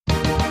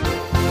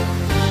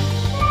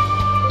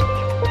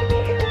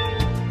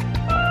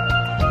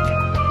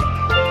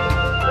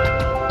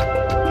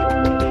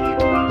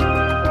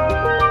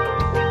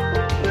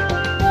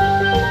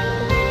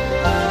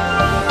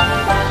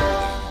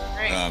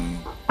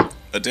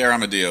Adair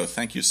Amadeo,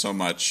 thank you so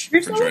much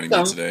You're for so joining me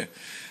welcome. today.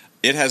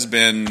 It has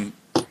been.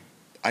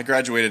 I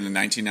graduated in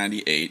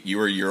 1998. You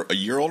were a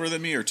year older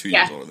than me, or 2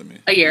 years older than me?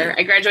 A year.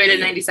 I graduated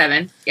in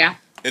 97. Yeah.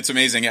 It's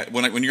amazing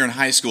when you're in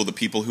high school. The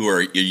people who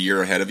are a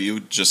year ahead of you,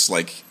 just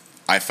like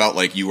I felt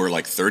like you were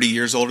like 30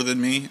 years older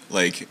than me.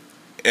 Like,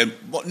 and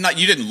well, not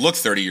you didn't look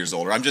 30 years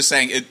older. I'm just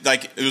saying it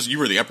was you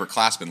were the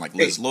upperclassmen, like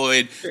Liz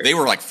Lloyd. Sure. They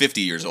were like 50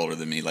 years older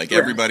than me. Like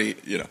everybody,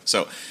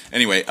 So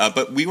anyway,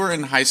 but we were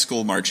in high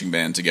school marching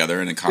band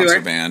together and in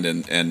concert band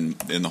and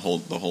in the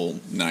whole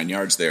 9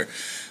 yards there.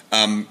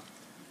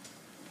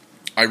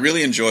 I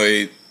really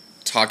enjoy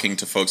talking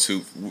to folks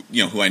who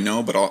I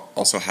know, but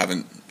also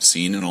haven't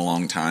seen in a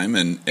long time,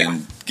 and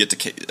get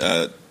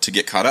to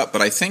get caught up.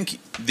 But I think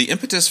the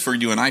impetus for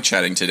you and I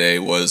chatting today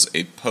was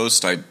a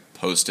post I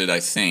posted, I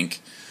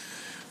think,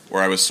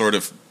 where I was sort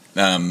of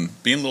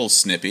being a little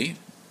snippy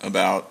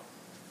about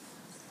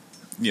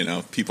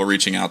people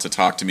reaching out to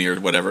talk to me or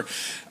whatever.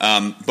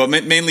 But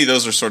mainly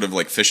those are sort of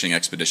like fishing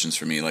expeditions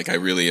for me. Like I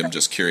really am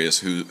just curious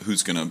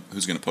who's gonna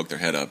poke their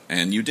head up,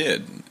 and you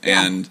did,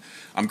 and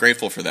I'm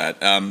grateful for that.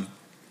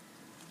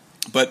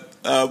 But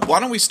why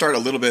don't we start a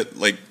little bit,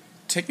 like,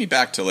 take me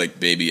back to like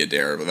baby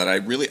Adair.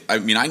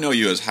 I know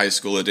you as high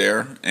school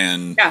Adair,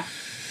 and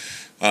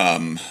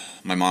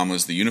my mom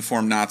was the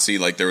uniform Nazi.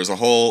 Like there was the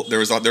whole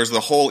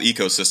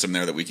ecosystem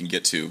there that we can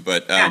get to.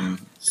 But can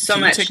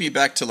you take me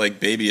back to like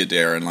baby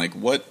Adair and like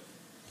what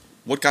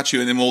got you?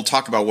 And then we'll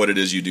talk about what it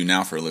is you do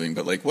now for a living.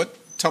 But like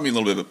tell me a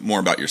little bit more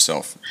about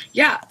yourself.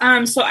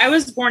 Yeah. So I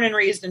was born and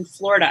raised in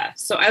Florida.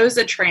 So I was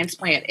a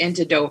transplant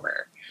into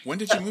Dover. When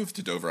did you move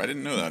to Dover? I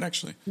didn't know that,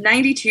 actually.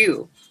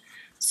 92.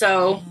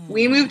 So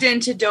we moved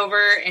into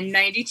Dover in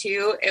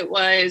 92. It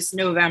was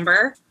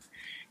November.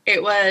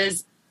 It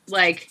was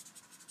like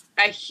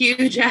a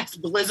huge ass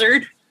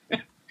blizzard.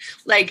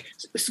 Like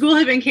school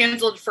had been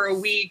canceled for a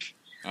week.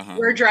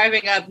 We're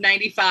driving up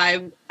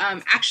 95.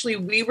 Actually,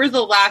 we were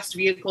the last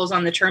vehicles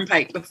on the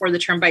turnpike before the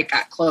turnpike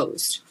got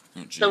closed.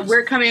 Oh, so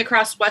we're coming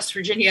across West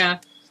Virginia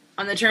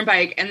on the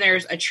turnpike, and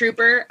there's a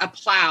trooper, a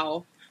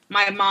plow,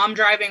 my mom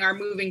driving our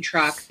moving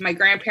truck, my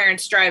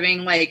grandparents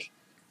driving like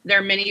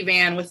their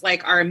minivan with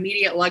like our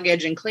immediate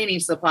luggage and cleaning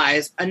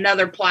supplies,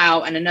 another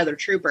plow and another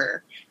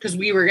trooper, because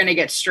we were going to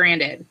get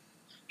stranded.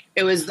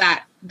 It was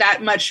that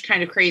much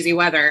kind of crazy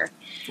weather.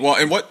 Well,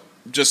 and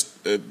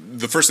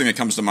the first thing that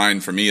comes to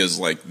mind for me is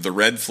like the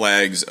red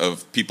flags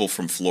of people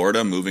from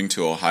Florida moving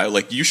to Ohio.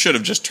 Like you should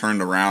have just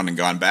turned around and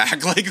gone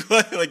back. Like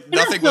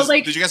nothing was.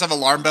 Like, did you guys have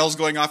alarm bells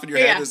going off in your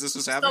head as this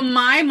was happening? So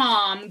my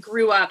mom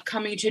grew up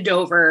coming to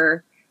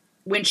Dover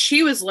when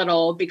she was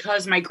little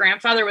because my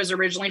grandfather was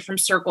originally from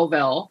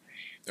Circleville,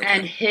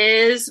 and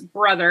his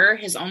brother,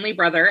 his only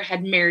brother,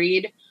 had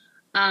married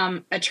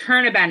a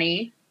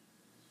Turnabenny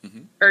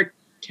or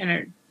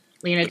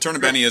Lena. A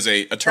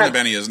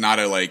Turnabenny is not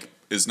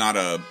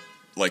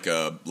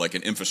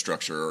an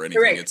infrastructure or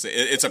anything. Right. It's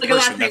a like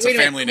person. That's a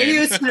family name. Maybe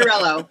it was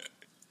Tenerello.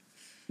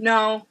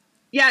 No.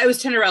 Yeah, it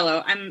was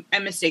Tenerello.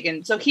 I'm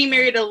mistaken. So he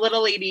married a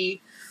little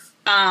lady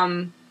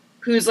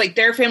who's like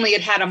their family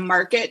had a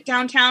market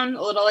downtown,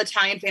 a little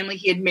Italian family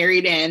he had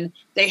married in.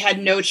 They had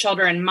no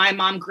children. My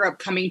mom grew up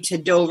coming to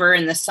Dover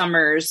in the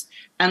summers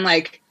and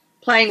like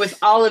playing with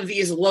all of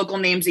these local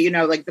names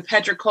that like the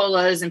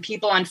Petricolas and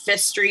people on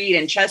Fifth Street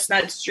and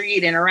Chestnut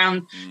Street and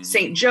around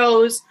St.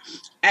 Joe's.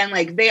 And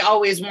like they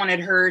always wanted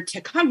her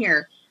to come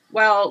here.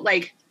 Well,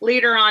 like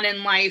later on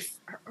in life,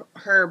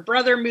 her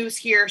brother moves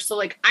here. So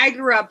like I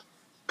grew up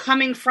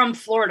coming from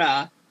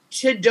Florida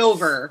to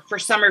Dover for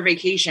summer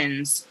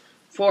vacations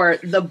for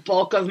the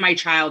bulk of my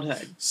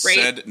childhood. Right?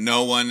 Said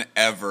no one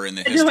ever in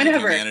the history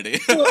of humanity.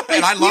 So, like,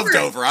 and I love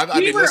Dover.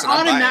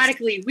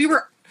 We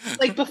were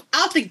like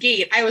out the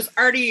gate. I was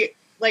already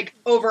like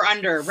over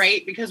under,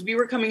 right? Because we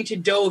were coming to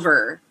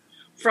Dover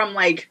from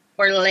like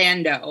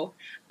Orlando.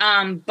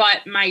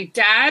 But my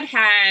dad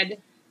had,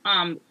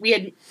 I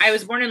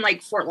was born in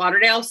like Fort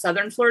Lauderdale,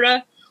 Southern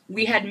Florida.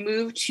 We had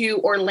moved to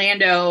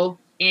Orlando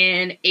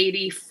in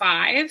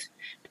 85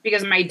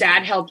 because my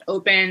dad helped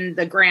open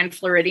the Grand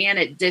Floridian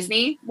at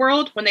Disney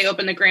World when they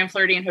opened the Grand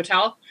Floridian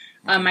Hotel.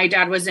 My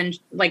dad was in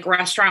like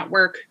restaurant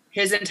work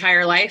his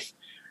entire life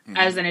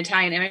as an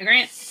Italian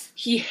immigrant.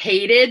 He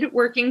hated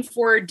working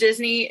for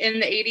Disney in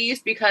the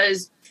 80s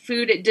because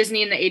food at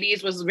Disney in the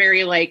 80s was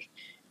very like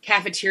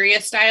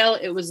cafeteria style.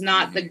 It was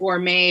not the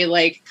gourmet,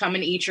 like come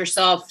and eat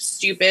yourself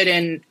stupid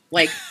and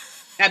like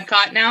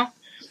Epcot now.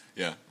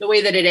 Yeah. The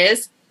way that it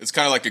is. It's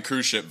kind of like a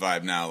cruise ship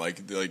vibe now. Like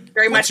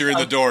very once you're in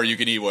the door, you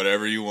can eat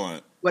whatever you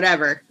want.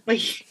 Whatever.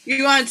 Like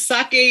you want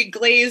sake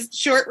glazed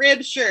short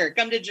ribs? Sure.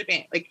 Come to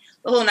Japan. Like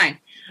the whole nine.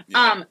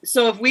 Yeah.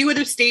 So if we would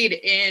have stayed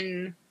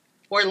in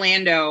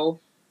Orlando,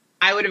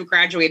 I would have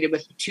graduated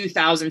with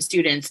 2,000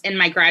 students in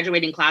my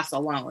graduating class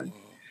alone. Whoa.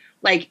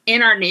 Like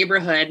in our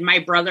neighborhood, my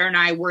brother and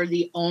I were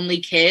the only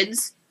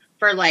kids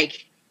for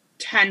like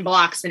 10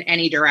 blocks in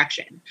any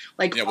direction.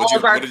 Like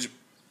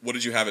what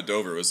did you have at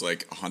Dover? It was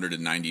like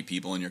 190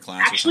 people in your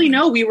class? Actually,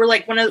 no, we were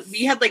like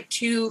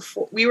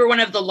we were one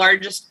of the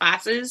largest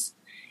classes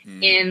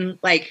in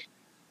like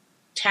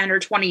 10 or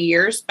 20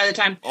 years by the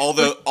time all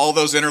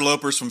those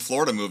interlopers from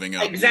Florida moving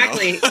up.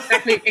 Exactly.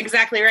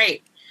 Exactly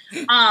right.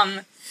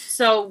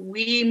 So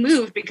we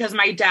moved because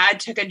my dad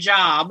took a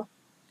job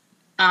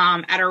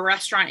at a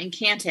restaurant in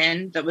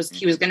Canton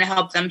he was going to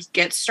help them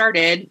get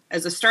started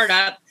as a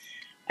startup.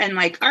 And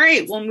like, all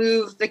right, we'll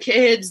move the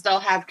kids. They'll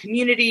have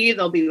community.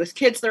 They'll be with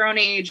kids their own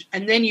age.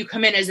 And then you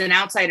come in as an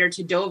outsider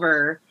to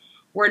Dover,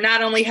 where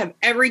not only have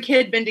every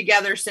kid been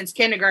together since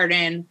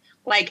kindergarten,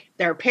 like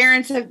their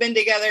parents have been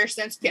together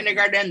since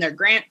kindergarten,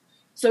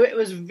 so it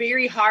was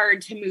very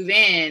hard to move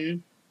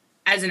in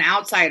as an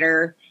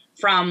outsider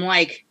from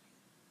like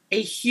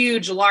a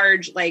huge,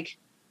 large, like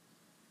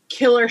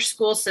killer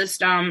school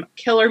system,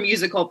 killer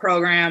musical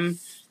program,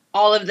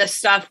 all of this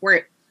stuff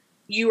where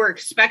you were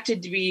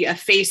expected to be a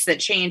face that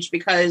changed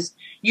because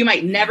you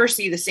might never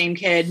see the same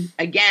kid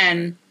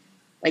again.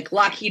 Like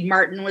Lockheed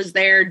Martin was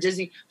there,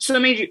 Disney, so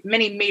many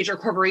major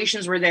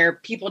corporations were there.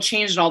 People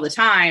changed all the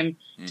time.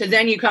 So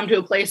then you come to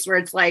a place where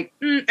it's like,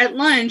 at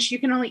lunch, you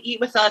can only eat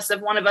with us if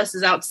one of us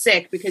is out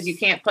sick because you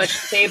can't push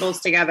the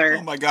tables together.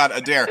 Oh my God,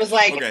 Adair. It was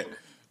like, okay.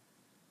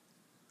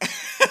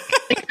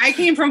 Like, I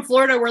came from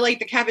Florida where like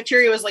the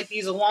cafeteria was like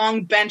these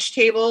long bench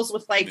tables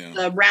with like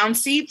the round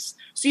seats.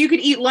 So you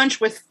could eat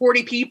lunch with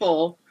 40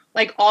 people,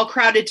 like all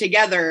crowded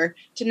together,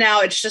 to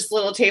now it's just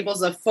little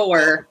tables of 4.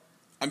 Well,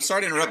 I'm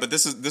sorry to interrupt, but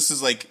this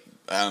is like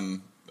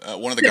one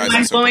of the guys.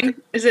 Mind blowing?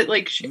 Is it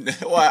like?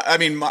 Well, I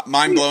mean,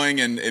 mind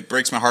blowing, and it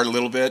breaks my heart a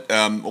little bit.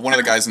 One of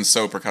the guys in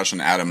So Percussion,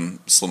 Adam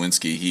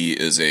Slawinski, he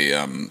is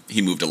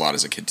he moved a lot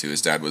as a kid too.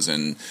 His dad was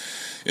in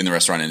the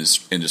restaurant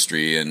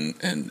industry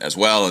and as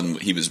well,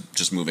 and he was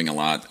just moving a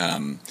lot.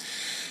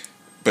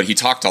 But he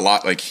talked a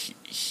lot. Like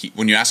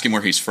when you ask him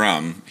where he's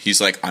from,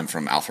 he's like, "I'm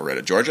from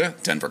Alpharetta, Georgia;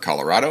 Denver,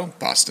 Colorado;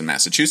 Boston,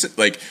 Massachusetts."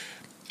 Like.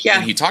 Yeah.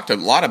 And he talked a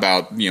lot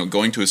about,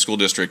 going to a school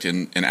district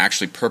and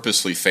actually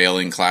purposely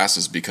failing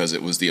classes because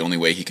it was the only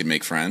way he could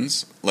make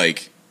friends.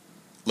 Like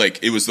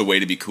it was the way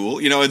to be cool,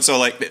 And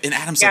so and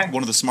Adam's like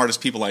one of the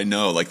smartest people I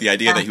know. Like the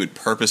idea that he would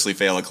purposely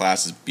fail a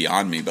class is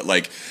beyond me. But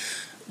like,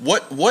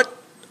 what?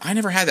 I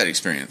never had that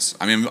experience.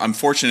 I mean, I'm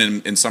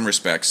fortunate in some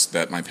respects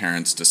that my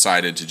parents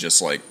decided to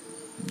just like,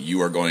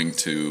 you are going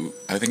to.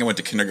 I think I went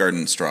to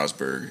kindergarten in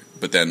Strasburg,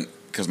 but then.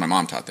 Because my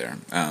mom taught there.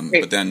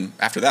 But then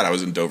after that, I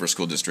was in Dover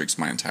school districts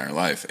my entire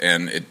life.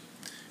 And it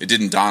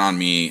didn't dawn on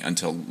me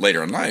until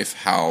later in life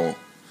how,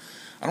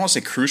 I don't want to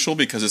say crucial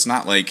because it's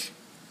not like,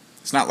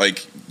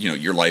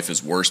 your life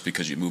is worse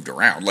because you moved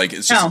around. Like,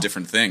 it's just a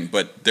different thing.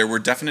 But there were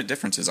definite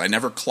differences. I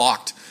never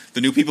clocked,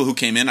 the new people who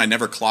came in, I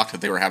never clocked that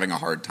they were having a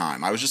hard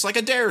time. I was just like,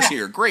 Adair's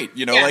here. Great.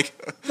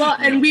 Well,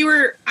 and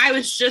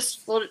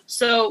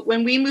so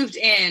when we moved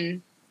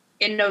in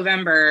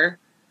November,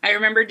 I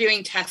remember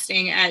doing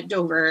testing at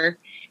Dover,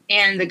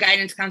 and the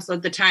guidance counselor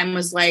at the time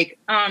was like,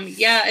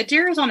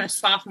 Adair is on a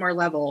sophomore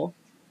level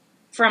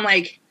from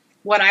like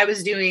what I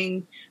was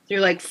doing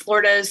through like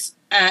Florida's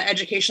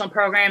educational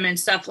program and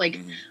stuff. Like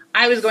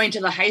I was going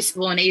to the high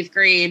school in 8th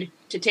grade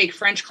to take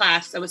French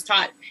class that was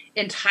taught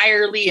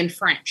entirely in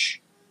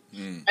French.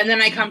 And then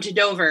I come to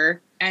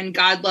Dover, and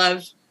God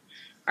love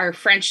our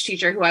French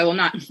teacher, who I will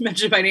not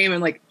mention by name,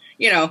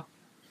 and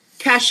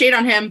cast shade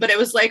on him, but it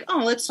was like,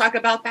 let's talk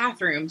about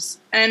bathrooms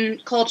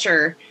and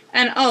culture,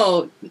 and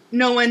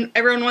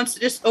everyone wants to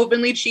just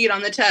openly cheat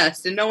on the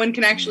test, and no one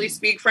can actually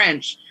speak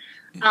French.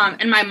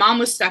 And my mom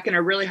was stuck in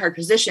a really hard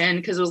position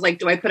because it was like,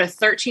 do I put a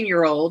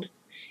 13-year-old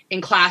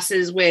in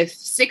classes with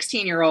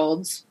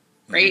 16-year-olds,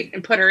 right,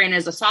 and put her in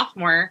as a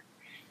sophomore,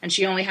 and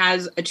she only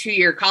has a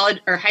 2-year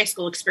college or high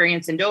school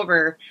experience in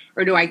Dover,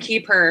 or do I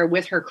keep her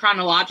with her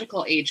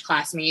chronological age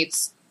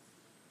classmates,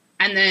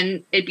 and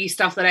then it'd be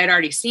stuff that I'd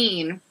already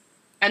seen.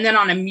 And then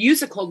on a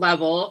musical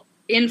level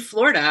in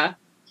Florida,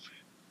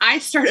 I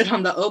started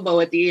on the oboe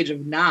at the age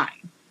of 9.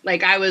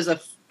 Like I was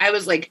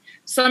like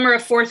summer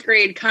of 4th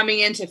grade coming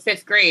into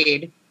 5th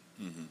grade.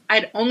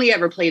 I'd only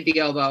ever played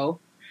the oboe.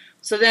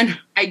 So then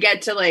I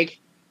get to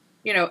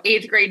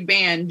 8th grade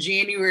band,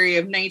 January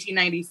of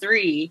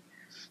 1993.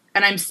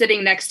 And I'm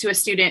sitting next to a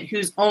student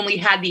who's only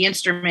had the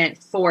instrument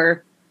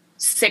for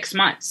 6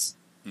 months.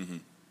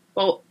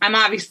 Well, I'm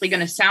obviously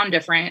going to sound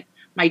different.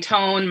 My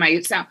tone, my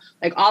sound,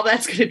 like all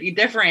that's going to be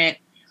different.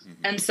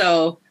 And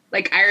so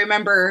I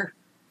remember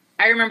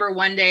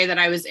one day that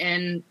I was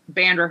in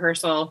band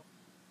rehearsal,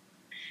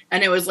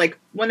 and it was like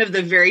one of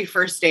the very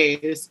first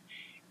days,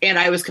 and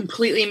I was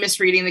completely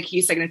misreading the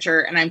key signature,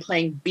 and I'm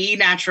playing B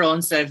natural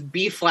instead of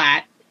B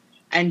flat.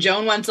 And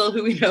Joan Wenzel,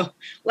 who we know,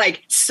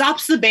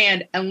 stops the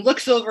band and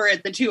looks over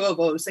at the 2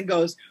 oboes and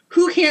goes,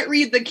 "Who can't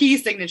read the key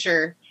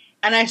signature?"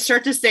 And I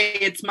start to say,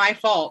 "It's my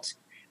fault."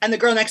 And the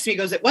girl next to me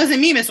goes, "It wasn't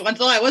me, Miss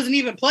Wenzel. I wasn't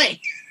even playing."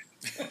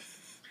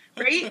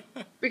 Right?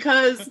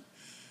 Because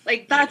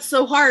that's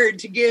so hard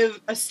to give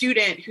a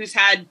student who's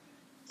had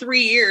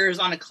 3 years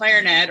on a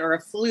clarinet or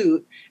a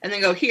flute and then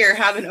go, "Here,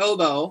 have an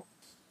oboe."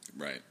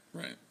 Right.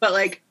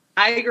 But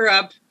I grew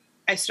up,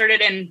 I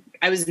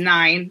was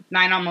 9,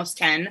 almost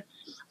 10.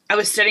 I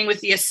was studying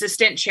with the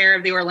assistant chair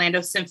of the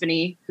Orlando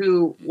Symphony,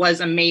 who was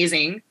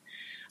amazing.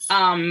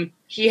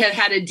 He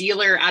had a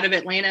dealer out of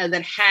Atlanta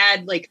that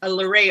had like a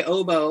Leray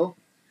oboe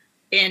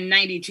in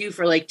 92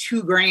 for like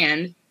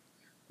 $2,000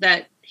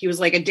 that he was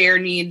like, Adair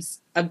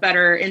needs a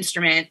better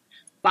instrument,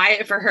 buy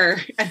it for her.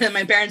 And then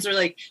my parents were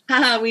like,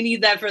 haha, we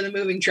need that for the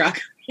moving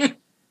truck.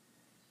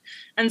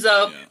 And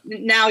so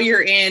now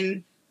you're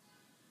in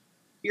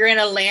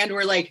a land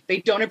where like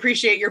they don't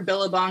appreciate your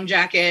Billabong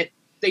jacket.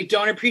 They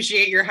don't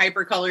appreciate your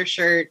hypercolor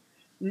shirt.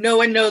 No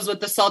one knows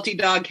what the Salty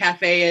Dog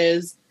Cafe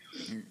is.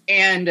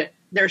 And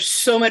there's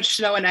so much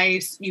snow and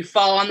ice. You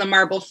fall on the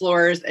marble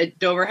floors at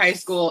Dover High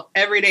School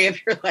every day of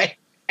your life.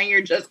 And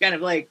you're just kind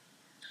of like,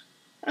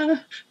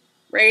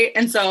 right.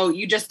 And so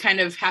you just kind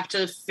of have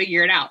to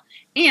figure it out.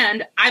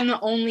 And I'm the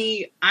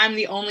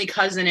only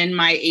cousin in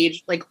my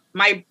age, like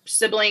my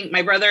sibling,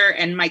 my brother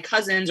and my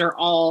cousins are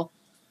all,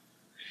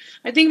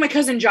 I think my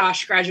cousin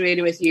Josh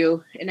graduated with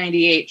you in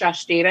 98,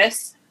 Josh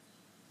Davis.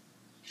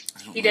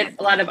 He did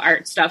a lot of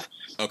art stuff.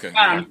 Okay.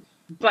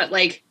 But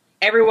like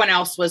everyone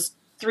else was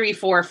 3,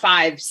 4,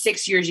 5,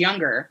 6 years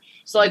younger.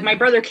 So like my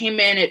brother came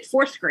in at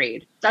 4th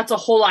grade. That's a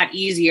whole lot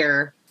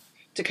easier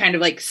to kind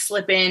of like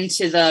slip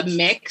into the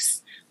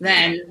mix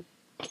than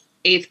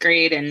 8th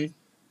grade. And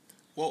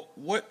well,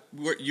 where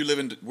do you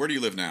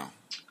live now?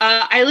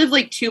 I live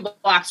like 2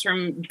 blocks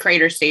from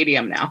Crater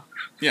Stadium now.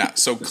 Yeah.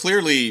 So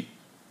clearly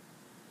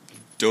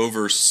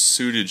Dover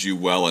suited you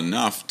well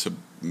enough to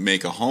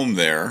make a home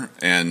there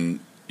and,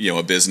 you know,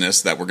 a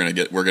business that we're going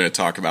to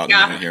talk about in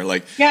a minute here.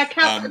 Like,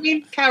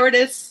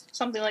 cowardice,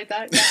 something like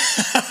that.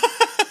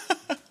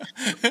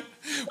 Yeah.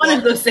 One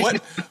of those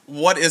things.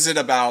 What is it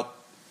about?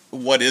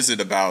 Well,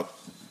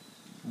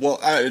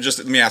 just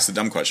let me ask the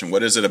dumb question.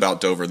 What is it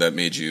about Dover that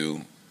made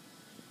you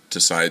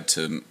decide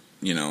to,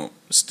 you know,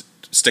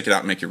 stick it out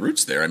and make your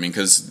roots there? I mean,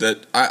 because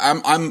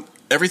I'm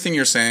everything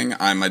you're saying,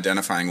 I'm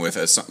identifying with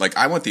as like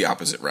I went the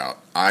opposite route.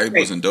 I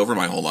was in Dover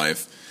my whole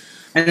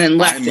life, and then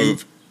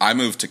left. I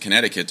moved to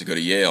Connecticut to go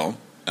to Yale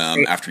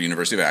after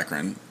University of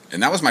Akron,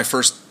 and that was my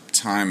first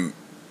time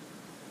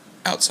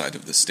outside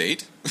of the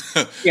state.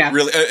 Yeah,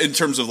 really, in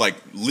terms of like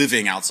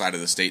living outside of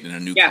the state in a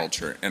new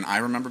culture. And I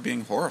remember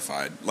being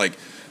horrified, like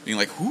being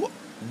like,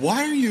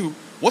 why are you?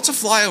 What's a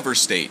flyover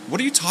state? What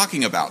are you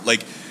talking about?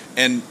 Like,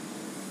 and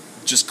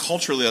just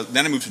culturally.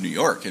 Then I moved to New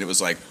York, and it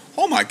was like,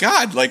 oh my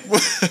God, like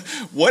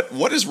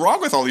what is wrong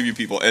with all of you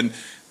people? And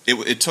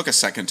it took a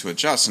second to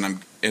adjust,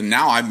 and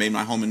now I've made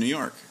my home in New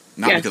York.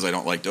 Not because I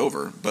don't like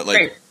Dover, but like.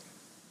 Right.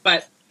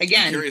 But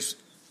again,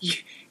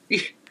 you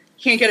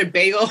can't get a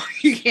bagel.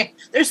 You can't.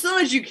 There's so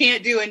much you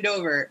can't do in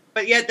Dover,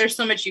 but yet there's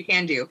so much you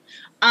can do.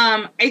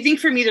 I think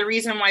for me, the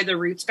reason why the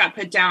roots got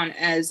put down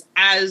as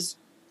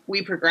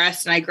we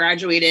progressed and I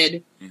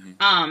graduated,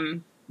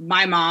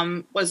 my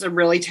mom was a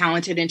really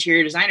talented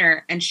interior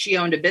designer, and she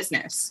owned a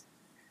business.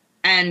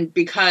 And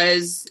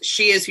because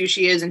she is who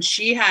she is, and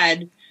she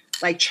had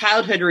like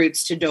childhood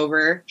roots to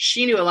Dover,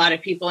 she knew a lot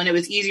of people, and it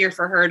was easier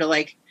for her to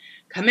like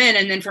come in.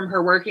 And then from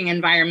her working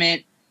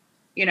environment,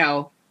 you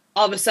know,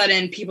 all of a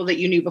sudden people that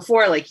you knew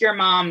before, like your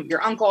mom,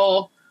 your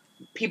uncle,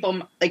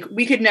 people, like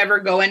we could never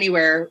go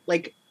anywhere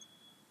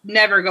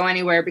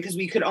because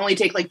we could only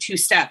take like 2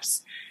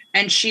 steps,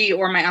 and she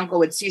or my uncle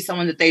would see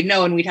someone that they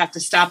know, and we'd have to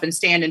stop and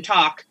stand and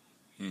talk.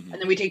 And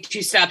then we'd take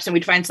 2 steps and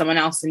we'd find someone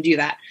else and do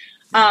that.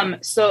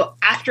 So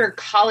after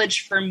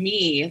college for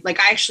me, like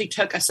I actually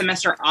took a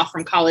semester off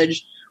from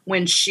college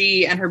when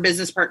she and her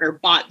business partner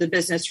bought the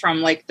business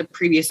from like the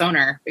previous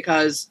owner,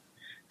 because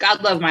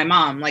God love my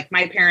mom. Like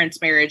my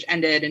parents' marriage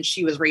ended and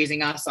she was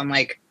raising us on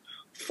like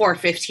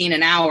 $4.15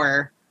 an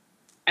hour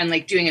and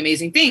like doing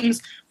amazing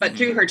things. But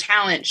through her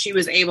talent, she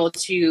was able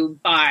to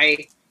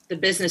buy the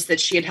business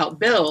that she had helped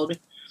build.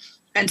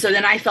 And so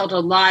then I felt a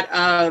lot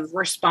of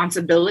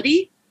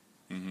responsibility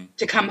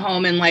to come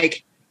home and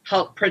like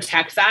help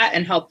protect that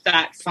and help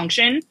that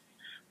function,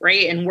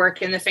 right? And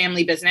work in the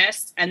family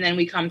business. And then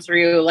we come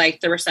through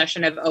like the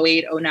recession of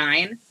 08,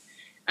 09.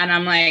 And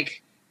I'm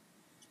like,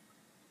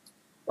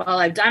 well,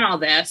 I've done all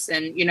this.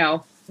 And, you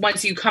know,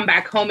 once you come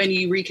back home and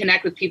you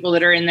reconnect with people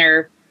that are in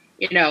their,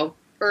 you know,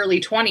 early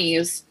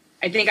 20s,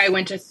 I think I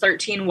went to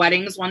 13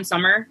 weddings one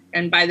summer.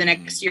 And by the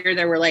next year,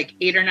 there were like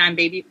 8 or 9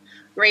 baby.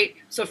 Right.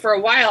 So for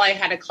a while, I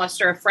had a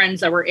cluster of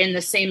friends that were in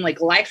the same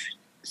like life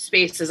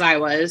space as I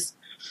was,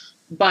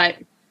 but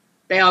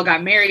they all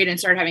got married and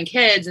started having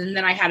kids. And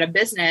then I had a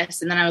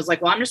business. And then I was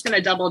like, well, I'm just going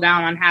to double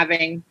down on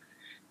having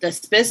this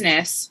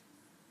business.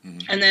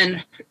 And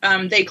then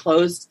they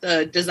closed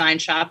the design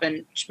shop.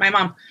 And my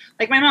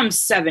mom's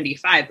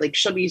 75, like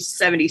she'll be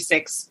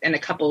 76 in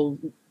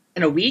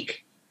a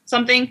week,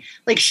 something.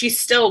 Like she's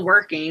still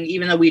working,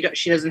 even though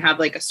she doesn't have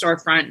like a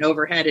storefront and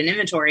overhead and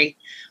inventory.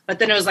 But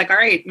then it was like, all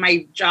right,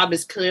 my job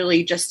is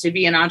clearly just to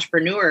be an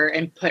entrepreneur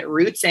and put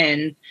roots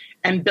in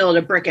and build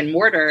a brick and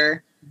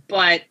mortar.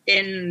 But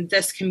in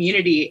this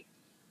community,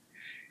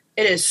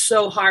 it is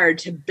so hard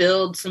to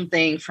build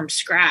something from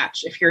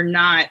scratch if you're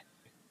not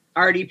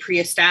already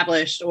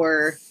pre-established,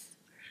 or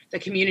the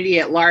community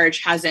at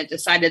large hasn't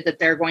decided that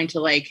they're going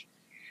to like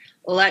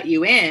let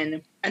you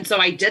in. And so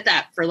I did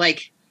that for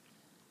like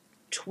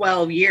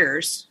 12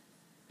 years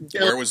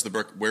Where was the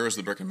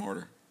brick and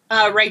mortar?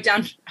 Right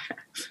downtown.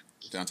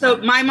 So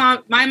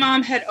Downtown. my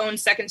mom had owned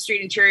Second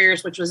Street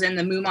Interiors, which was in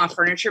the Moomaw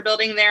Furniture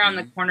Building there on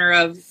the corner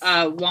of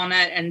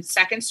Walnut and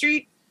Second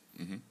Street.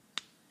 Mm-hmm.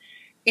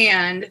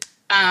 And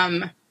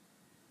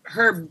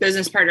her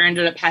business partner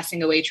ended up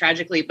passing away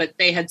tragically, but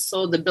they had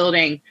sold the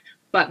building.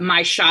 But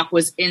my shop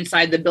was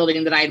inside the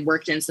building that I had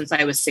worked in since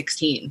I was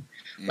 16.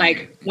 Mm-hmm.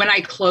 Like when I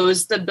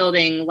closed the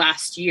building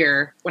last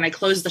year, when I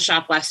closed the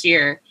shop last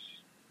year,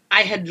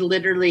 I had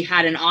literally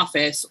had an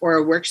office or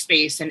a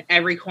workspace in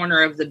every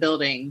corner of the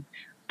building.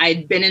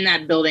 I'd been in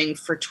that building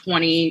for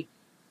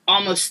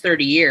almost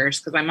 30 years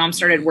because my mom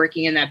started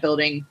working in that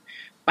building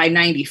by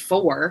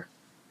 94,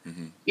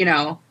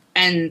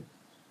 and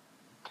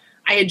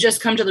I had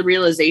just come to the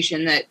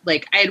realization that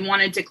like I had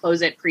wanted to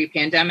close it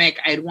pre-pandemic.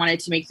 I had wanted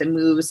to make the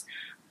moves.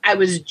 I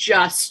was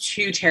just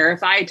too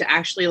terrified to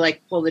actually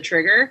like pull the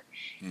trigger.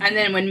 Mm-hmm. And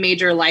then when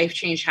major life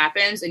change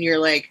happens and you're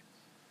like,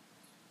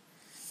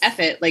 F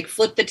it, like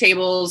flip the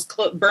tables,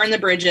 burn the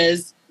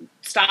bridges,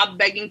 stop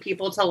begging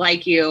people to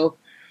like you,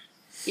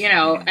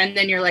 and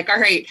then you're like, all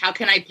right, how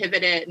can I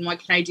pivot it? And what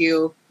can I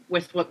do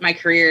with what my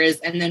career is?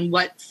 And then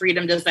what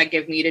freedom does that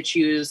give me to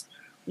choose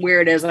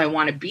where it is I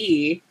want to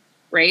be?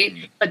 Right.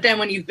 Mm-hmm. But then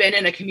when you've been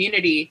in a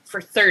community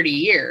for 30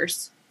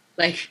 years,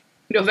 like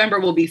November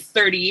will be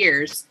 30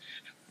 years,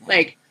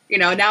 like,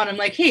 now I'm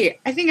like, hey,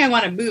 I think I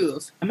want to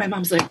move. And my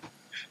mom's like,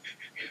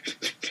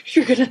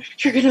 you're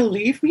gonna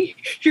leave me?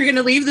 You're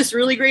gonna leave this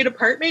really great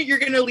apartment? You're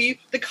gonna leave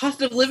the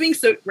cost of living?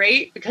 So,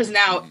 right? Because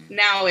now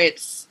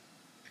it's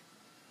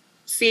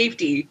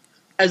safety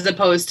as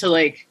opposed to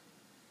like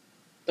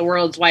the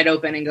world's wide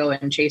open and go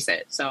and chase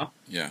it. So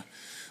yeah,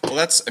 well,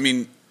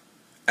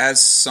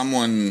 as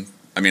someone,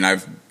 I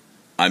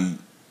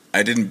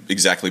didn't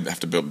exactly have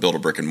to build a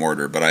brick and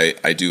mortar, but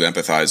I do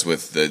empathize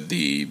with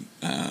the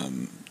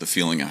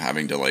feeling of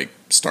having to like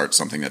start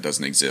something that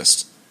doesn't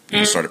exist.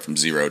 Start it from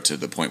zero to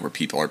the point where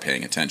people are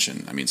paying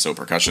attention. So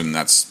percussion,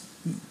 that's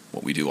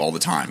what we do all the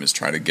time, is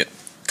try to get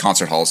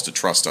concert halls to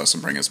trust us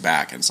and bring us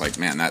back. And it's like,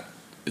 man, that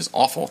is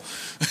awful.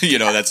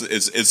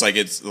 It's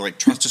like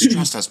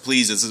trust us,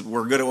 please.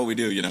 We're good at what we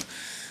do.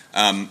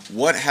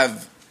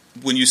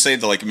 When you say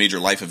the major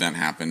life event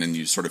happened and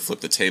you sort of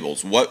flip the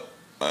tables,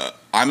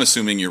 I'm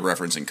assuming you're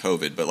referencing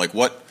COVID, but like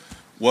what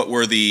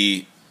was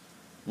the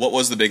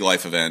big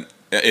life event?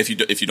 If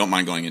you don't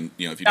mind going in,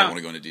 if you don't want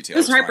to go into detail, it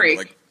was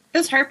heartbreak. It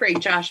was heartbreak,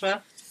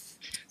 Joshua.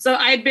 So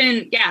I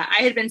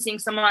had been seeing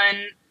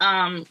someone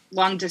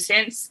long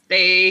distance.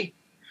 They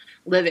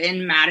live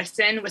in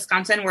Madison,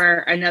 Wisconsin,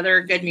 where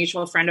another good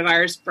mutual friend of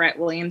ours, Brett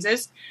Williams,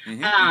 is.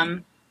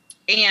 Mm-hmm.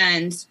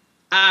 And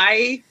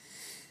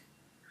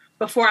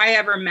before I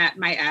ever met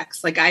my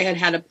ex, like I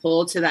had a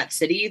pull to that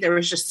city. There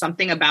was just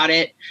something about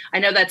it. I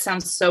know that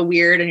sounds so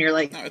weird, and you're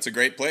like, no, it's a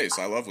great place.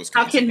 I love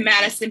Wisconsin. How can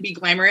Madison be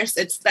glamorous?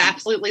 It's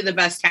absolutely the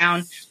best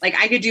town. Like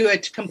I could do a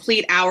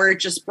complete hour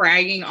just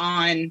bragging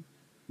on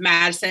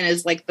Madison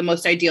as like the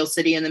most ideal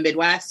city in the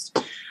Midwest.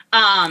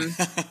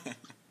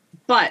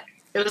 But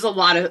it was a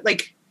lot of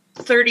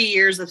 30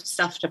 years of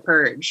stuff to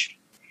purge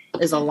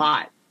is a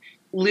lot.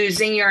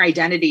 Losing your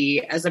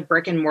identity as a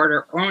brick and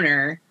mortar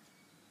owner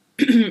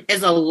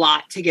is a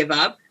lot to give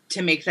up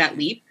to make that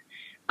leap.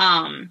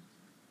 And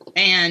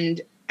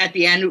at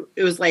the end,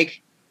 it was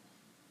like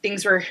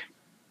things were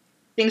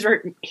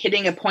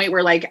hitting a point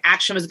where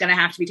action was going to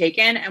have to be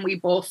taken. And we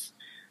both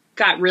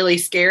got really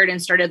scared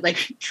and started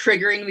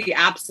triggering the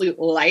absolute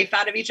life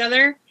out of each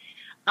other.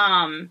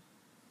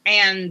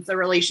 And the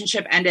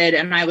relationship ended.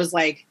 And I was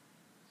like,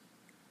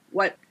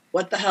 what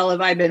the hell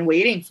have I been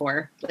waiting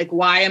for?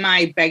 Why am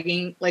I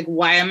begging?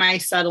 Why am I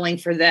settling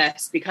for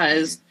this?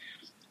 Because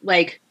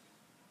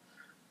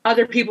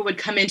other people would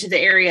come into the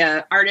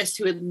area, artists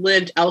who had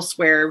lived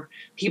elsewhere,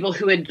 people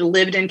who had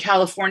lived in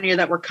California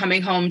that were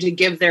coming home to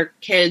give their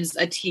kids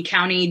a T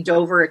County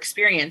Dover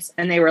experience.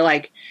 And they were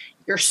like,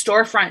 your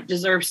storefront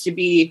deserves to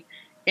be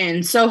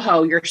in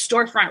Soho. Your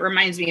storefront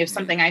reminds me of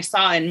something I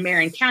saw in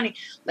Marin County.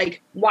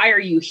 Why are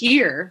you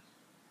here?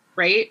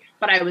 Right.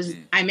 But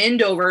I'm in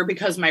Dover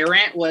because my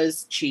rent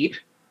was cheap.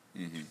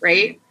 Mm-hmm.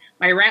 Right.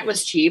 My rent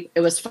was cheap. It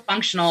was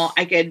functional.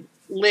 I could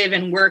live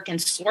and work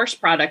and source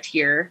product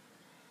here.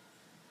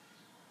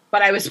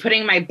 But I was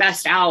putting my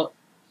best out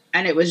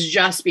and it was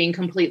just being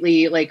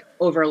completely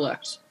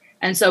overlooked.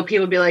 And so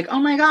people would be like, oh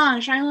my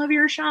gosh, I love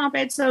your shop.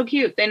 It's so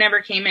cute. They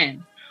never came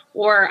in.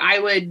 Or I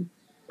would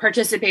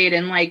participate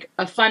in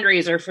a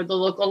fundraiser for the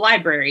local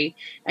library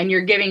and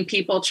you're giving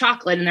people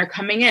chocolate and they're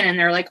coming in and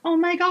they're like, oh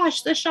my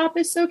gosh, the shop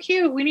is so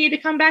cute. We need to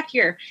come back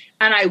here.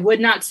 And I would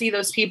not see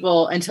those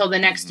people until the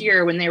next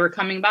year when they were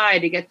coming by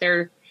to get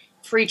their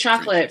free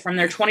chocolate from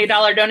their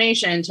 $20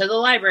 donation to the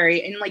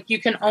library. And you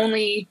can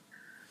only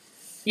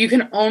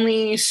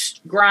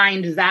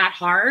grind that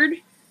hard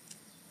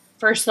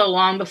for so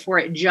long before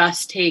it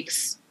just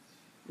takes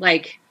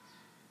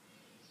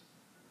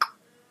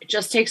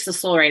the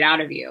soul right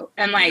out of you.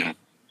 And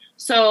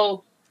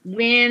so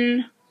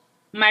when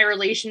my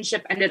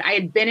relationship ended, I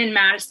had been in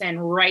Madison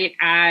right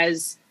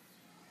as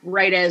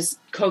right as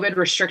COVID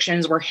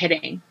restrictions were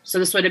hitting. So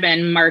this would have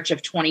been March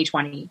of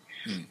 2020.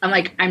 I'm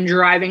like, I'm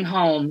driving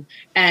home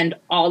and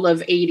all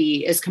of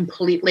 80 is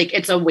complete. Like,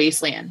 it's a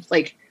wasteland.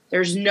 Like,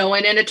 there's no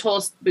one in a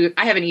toll booth.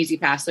 I have an easy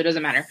pass, so it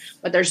doesn't matter.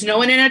 But there's no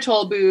one in a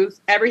toll booth.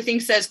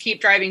 Everything says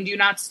keep driving, do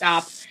not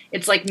stop.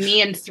 It's like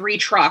me and 3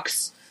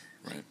 trucks.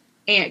 Right.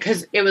 And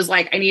because it was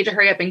like, I need to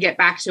hurry up and get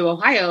back to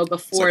Ohio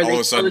before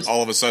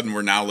all of a sudden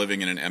we're now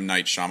living in an M.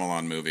 Night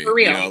Shyamalan movie. For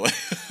real.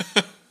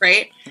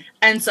 Right?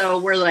 And so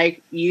we're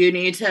like, you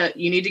need to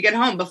get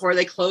home before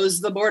they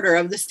close the border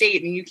of the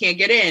state and you can't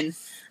get in.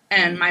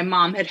 And my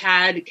mom had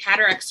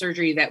cataract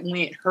surgery that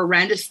went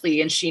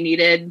horrendously and she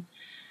needed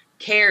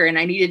care, and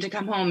I needed to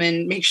come home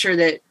and make sure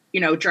that,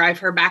 drive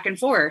her back and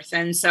forth.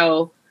 And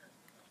so,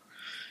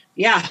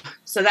 yeah,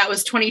 so that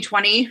was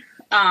 2020,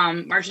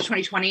 March of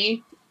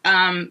 2020.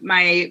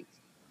 My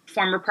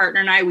former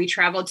partner and I, we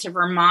traveled to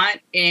Vermont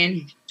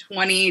in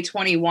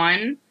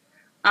 2021,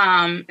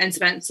 and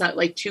spent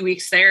like 2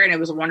 weeks there, and it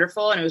was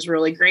wonderful and it was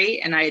really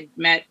great. And I'd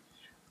met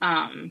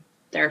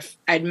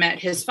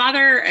his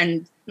father,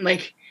 and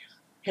like,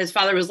 his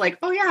father was like,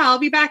 oh yeah, I'll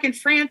be back in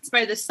France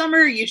by the summer.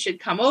 You should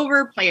come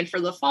over, plan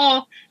for the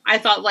fall. I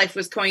thought life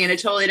was going in a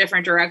totally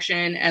different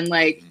direction. And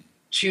like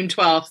June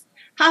 12th,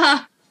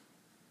 haha,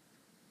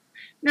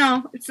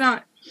 no, it's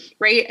not.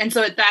 Right. And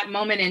so at that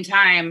moment in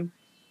time,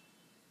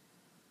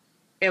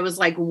 it was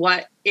like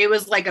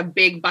a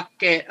big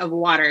bucket of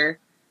water.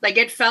 Like,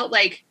 it felt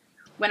like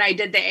when I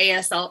did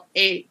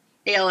the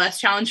ALS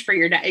challenge for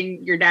your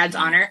dad's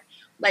honor,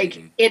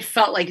 like it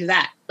felt like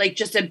that, like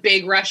just a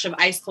big rush of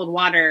ice cold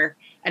water.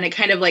 And it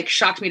kind of like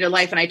shocked me to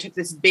life. And I took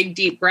this big,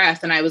 deep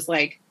breath and I was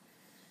like,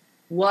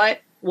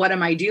 what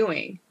am I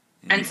doing?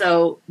 Mm-hmm. And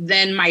so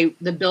then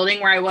the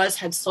building where I was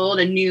had sold,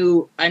 a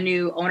new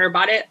owner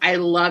bought it. I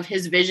love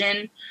his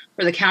vision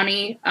for the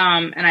county.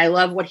 And I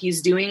love what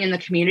he's doing in the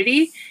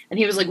community. And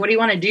he was like, what do you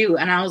want to do?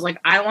 And I was like,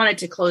 I wanted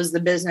to close the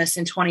business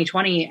in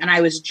 2020. And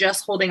I was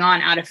just holding on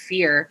out of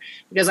fear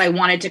because I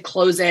wanted to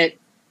close it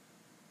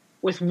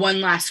with one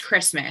last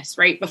Christmas,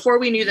 right? Before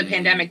we knew the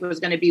pandemic was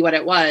going to be what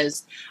it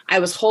was, I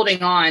was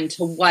holding on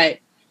to what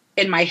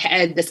in my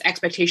head, this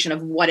expectation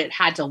of what it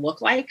had to look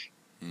like,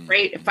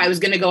 right? If I was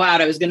going to go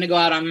out, I was going to go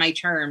out on my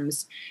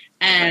terms.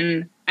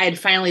 And I had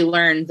finally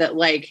learned that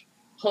like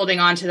holding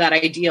on to that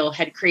ideal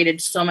had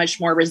created so much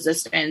more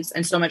resistance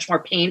and so much more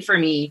pain for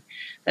me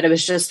that it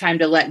was just time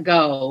to let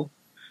go.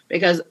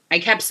 Because I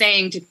kept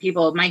saying to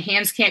people, my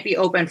hands can't be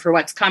open for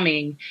what's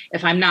coming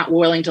if I'm not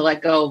willing to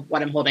let go of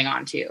what I'm holding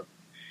on to.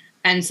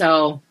 And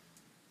so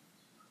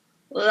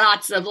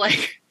lots of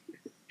like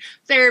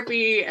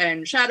therapy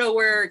and shadow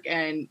work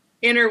and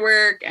inner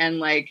work and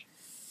like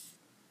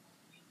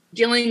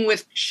dealing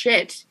with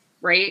shit,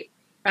 right?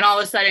 And all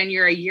of a sudden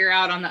you're a year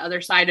out on the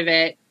other side of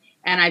it.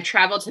 And I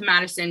traveled to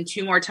Madison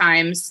 2 more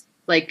times,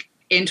 like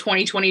in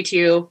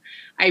 2022.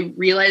 I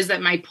realized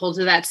that my pull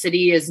to that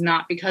city is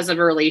not because of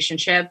a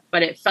relationship,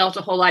 but it felt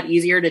a whole lot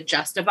easier to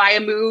justify a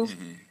move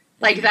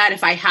like that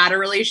if I had a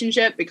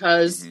relationship,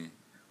 because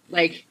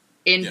like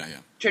in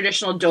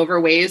traditional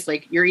Dover ways,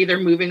 like you're either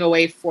moving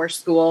away for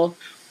school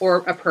or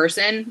a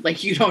person.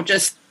 Like you don't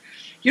just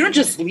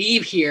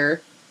leave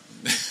here.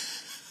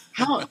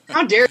 How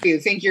dare you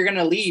think you're going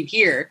to leave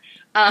here?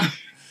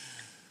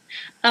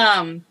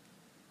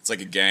 It's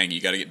like a gang.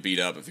 You got to get beat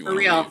up if you want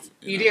to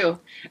leave. You do.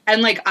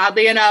 And like,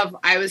 oddly enough,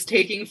 I was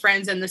taking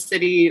friends in the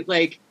city,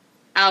 like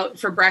out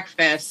for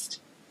breakfast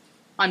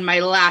on my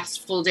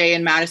last full day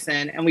in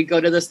Madison. And we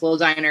go to this little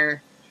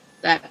diner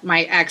that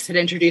my ex had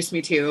introduced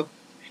me to.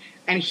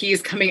 And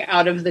he's coming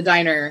out of the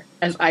diner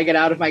as I get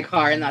out of my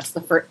car. And that's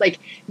the first, like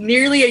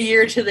nearly a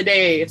year to the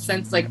day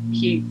since like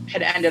he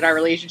had ended our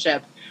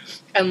relationship.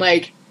 And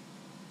like,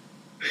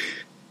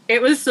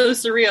 it was so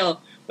surreal.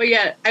 But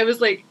yeah, I was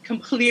like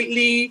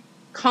completely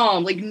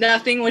calm. Like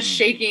nothing was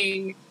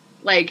shaking,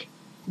 like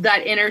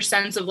that inner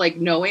sense of like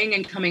knowing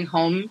and coming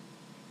home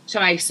to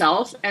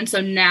myself. And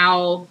so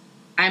now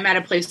I'm at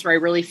a place where I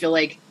really feel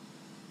like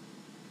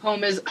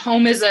home is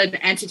an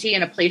entity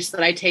and a place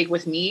that I take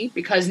with me,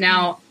 because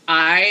now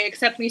I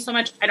accept me so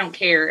much. I don't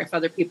care if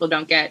other people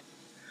don't get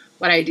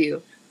what I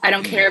do. I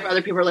don't care if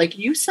other people are like,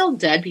 you sell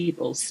dead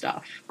people's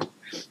stuff.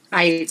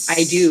 I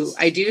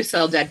do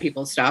sell dead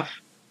people's stuff.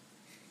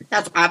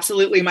 That's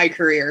absolutely my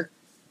career.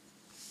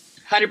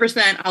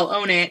 100%. I'll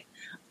own it.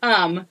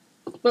 But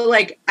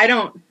like, I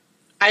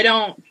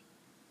don't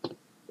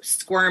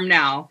squirm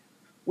now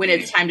when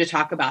it's time to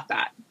talk about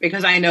that,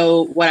 because I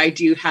know what I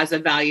do has a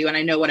value and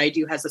I know what I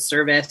do has a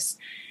service,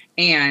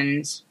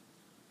 and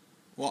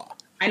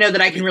I know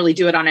that I can really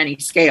do it on any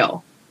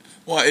scale.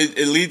 Well,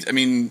 it leads, I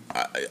mean,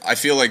 I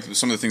feel like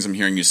some of the things I'm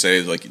hearing you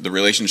say, like the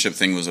relationship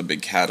thing was a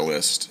big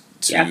catalyst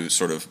to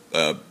sort of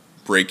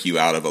break you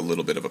out of a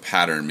little bit of a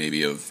pattern,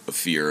 maybe of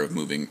fear of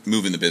moving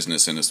the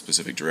business in a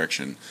specific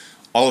direction.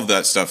 All of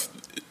that stuff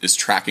is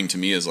tracking to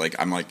me as like,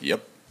 I'm like,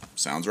 yep,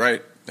 sounds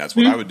right. That's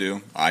what I would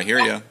do. I hear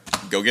you.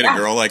 Go get it,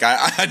 girl. Like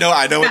I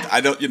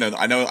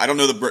don't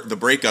know the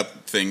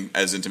breakup thing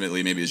as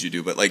intimately maybe as you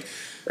do, but like,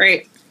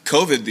 right.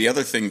 COVID, the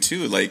other thing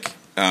too, like,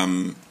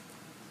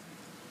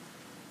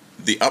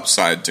 the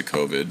upside to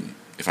COVID,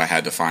 if I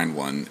had to find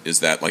one, is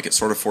that like it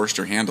sort of forced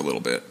your hand a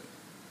little bit.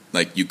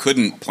 Like you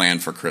couldn't plan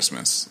for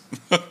Christmas,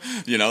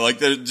 like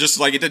just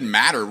like it didn't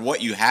matter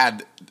what you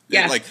had.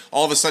 Yeah. Like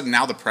all of a sudden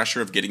now the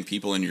pressure of getting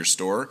people in your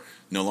store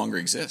no longer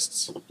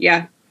exists.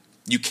 Yeah.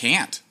 You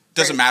can't.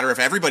 Doesn't matter if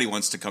everybody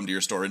wants to come to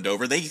your store in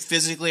Dover. They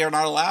physically are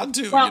not allowed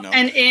to. Well,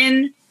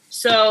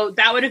 so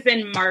that would have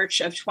been March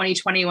of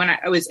 2020 when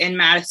I was in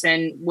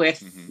Madison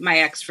with my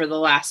ex for the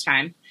last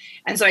time.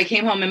 And so I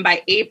came home, and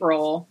by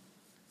April,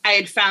 I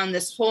had found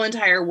this whole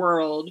entire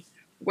world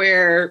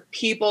where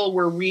people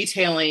were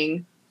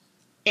retailing.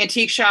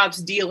 Antique shops,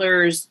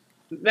 dealers,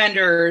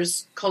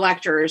 vendors,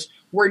 collectors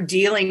were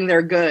dealing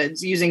their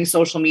goods using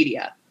social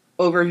media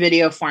over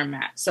video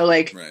format. So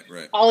like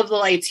all of the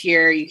lights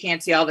here, you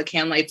can't see all the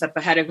can lights up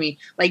ahead of me.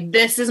 Like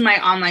this is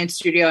my online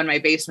studio in my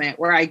basement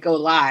where I go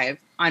live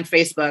on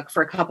Facebook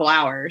for a couple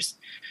hours.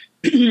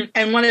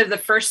 And one of the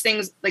first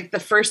things, like the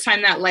first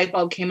time that light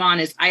bulb came on,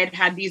 is I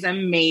had these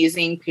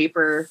amazing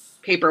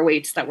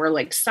paperweights that were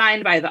like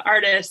signed by the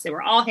artist. They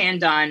were all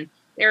hand done.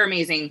 They were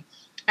amazing.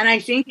 And I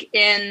think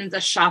in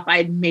the shop,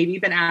 I'd maybe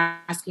been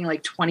asking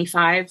like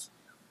 $25,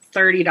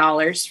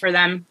 $30 for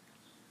them.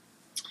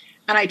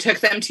 And I took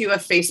them to a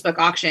Facebook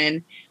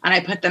auction and I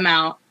put them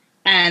out,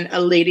 and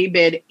a lady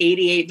bid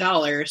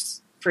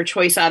 $88 for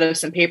choice out of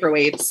some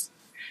paperweights.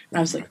 And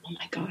I was like, oh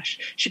my gosh,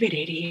 she paid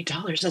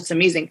 $88. That's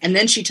amazing. And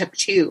then she took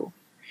two.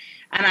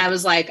 And I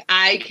was like,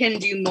 I can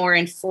do more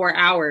in 4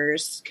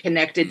 hours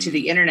connected to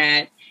the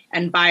internet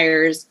and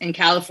buyers in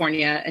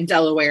California and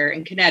Delaware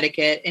and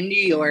Connecticut and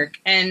New York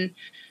and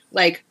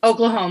like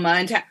Oklahoma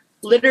and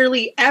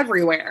literally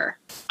everywhere.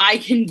 I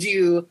can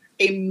do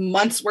a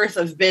month's worth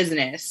of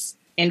business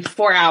in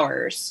 4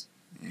 hours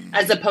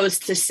as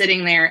opposed to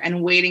sitting there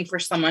and waiting for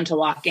someone to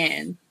walk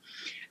in.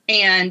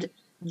 And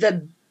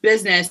the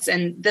business,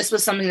 and this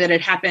was something that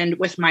had happened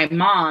with my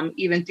mom,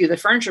 even through the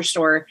furniture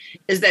store,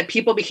 is that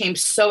people became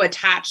so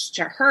attached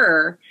to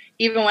her,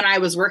 even when I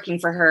was working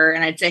for her.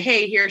 And I'd say,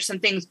 hey, here's some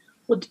things.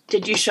 Well,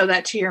 did you show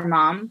that to your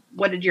mom?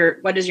 What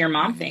does your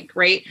mom think?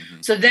 Right.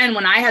 Mm-hmm. So then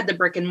when I had the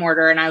brick and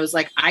mortar and I was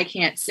like, I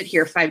can't sit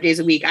here 5 days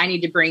a week. I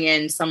need to bring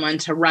in someone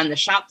to run the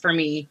shop for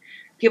me.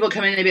 People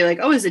come in and they'd be like,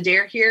 oh, is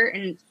Adair here?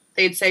 And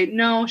they'd say,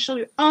 no,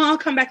 I'll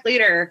come back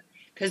later.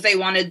 Because they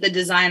wanted the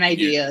design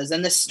ideas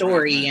and the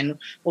story and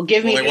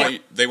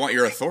they want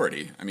your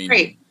authority. I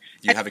mean,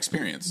 you have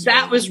experience.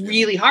 That was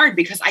really hard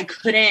because I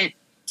couldn't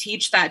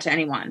teach that to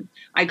anyone.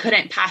 I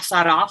couldn't pass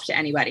that off to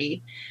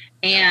anybody.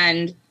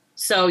 And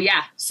so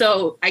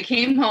I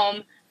came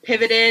home,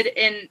 pivoted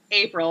in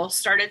April,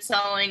 started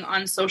selling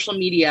on social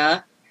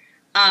media.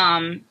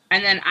 And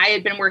then I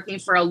had been working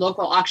for a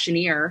local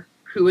auctioneer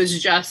who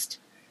was just,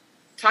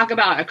 talk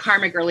about a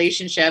karmic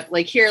relationship.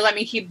 Like, here, let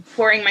me keep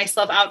pouring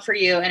myself out for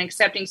you and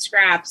accepting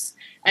scraps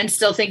and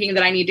still thinking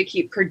that I need to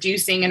keep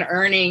producing and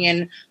earning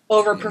and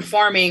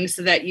overperforming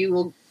so that you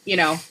will,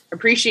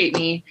 appreciate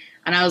me.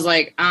 And I was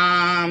like,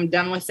 I'm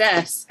done with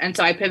this. And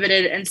so I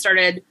pivoted and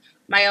started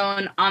my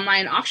own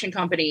online auction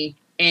company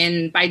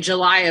by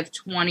July of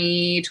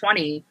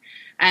 2020.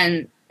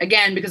 And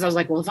again, because I was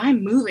like, well, if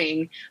I'm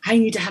moving, I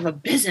need to have a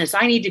business.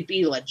 I need to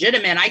be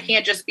legitimate. I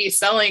can't just be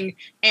selling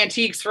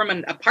antiques from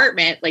an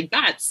apartment. Like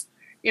that's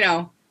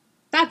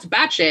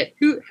batshit.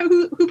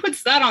 Who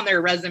puts that on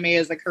their resume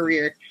as a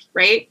career,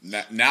 right?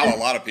 Now a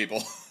lot of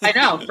people. I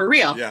know, for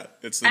real. Yeah,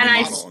 it's the new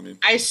model.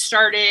 I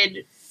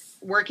started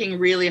working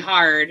really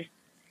hard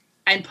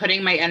and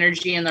putting my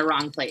energy in the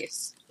wrong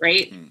place,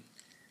 right? Mm.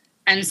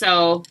 And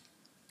so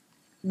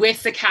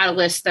with the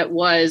catalyst that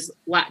was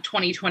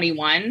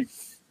 2021,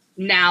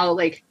 now,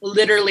 like,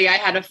 literally, I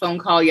had a phone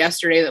call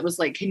yesterday that was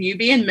like, can you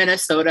be in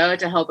Minnesota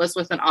to help us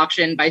with an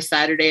auction by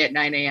Saturday at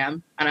 9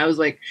 a.m.? And I was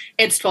like,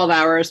 it's 12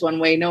 hours one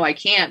way. No, I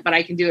can't, but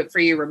I can do it for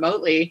you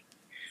remotely.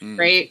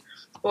 Right.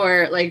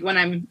 Or like when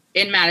I'm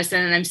in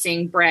Madison and I'm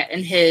seeing Brett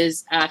and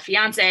his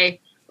fiance,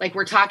 like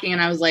we're talking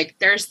and I was like,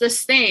 there's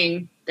this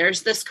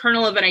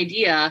kernel of an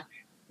idea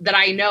that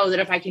I know that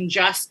if I can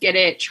just get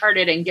it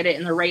charted and get it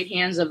in the right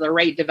hands of the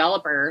right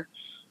developer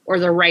or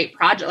the right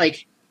project,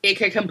 like, it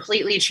could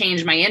completely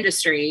change my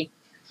industry.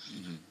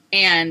 Mm-hmm.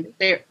 And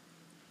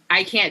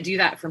I can't do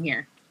that from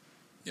here.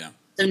 Yeah.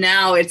 So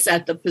now it's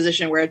at the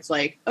position where it's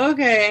like,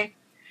 okay,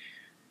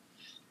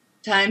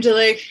 time to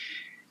like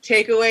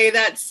take away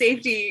that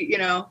safety,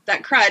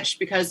 that crutch,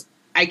 because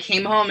I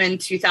came home in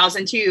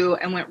 2002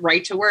 and went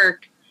right to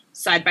work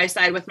side by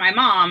side with my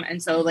mom.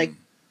 And so like,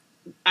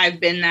 I've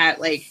been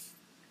that like,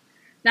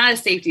 not a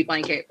safety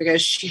blanket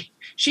because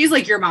she's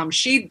like your mom.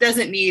 She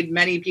doesn't need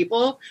many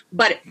people,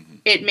 but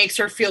it makes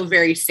her feel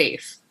very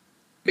safe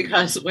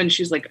because when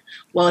she's like,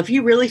 well, if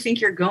you really think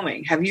you're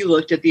going, have you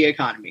looked at the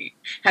economy?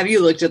 Have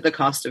you looked at the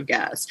cost of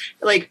gas?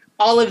 Like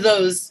all of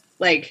those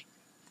like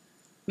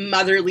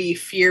motherly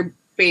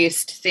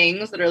fear-based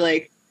things that are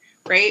like,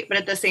 right. But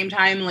at the same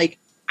time, like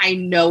I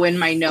know in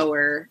my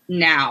knower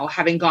now,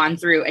 having gone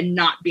through and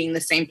not being the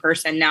same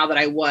person now that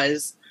I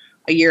was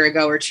a year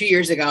ago or 2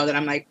 years ago, that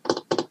I'm like,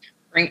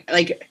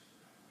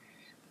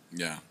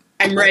 yeah,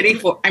 I'm ready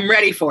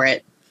for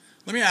it.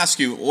 Let me ask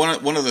you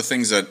one of the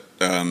things that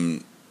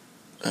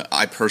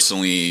I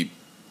personally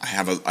I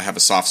have a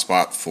soft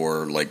spot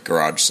for like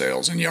garage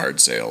sales and yard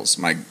sales.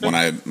 My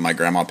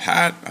grandma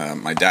Pat,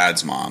 my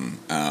dad's mom,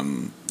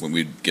 when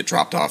we'd get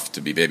dropped off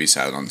to be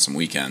babysat on some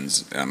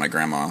weekends, my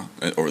grandma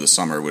over the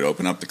summer would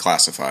open up the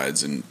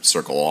classifieds and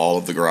circle all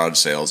of the garage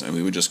sales, and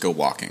we would just go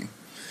walking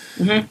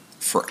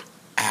for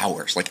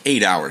hours, like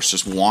 8 hours,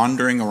 just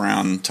wandering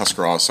around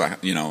Tuscarawas,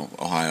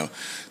 Ohio.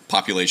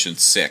 Population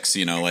 6,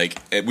 like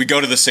we go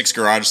to the 6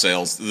 garage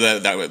sales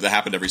that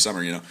happened every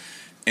summer,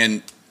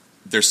 and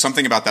there's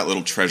something about that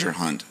little treasure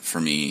hunt for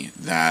me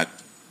that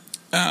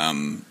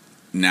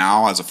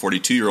now as a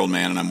 42-year-old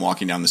man and I'm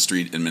walking down the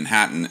street in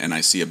Manhattan and I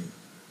see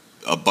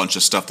a bunch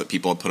of stuff that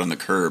people have put on the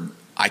curb,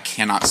 I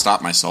cannot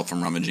stop myself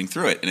from rummaging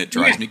through it, and it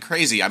drives me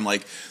crazy. I'm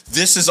like,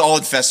 this is all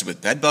infested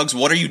with bed bugs.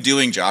 What are you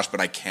doing, Josh?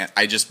 But I can't.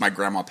 My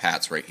grandma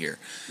Pat's right here.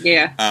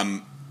 Yeah.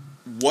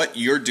 What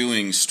you're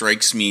doing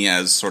strikes me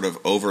as sort of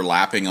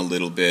overlapping a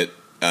little bit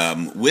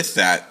with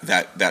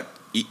that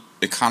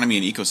economy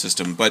and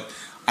ecosystem. But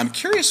I'm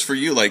curious for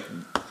you, like,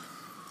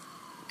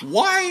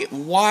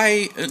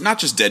 why not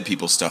just dead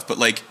people stuff, but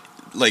like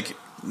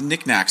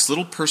knickknacks,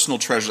 little personal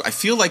treasures. I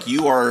feel like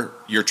you're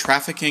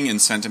trafficking in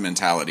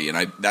sentimentality,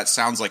 and that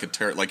sounds like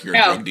like you're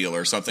a drug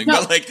dealer or something.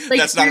 No, but like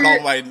that's not at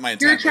all my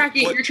intent.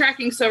 You're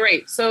tracking so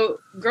right.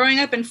 So growing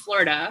up in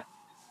Florida,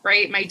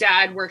 right? My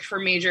dad worked for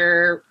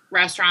major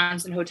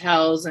restaurants and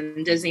hotels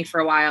and Disney for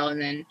a while,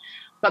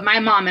 but my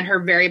mom and her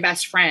very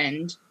best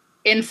friend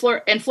in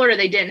Florida,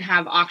 they didn't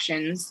have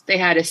auctions. They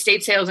had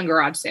estate sales and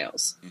garage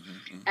sales.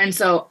 And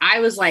so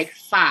I was like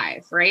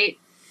 5, right?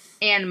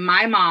 And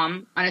my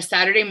mom on a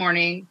Saturday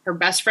morning, her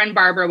best friend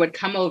Barbara would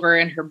come over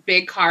in her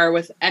big car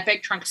with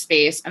epic trunk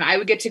space, and I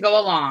would get to go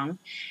along,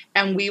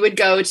 and we would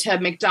go to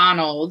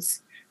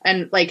McDonald's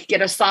and like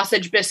get a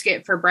sausage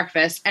biscuit for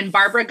breakfast. And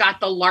Barbara got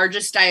the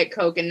largest Diet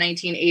Coke in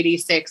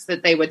 1986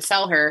 that they would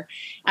sell her.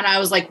 And I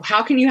was like,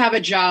 how can you have a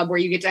job where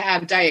you get to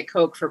have Diet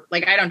Coke for,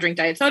 like, I don't drink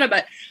diet soda,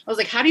 but I was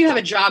like, how do you have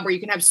a job where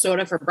you can have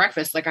soda for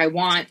breakfast? Like,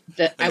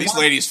 these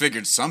ladies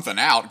figured something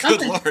out.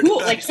 Good Lord. Cool.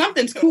 Like,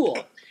 something's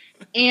cool.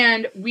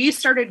 And we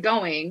started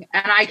going,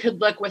 and I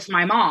could look with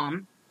my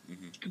mom,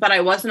 but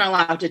I wasn't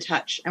allowed to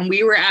touch. And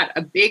we were at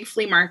a big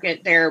flea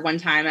market there one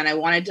time, and I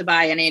wanted to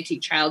buy an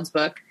antique child's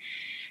book.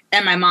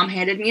 And my mom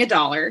handed me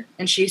 $1,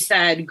 and she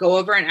said, go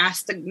over and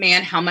ask the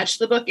man how much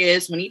the book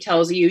is. When he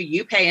tells you,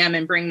 you pay him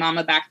and bring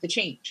mama back the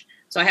change.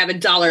 So I have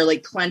 $1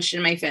 like clenched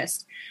in my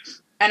fist.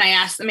 And I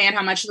asked the man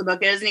how much the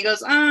book is, and he goes,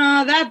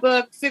 that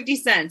book, 50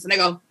 cents. And I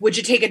go, would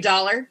you take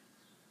 $1?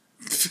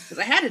 Because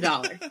I had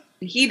 $1.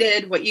 And he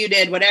did what you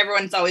did, what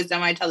everyone's always done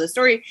when I tell this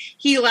story.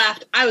 He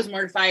laughed. I was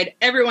mortified.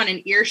 Everyone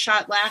in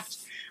earshot laughed.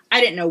 I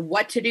didn't know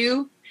what to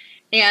do.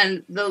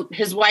 And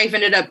his wife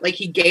ended up, like,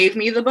 he gave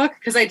me the book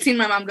because I'd seen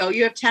my mom go,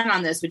 you have 10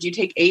 on this. Would you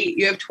take 8?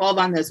 You have 12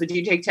 on this. Would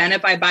you take 10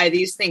 if I buy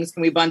these things?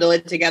 Can we bundle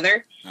it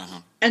together?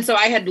 And so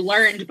I had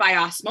learned by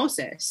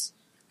osmosis.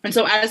 And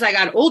so as I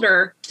got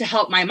older, to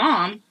help my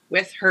mom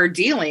with her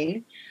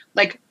dealing,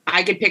 like,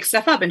 I could pick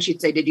stuff up and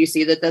she'd say, did you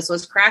see that this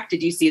was cracked?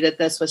 Did you see that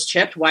this was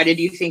chipped? Why did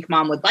you think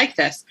mom would like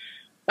this?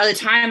 By the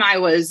time I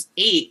was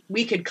 8,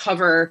 we could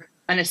cover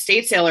an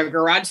estate sale or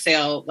garage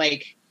sale.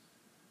 Like,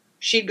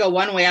 she'd go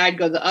one way, I'd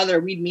go the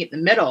other. We'd meet in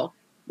the middle.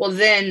 Well,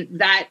 then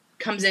that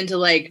comes into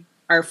like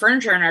our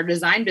furniture and our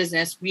design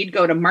business. We'd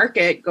go to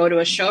market, go to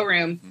a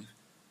showroom.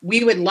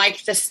 We would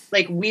like this,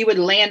 like, we would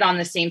land on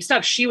the same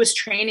stuff. She was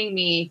training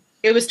me.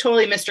 It was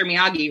totally Mr.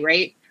 Miyagi,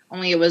 right?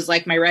 Only it was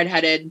like my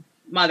redheaded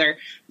mother.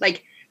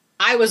 Like,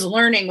 I was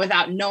learning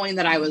without knowing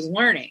that I was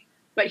learning.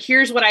 But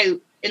here's what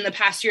in the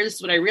past year, this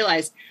is what I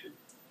realized.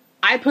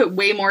 I put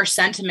way more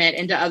sentiment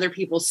into other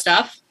people's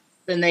stuff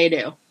than they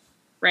do,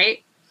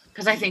 right?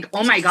 Because I think,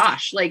 oh my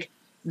gosh, like,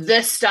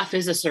 this stuff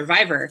is a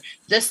survivor.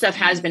 This stuff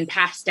has been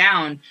passed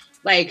down.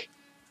 Like,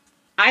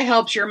 I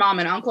helped your mom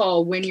and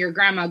uncle when your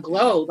grandma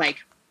Glow, like,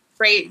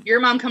 right?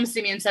 Your mom comes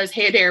to me and says,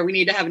 hey, Adair, we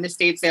need to have an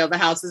estate sale. The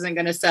house isn't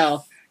going to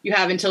sell. You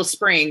have until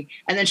spring.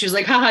 And then she was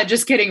like, haha,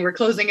 just kidding. We're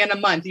closing in a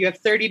month. You have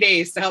 30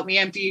 days to help me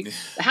empty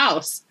the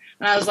house.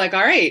 And I was like,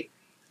 all right.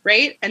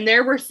 Right. And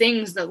there were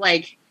things that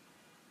like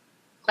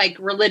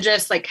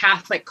religious, like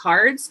Catholic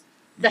cards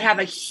that have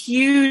a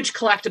huge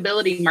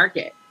collectability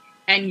market.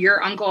 And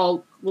your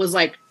uncle was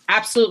like,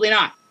 absolutely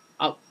not.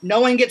 No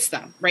one gets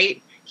them.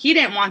 Right. He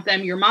didn't want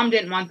them. Your mom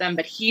didn't want them,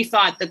 but he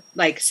thought that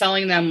like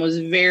selling them was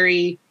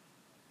very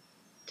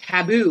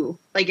taboo.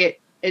 Like it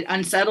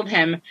unsettled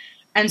him.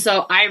 And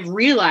so I've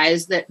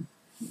realized that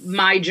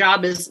my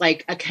job is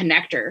like a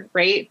connector,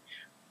 right?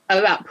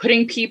 About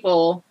putting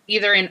people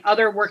either in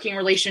other working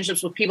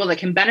relationships with people that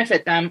can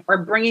benefit them or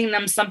bringing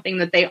them something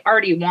that they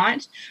already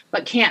want,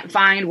 but can't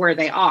find where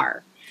they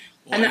are.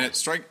 Well, and it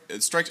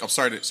strikes. I'm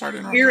sorry to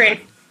interrupt. You're right.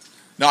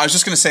 No, I was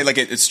just going to say, like,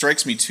 it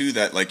strikes me too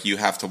that like you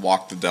have to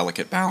walk the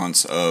delicate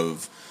balance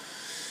of,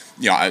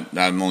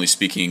 I'm only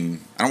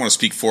speaking. I don't want to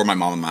speak for my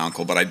mom and my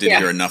uncle, but I did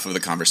hear enough of the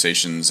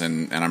conversations,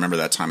 and I remember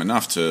that time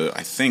enough to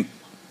I think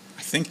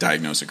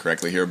diagnose it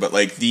correctly here. But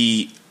like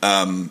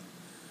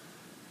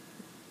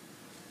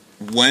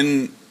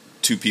when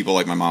two people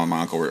like my mom and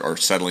my uncle are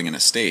settling an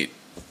estate,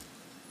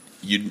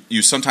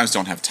 you sometimes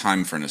don't have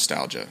time for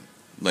nostalgia.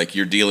 Like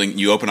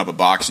you open up a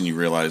box and you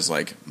realize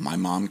like my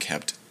mom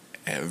kept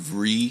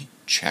every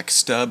check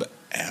stub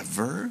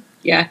ever.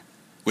 Yeah.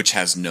 Which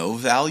has no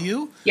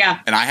value. Yeah.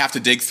 And I have to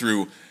dig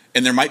through,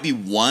 and there might be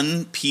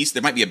one piece,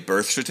 there might be a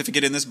birth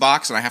certificate in this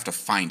box, and I have to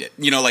find it.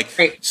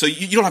 Right. So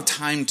you don't have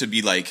time to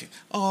be like,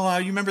 oh,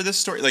 you remember this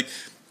story? Like,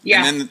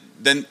 yeah. And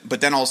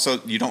then also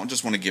you don't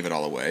just want to give it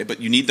all away,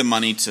 but you need the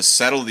money to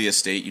settle the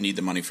estate. You need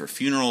the money for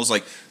funerals.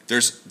 Like, there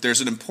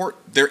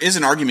is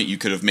an argument you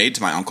could have made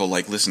to my uncle,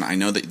 like, listen, I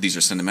know that these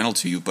are sentimental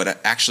to you, but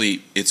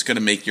actually it's going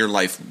to make your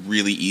life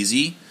really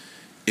easy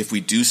if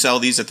we do sell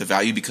these at the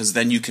value, because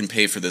then you can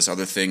pay for this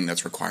other thing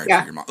that's required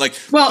for your mom. Like,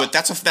 but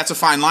that's a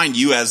fine line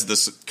you as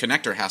this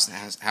connector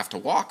have to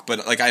walk.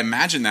 But like, I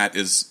imagine that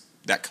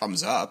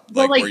comes up.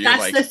 Well, like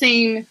that's the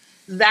thing.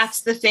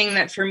 That's the thing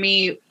that for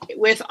me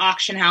with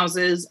auction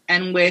houses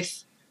and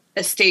with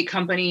estate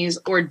companies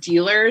or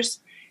dealers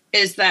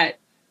is that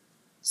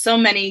so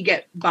many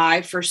get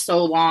by for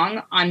so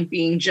long on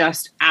being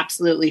just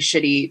absolutely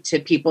shitty to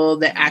people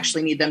that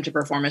actually need them to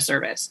perform a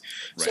service.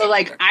 Right, so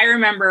like, I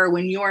remember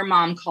when your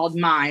mom called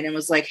mine and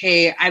was like,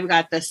 hey, I've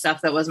got this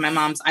stuff that was my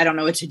mom's. I don't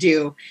know what to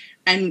do.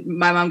 And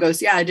my mom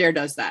goes, yeah, Adair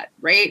does that.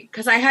 Right.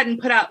 Because I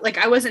hadn't put out, like,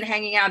 I wasn't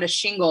hanging out a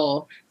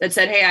shingle that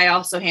said, hey, I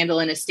also handle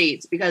in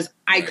estates, because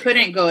I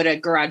couldn't go to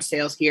garage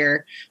sales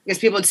here because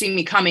people had seen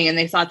me coming and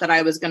they thought that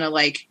I was going to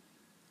like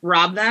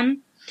rob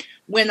them.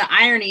 When the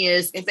irony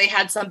is, if they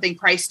had something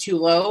priced too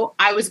low,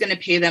 I was going to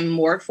pay them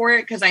more for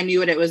it because I knew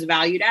what it was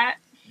valued at.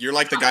 You're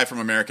like the guy from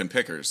American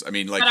Pickers. I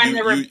mean, like, but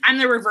I'm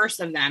the reverse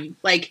of them.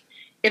 Like,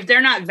 if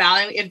they're not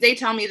valuing, if they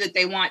tell me that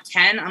they want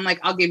 10, I'm like,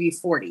 I'll give you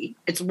 40.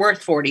 It's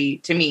worth 40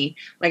 to me.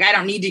 Like, I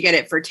don't need to get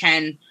it for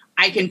 10.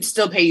 I can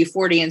still pay you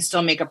 40 and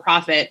still make a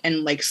profit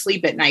and like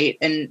sleep at night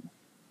and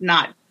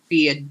not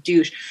be a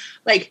douche.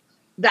 Like,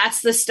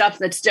 that's the stuff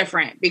that's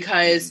different,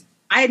 because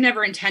I had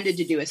never intended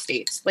to do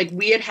estates. Like,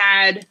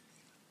 I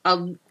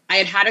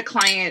had a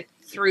client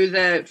through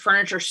the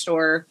furniture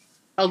store,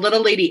 a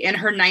little lady in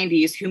her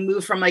 90s who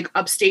moved from like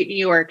upstate New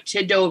York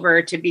to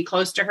Dover to be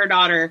close to her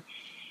daughter.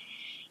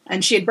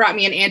 And she had brought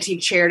me an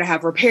antique chair to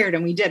have repaired,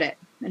 and we did it.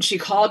 And she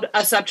called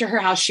us up to her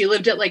house. She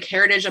lived at like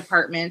Heritage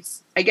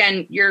Apartments.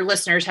 Again, your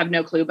listeners have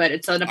no clue, but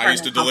it's an apartment. I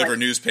used to deliver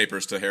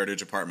newspapers to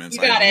Heritage Apartments.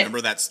 You got I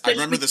remember that. I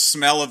remember the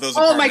smell of those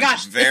apartments. Oh my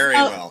gosh, very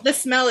well. The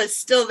smell is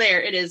still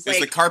there. It is. Is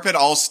the carpet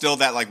all still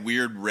that like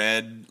weird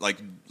red, like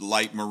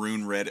light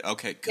maroon red?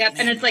 Okay. Yep,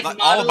 and it's like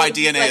all of my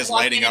DNA is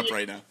lighting up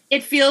right now.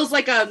 It feels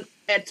like a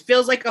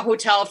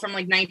hotel from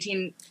like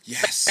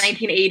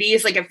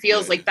 1980s. Like, it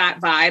feels like that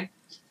vibe.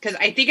 Because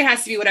I think it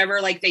has to be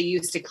whatever like they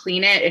use to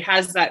clean it. It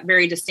has that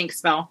very distinct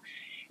smell.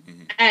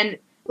 Mm-hmm. And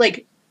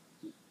like,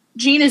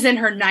 Jean is in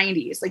her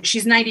 90s. Like,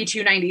 she's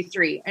 92,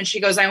 93. And she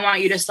goes, I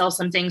want you to sell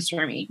some things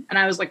for me. And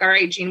I was like, all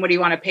right, Jean, what do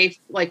you want to pay?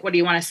 Like, what do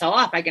you want to sell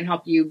off? I can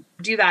help you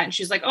do that. And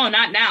she's like, oh,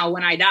 not now,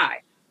 when I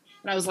die.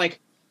 And I was like,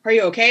 are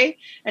you okay?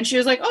 And she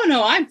was like, oh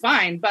no, I'm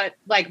fine. But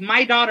like,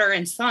 my daughter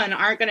and son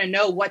aren't going to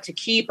know what to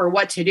keep or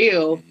what to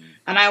do. Mm-hmm.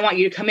 And I want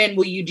you to come in.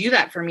 Will you do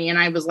that for me? And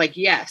I was like,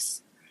 yes.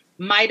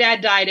 My dad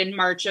died in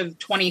March of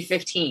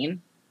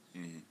 2015.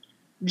 Mm-hmm.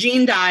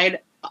 Jean died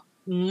a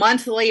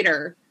month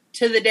later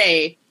to the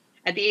day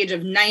at the age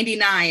of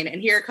 99. And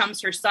here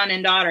comes her son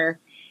and daughter.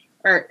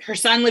 Or her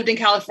son lived in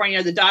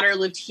California. The daughter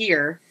lived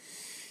here.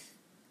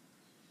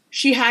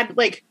 She had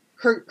like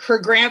her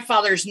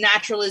grandfather's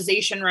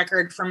naturalization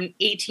record from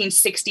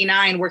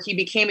 1869, where he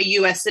became a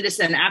U.S.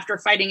 citizen after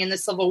fighting in the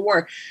Civil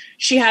War.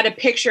 She had a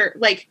picture,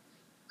 like,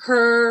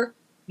 her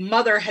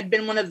mother had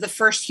been one of the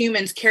first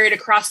humans carried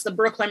across the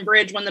Brooklyn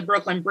Bridge when the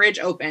Brooklyn Bridge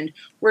opened.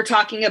 We're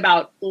talking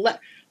about,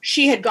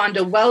 she had gone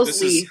to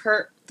Wellesley,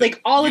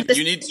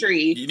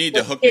 history. You need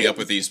to hook me up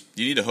with these.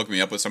 You need to hook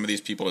me up with some of these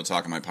people to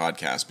talk on my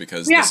podcast,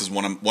 because this is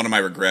one of my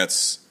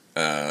regrets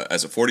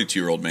as a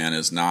 42-year-old man,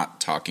 is not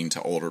talking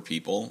to older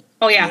people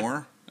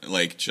more.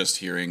 Like, just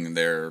hearing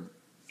their.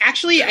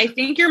 Actually, I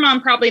think your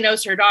mom probably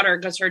knows her daughter,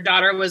 because her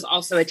daughter was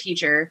also a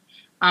teacher.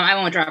 I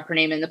won't drop her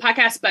name in the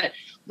podcast, but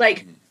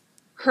like,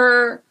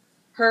 her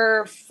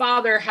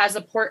father has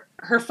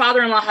her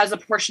father-in-law has a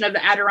portion of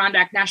the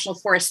Adirondack National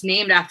Forest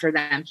named after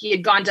them. He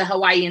had gone to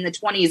Hawaii in the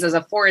 1920s as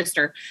a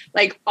forester.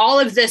 Like, all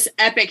of this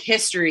epic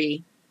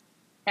history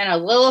in a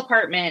little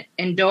apartment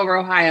in Dover,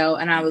 Ohio.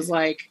 And I was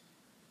like,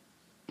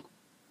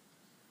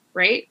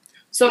 right?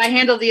 So I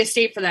handle the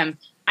estate for them.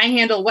 I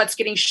handle what's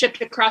getting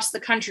shipped across the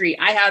country.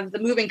 I have the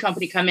moving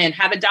company come in,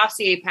 have a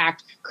dossier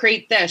packed,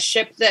 create this,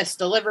 ship this,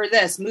 deliver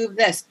this, move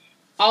this.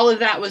 All of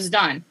that was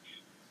done.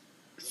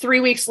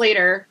 3 weeks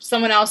later,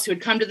 someone else who had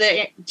come to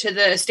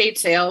the estate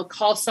sale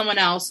called someone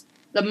else.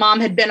 The mom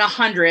had been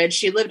 100.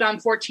 She lived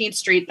on 14th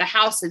Street. The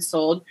house had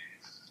sold.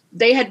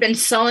 They had been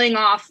selling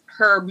off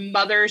her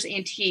mother's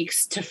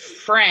antiques to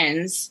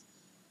friends,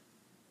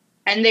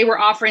 and they were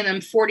offering them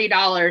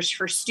 $40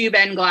 for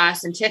Steuben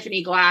glass and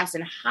Tiffany glass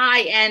and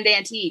high-end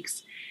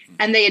antiques.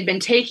 And they had been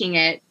taking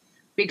it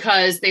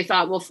because they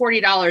thought, well,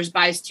 $40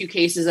 buys 2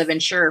 cases of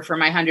Ensure for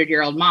my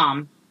 100-year-old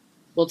mom.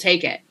 we'll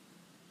take it.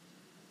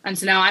 And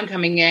so now I'm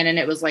coming in and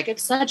it was like,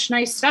 it's such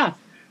nice stuff.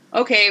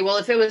 Okay, well,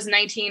 if it was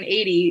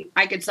 1980,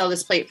 I could sell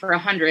this plate for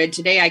 100.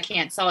 Today, I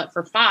can't sell it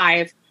for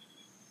 $5.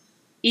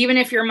 Even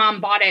if your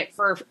mom bought it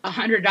for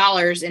 $100 in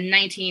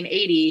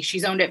 1980,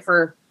 she's owned it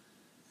for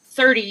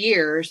 30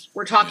 years.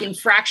 We're talking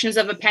fractions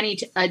of a penny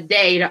a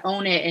day to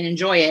own it and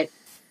enjoy it.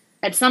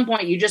 At some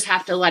point, you just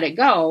have to let it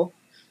go.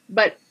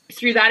 But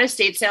through that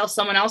estate sale,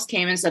 someone else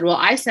came and said, well,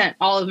 I sent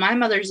all of my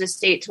mother's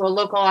estate to a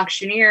local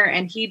auctioneer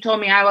and he told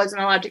me I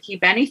wasn't allowed to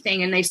keep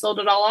anything and they sold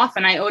it all off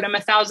and I owed him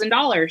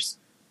 $1,000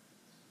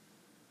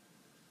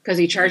 because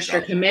he charged her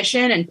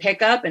commission and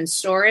pickup and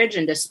storage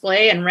and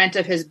display and rent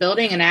of his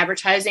building and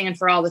advertising and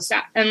for all the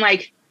stuff. And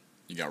like,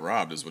 you got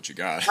robbed is what you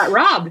got. Got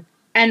robbed.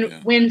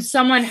 And when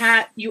someone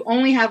you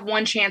only have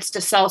one chance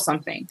to sell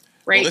something.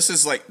 Right.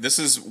 Well, this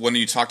is when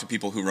you talk to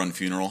people who run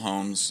funeral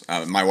homes.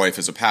 My wife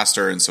is a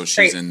pastor, and so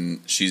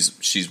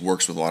she's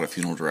works with a lot of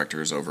funeral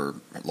directors over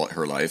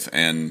her life,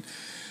 and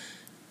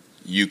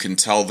you can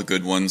tell the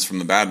good ones from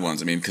the bad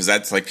ones. I mean, because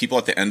that's like people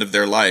at the end of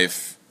their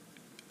life.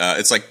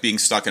 It's like being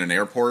stuck in an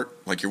airport.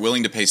 Like you're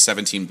willing to pay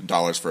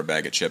 $17 for a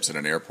bag of chips at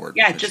an airport.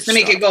 Yeah, just to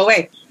make it go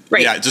away.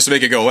 Right. Yeah, just to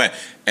make it go away.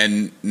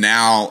 And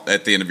now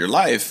at the end of your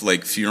life,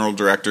 like funeral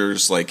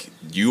directors, like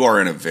you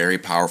are in a very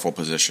powerful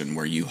position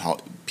where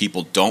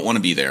people don't want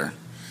to be there.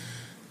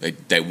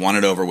 They want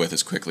it over with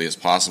as quickly as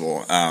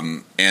possible.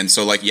 And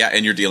so like,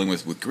 and you're dealing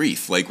with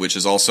grief, like, which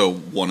is also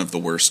one of the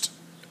worst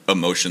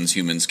emotions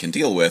humans can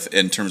deal with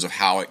in terms of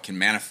how it can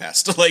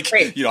manifest. Like,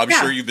 I'm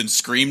sure you've been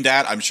screamed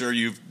at. I'm sure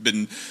you've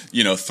been,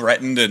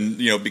 threatened and,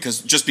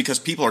 because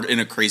people are in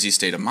a crazy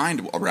state of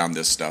mind around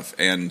this stuff.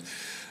 And,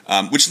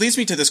 which leads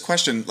me to this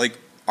question, like,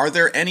 are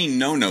there any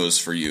no-nos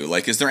for you?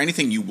 Like, is there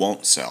anything you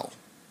won't sell?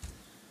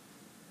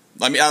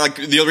 I mean,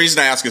 the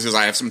reason I ask is because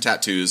I have some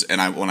tattoos,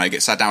 and when I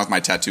sat down with my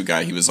tattoo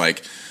guy, he was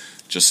like,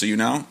 just so you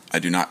know, I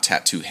do not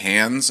tattoo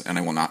hands, and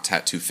I will not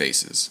tattoo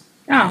faces.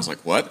 Oh. I was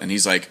like, what? And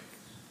he's like,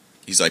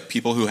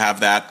 people who have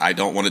that, I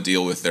don't want to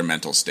deal with their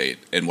mental state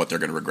and what they're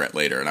going to regret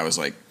later. And I was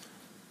like,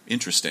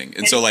 interesting.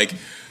 And so, like,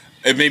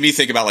 it made me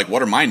think about, like,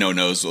 what are my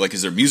no-nos? Like,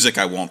 is there music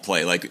I won't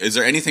play? Like, is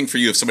there anything for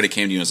you if somebody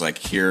came to you and was like,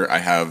 here, I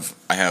have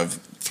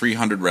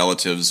 300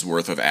 relatives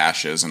worth of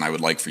ashes and I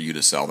would like for you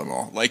to sell them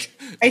all? Like,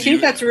 I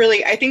think that's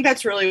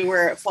really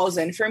where it falls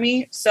in for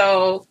me.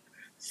 So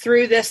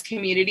through this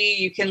community,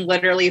 you can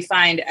literally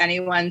find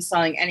anyone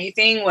selling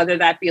anything, whether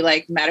that be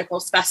like medical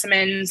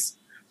specimens,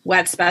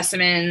 wet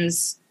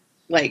specimens,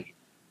 like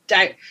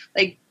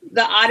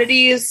the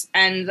oddities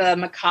and the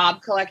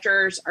macabre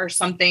collectors are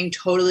something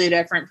totally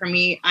different for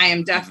me. I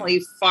am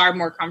definitely far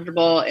more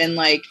comfortable in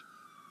like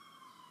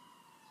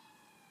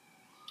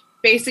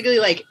basically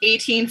like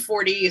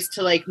 1840s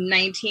to like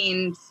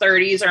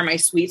 1930s are my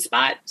sweet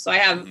spot. So I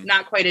have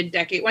not quite a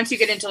decade. Once you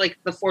get into like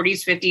the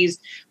 40s, 50s,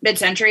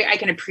 mid-century, I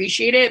can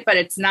appreciate it, but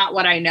it's not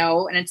what I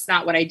know and it's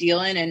not what I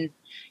deal in. And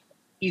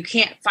you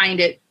can't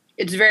find it.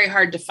 It's very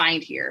hard to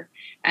find here.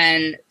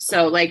 And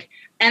so like,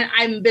 and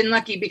I've been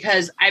lucky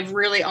because I've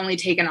really only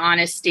taken on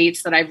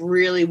estates that I've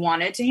really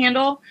wanted to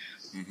handle.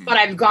 Mm-hmm. But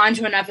I've gone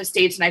to enough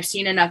estates and I've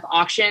seen enough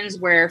auctions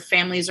where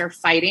families are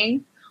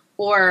fighting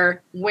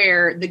or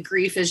where the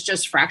grief is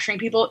just fracturing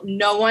people.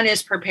 No one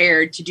is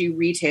prepared to do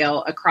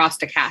retail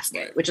across a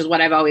casket, which is what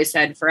I've always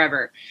said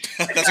forever.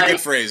 That's a good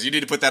phrase. You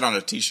need to put that on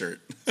a t-shirt.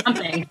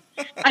 Something.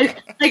 I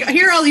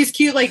hear all these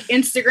cute like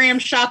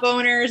Instagram shop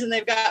owners and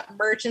they've got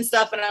merch and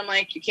stuff. And I'm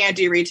like, you can't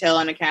do retail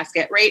on a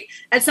casket, right?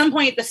 At some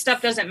point, the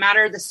stuff doesn't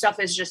matter. The stuff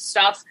is just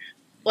stuff.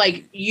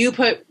 Like we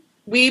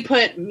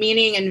put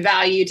meaning and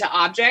value to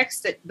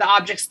objects that the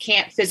objects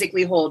can't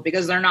physically hold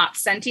because they're not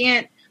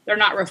sentient. They're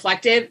not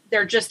reflective.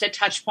 They're just a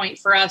touch point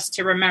for us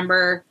to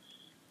remember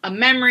a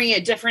memory,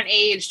 a different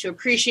age, to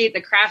appreciate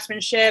the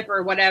craftsmanship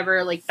or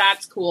whatever. Like,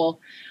 that's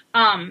cool.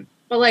 But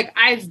like,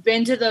 I've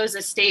been to those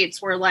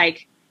estates where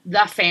like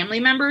the family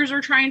members are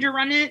trying to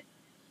run it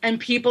and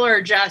people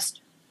are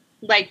just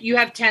like, you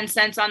have 10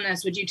 cents on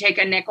this. Would you take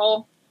a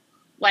nickel?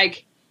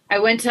 Like, I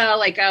went to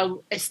like a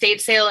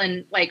estate sale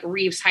in like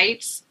Reeves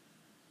Heights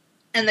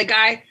and the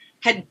guy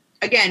had,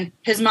 again,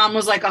 his mom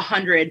was like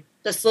 100.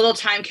 This little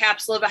time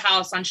capsule of a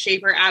house on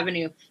Shaper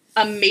Avenue.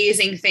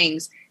 Amazing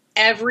things.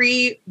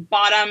 Every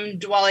bottom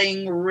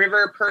dwelling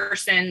river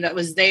person that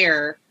was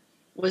there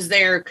because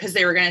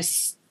they were going to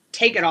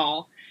take it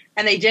all.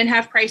 And they didn't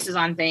have prices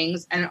on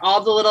things. And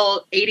all the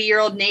little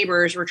 80-year-old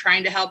neighbors were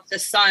trying to help the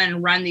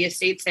son run the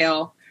estate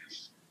sale.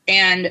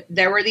 And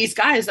there were these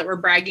guys that were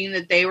bragging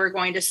that they were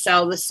going to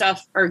sell the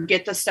stuff or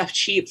get the stuff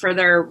cheap for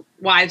their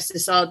wives to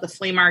sell at the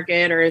flea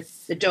market or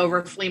the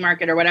Dover flea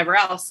market or whatever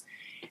else.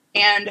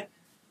 And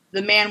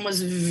the man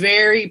was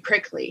very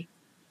prickly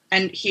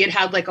and he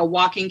had like a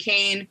walking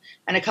cane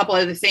and a couple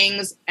other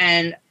things.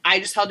 And I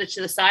just held it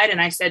to the side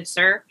and I said,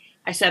 sir,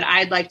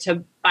 I'd like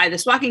to buy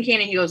this walking cane.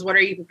 And he goes, what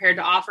are you prepared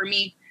to offer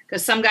me?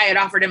 Because some guy had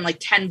offered him like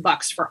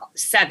 $10 for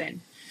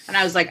 7. And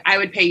I was like, I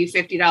would pay you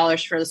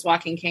 $50 for this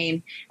walking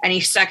cane. And he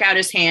stuck out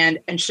his hand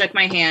and shook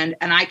my hand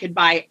and I could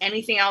buy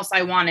anything else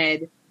I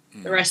wanted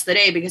the rest of the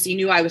day because he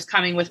knew I was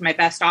coming with my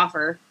best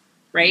offer.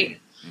 Right.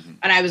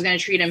 and I was going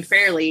to treat him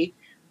fairly.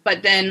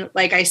 But then,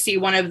 like, I see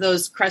one of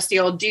those crusty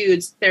old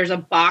dudes, there's a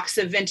box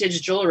of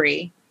vintage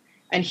jewelry.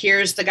 And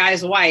here's the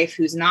guy's wife,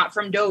 who's not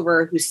from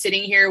Dover, who's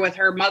sitting here with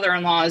her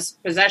mother-in-law's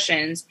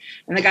possessions.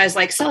 And the guy's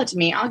like, sell it to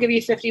me. I'll give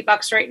you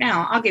 $50 right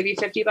now. I'll give you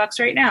 $50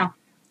 right now.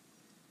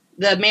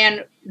 The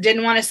man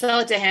didn't want to sell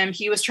it to him.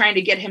 He was trying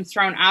to get him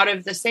thrown out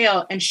of the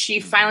sale. And she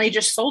finally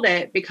just sold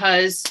it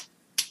because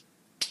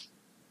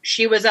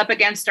she was up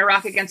against a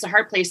rock against a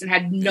hard place and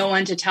had no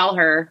one to tell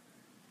her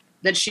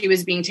that she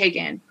was being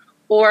taken.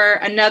 Or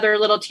another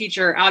little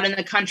teacher out in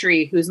the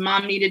country whose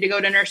mom needed to go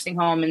to nursing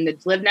home and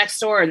lived next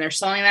door and they're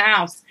selling the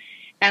house.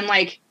 And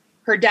like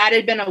her dad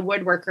had been a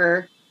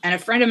woodworker and a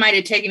friend of mine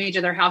had taken me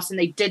to their house and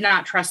they did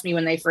not trust me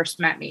when they first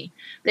met me.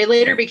 They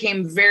later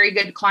became very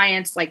good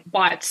clients, like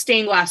bought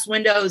stained glass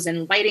windows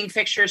and lighting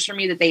fixtures for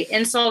me that they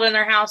installed in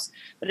their house.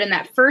 But in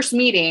that first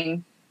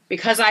meeting,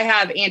 because I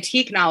have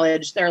antique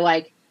knowledge, they're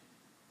like,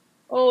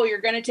 oh, you're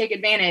going to take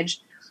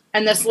advantage.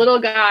 And this little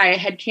guy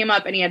had came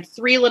up and he had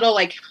 3 little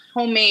like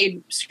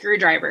homemade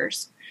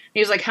screwdrivers. And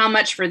he was like, how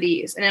much for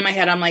these? And in my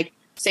head, I'm like,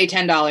 say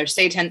 $10,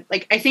 say 10.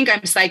 Like, I think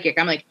I'm psychic.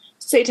 I'm like,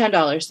 say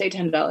 $10, say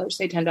 $10,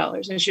 say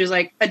 $10. And she was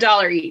like,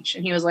 $1 each.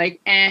 And he was like,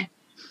 eh.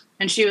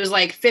 And she was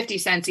like 50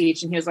 cents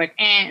each. And he was like,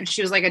 eh. And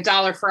she was like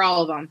 $1 for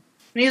all of them.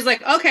 And he was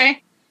like,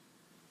 okay.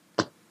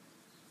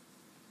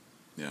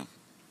 Yeah.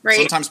 Right.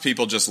 Sometimes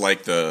people just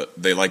like the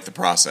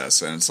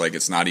process, and it's like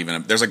it's not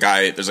even. There's a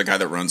guy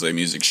that runs a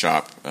music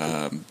shop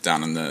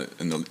down in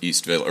the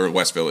East Village or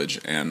West Village,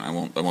 and I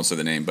won't say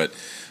the name, but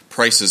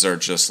prices are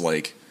just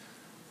like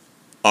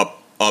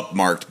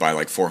upmarked by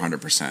like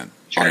 400%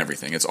 on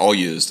everything. It's all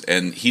used,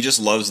 and he just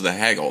loves the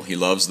haggle. He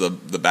loves the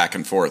back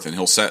and forth, and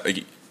he'll set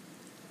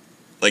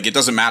like it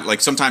doesn't matter.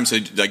 Like sometimes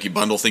like you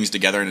bundle things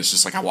together, and it's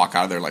just like I walk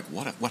out of there like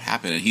what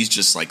happened, and he's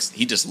just like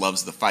he just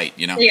loves the fight,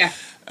 you know. Yeah.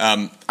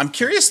 I'm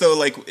curious though,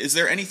 like, is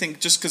there anything?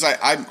 Just because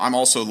I'm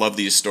also love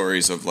these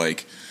stories of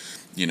like,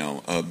 you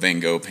know, a Van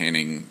Gogh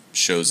painting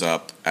shows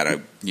up at a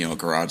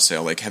garage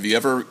sale. Like, have you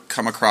ever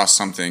come across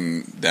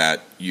something that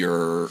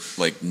you're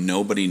like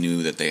nobody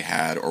knew that they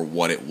had or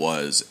what it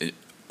was?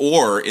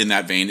 Or in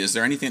that vein, is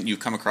there anything that you've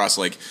come across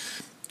like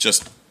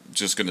just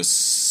gonna?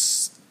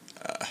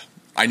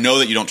 I know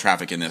that you don't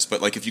traffic in this,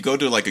 but like if you go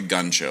to like a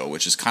gun show,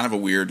 which is kind of a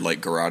weird like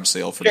garage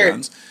sale for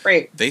guns,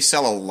 right? They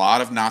sell a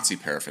lot of Nazi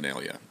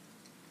paraphernalia.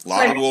 A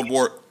lot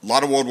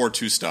of World War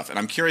II stuff, and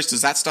I'm curious,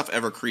 does that stuff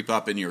ever creep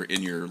up in your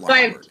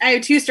line? So I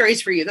have 2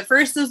 stories for you. The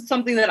first is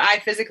something that I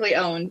physically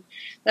own.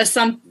 The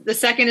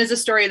second is a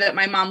story that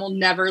my mom will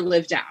never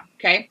live down.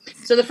 Okay,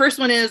 so the first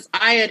one is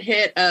I had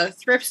hit a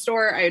thrift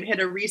store, I had hit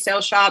a resale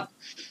shop,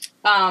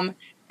 and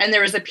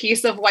there was a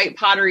piece of white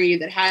pottery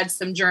that had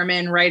some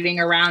German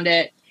writing around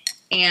it,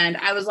 and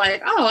I was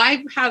like, oh,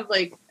 I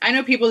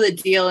know people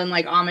that deal in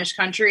like Amish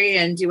country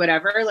and do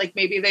whatever, like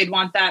maybe they'd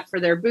want that for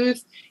their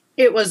booth.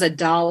 It was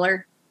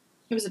 $1.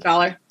 It was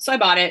 $1. So I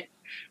bought it,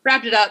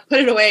 wrapped it up, put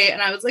it away. And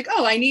I was like,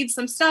 oh, I need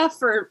some stuff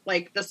for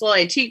like this little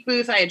antique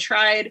booth I had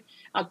tried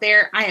out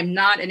there. I am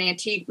not an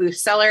antique booth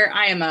seller.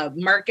 I am a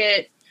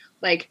market.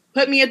 Like,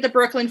 put me at the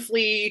Brooklyn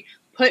Flea,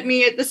 put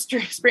me at the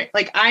Spring.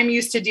 Like, I'm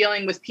used to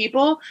dealing with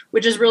people,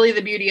 which is really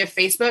the beauty of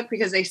Facebook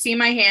because they see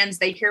my hands,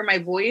 they hear my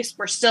voice.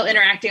 We're still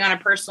interacting on a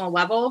personal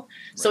level.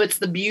 Right. So it's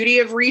the beauty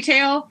of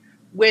retail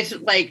with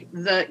like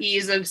the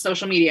ease of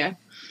social media.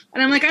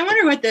 And I'm like, I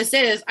wonder what this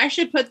is. I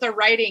should put the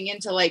writing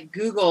into like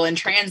Google and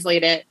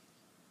translate it.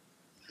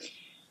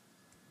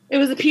 It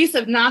was a piece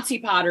of Nazi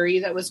pottery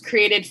that was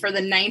created for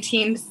the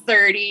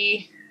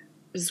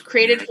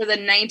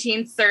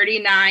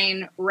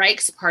 1939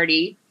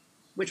 Reichsparty,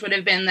 which would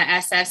have been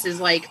the SS's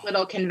like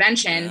little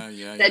convention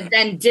that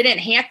then didn't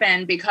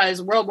happen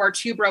because World War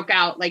II broke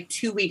out like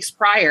 2 weeks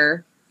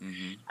prior.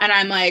 Mm-hmm. And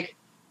I'm like,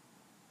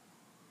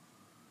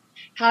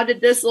 how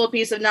did this little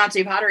piece of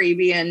Nazi pottery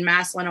be in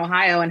Massillon,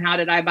 Ohio, and how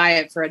did I buy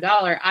it for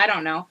 $1? I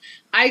don't know.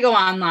 I go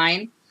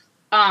online.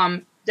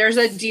 There's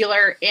a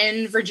dealer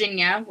in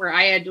Virginia where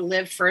I had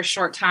lived for a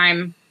short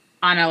time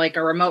on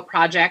a remote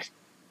project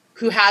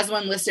who has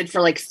one listed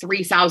for like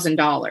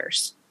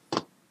 $3,000.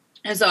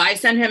 And so I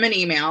sent him an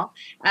email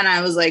and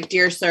I was like,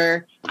 dear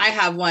sir, I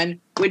have one.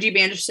 Would you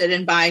be interested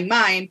in buying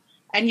mine?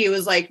 And he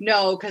was like,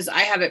 no, because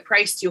I have it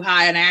priced too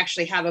high and I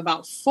actually have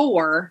about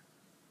 4.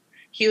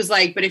 He was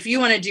like, but if you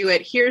want to do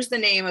it, here's the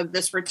name of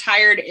this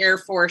retired Air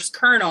Force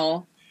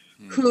colonel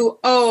who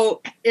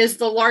is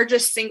the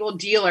largest single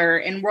dealer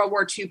in World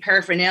War II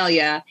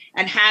paraphernalia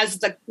and has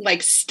the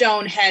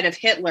stone head of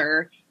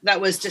Hitler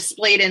that was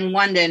displayed in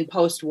London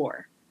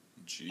post-war.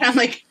 And I'm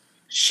like,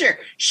 sure.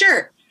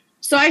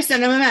 So I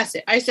sent him a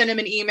message. I sent him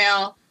an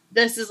email.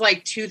 This is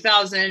like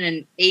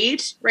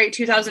 2008, right?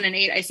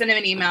 2008. I sent him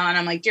an email and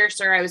I'm like, dear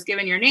sir, I was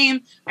given your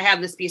name. I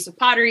have this piece of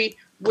pottery.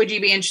 Would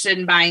you be interested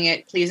in buying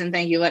it? Please and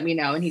thank you. Let me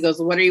know. And he goes,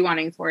 well, what are you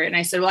wanting for it? And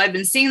I said, well, I've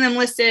been seeing them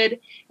listed.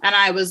 And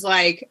I was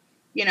like,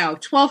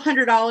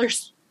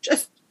 $1,200,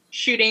 just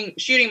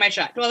shooting my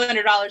shot,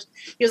 $1,200.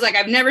 He was like,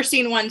 I've never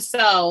seen one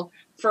sell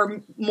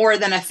for more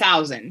than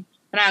 $1,000.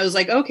 And I was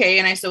like, okay.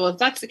 And I said, well, if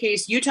that's the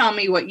case, you tell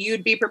me what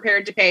you'd be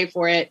prepared to pay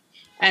for it,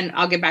 and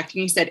I'll get back to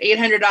you. He said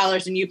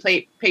 $800 and you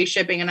pay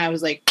shipping. And I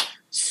was like,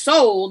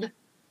 sold.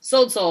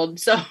 So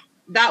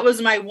that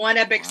was my one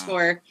epic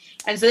score.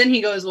 And so then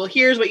he goes, well,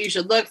 here's what you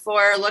should look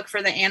for. Look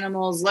for the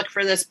animals. Look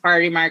for this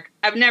party mark.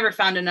 I've never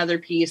found another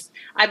piece.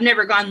 I've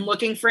never gone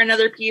looking for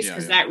another piece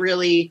because that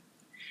really,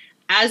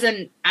 as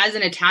an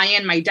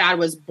Italian, my dad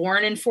was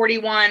born in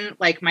 41.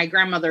 Like my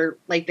grandmother,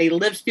 like they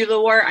lived through the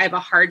war. I have a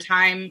hard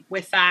time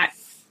with that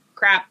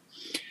crap.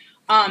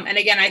 And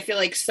again, I feel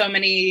like so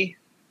many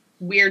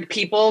weird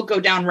people go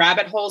down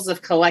rabbit holes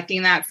of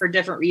collecting that for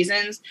different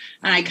reasons.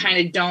 And I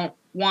kind of don't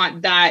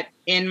want that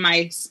in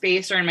my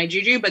space or in my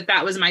juju, but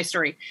that was my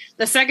story.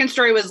 The second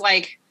story was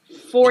like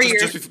 4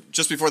 years.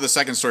 Just before the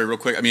second story, real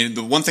quick. I mean,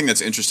 the one thing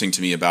that's interesting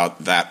to me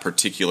about that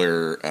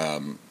particular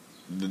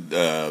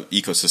the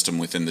ecosystem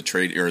within the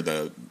trade or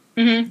the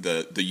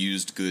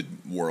used good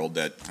world,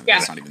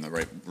 that's not even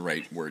the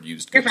right word,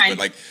 used goods, but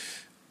like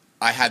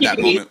I had that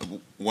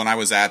moment when I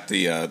was at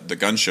the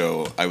gun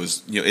show. I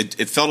was,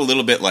 it felt a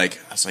little bit like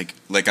I was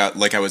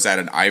like I was at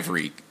an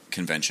ivory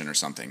convention or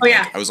something. Oh,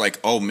 yeah. I was like,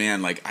 oh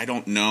man, like I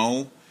don't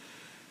know.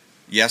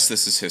 Yes,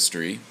 this is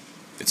history.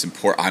 It's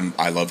important.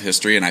 I love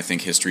history, and I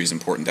think history is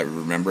important that we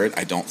remember it.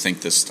 I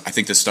think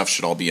this stuff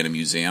should all be in a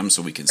museum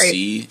so we can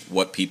see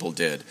what people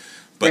did.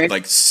 But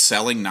like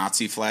selling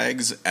Nazi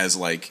flags as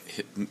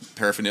like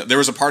paraphernalia, there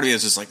was a part of me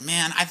that's just like,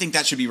 man, I think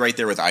that should be right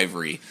there with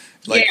ivory.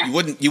 Like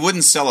you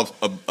wouldn't sell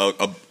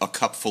a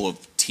cup full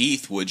of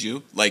teeth, would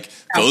you? Like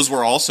those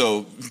were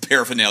also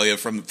paraphernalia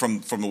from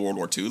the World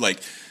War II. Like,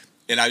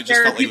 and I just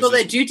there felt are people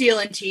like that do deal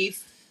in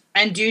teeth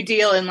and do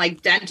deal in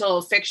like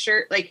dental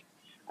fixture. Like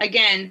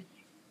again,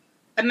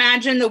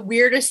 imagine the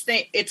weirdest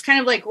thing. It's kind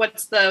of like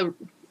what's the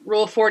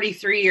rule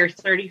 43 or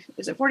 30?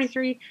 Is it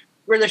 43?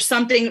 Where there's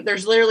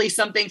literally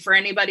something for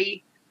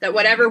anybody, that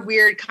whatever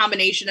weird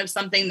combination of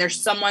something, there's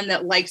someone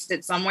that likes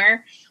it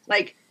somewhere.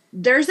 Like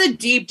there's a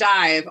deep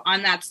dive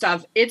on that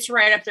stuff. It's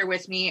right up there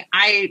with me.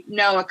 I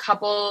know a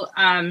couple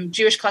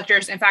Jewish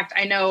collectors. In fact,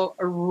 I know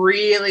a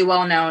really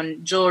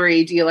well-known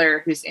jewelry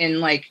dealer who's in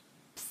like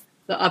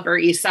the Upper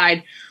East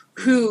Side,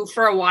 who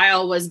for a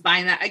while was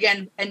buying that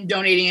again and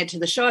donating it to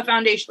the Shoah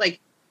Foundation,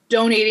 like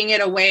donating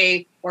it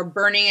away or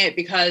burning it,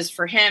 because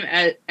for him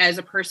as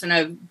a person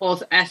of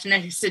both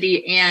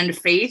ethnicity and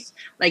faith,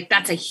 like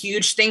that's a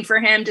huge thing for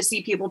him to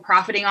see people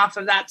profiting off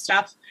of that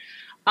stuff.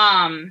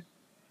 And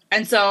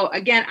so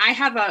again, I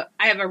have a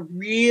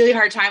really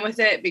hard time with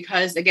it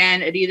because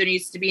again, it either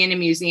needs to be in a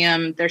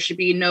museum. There should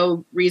be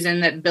no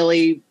reason that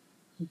Billy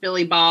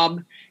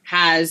Bob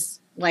has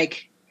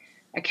like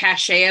a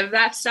cachet of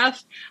that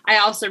stuff. I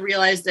also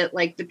realized that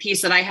like the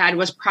piece that I had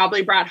was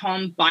probably brought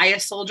home by a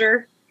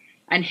soldier,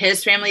 and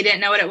his family didn't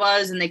know what it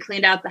was, and they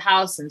cleaned out the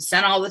house and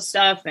sent all the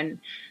stuff, and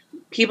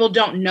people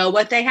don't know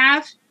what they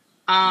have,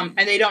 and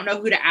they don't know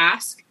who to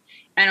ask.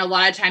 And a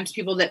lot of times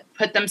people that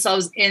put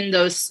themselves in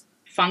those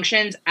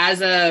functions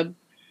as a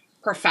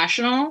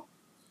professional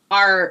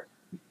are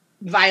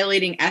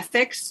violating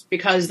ethics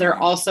because they're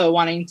also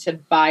wanting to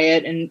buy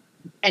it and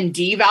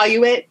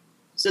devalue it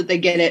so that they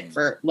get it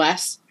for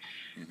less.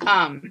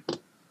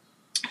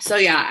 So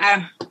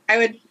yeah,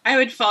 I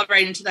would fall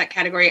right into that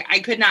category. I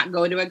could not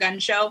go to a gun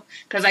show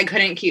because I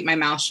couldn't keep my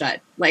mouth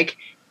shut. Like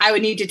I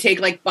would need to take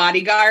like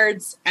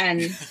bodyguards, and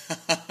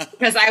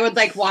because I would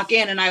like walk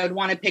in and I would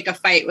want to pick a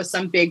fight with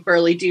some big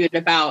burly dude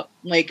about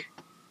like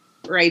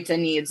rights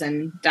and needs,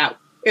 and that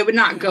it would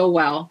not go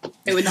well.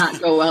 It would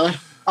not go well at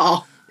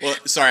all. Well,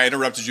 sorry, I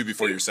interrupted you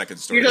before your second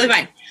story. You're really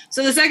fine.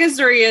 So the second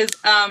story is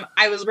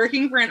I was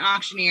working for an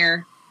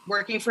auctioneer,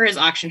 working for his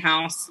auction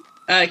house.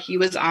 He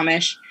was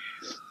Amish.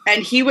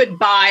 And he would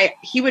buy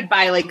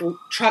like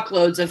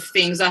truckloads of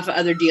things off of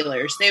other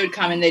dealers. They would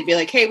come and they'd be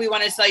like, hey, we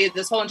want to sell you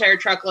this whole entire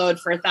truckload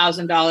for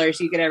 $1,000.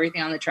 You get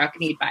everything on the truck,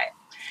 and he'd buy it.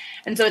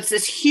 And so it's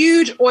this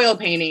huge oil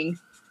painting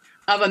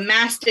of a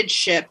masted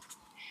ship.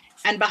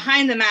 And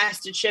behind the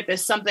masted ship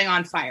is something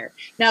on fire.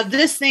 Now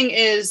this thing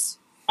is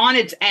on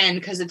its end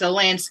because it's a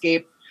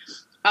landscape.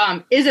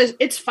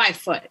 It's 5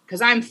 foot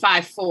because I'm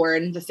 5'4",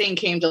 and the thing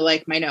came to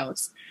like my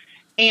nose.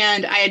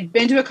 And I had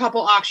been to a couple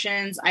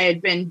auctions. I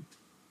had been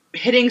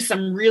hitting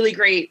some really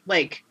great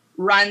like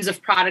runs of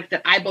product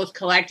that I both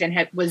collect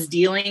and was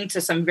dealing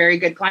to some very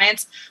good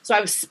clients. So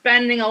I was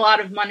spending a lot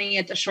of money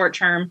at the short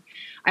term.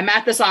 I'm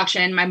at this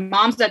auction. My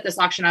mom's at this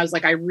auction. I was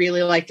like, I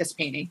really like this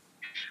painting.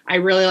 I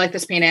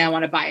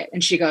want to buy it.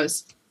 And she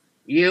goes,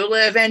 you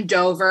live in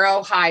Dover,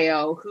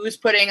 Ohio. Who has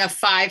a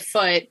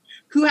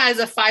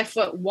 5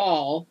 foot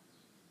wall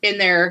in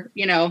their,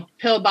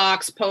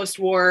 pillbox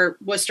post-war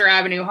Worcester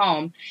Avenue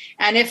home?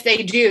 And if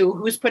they do,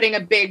 who's putting a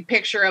big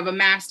picture of a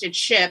masted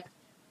ship?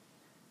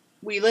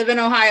 We live in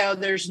Ohio.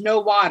 There's no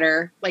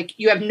water. Like,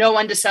 you have no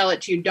one to sell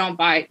it to. Don't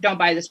buy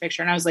this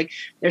picture. And I was like,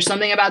 there's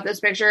something about this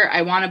picture.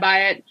 I want to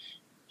buy it.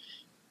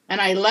 And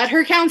I let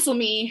her counsel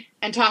me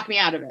and talk me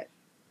out of it.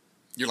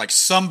 You're like,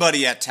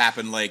 somebody at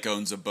Tappan Lake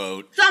owns a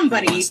boat.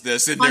 Somebody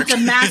wants a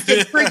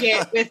masted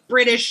frigate with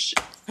British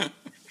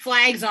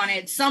flags on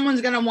it.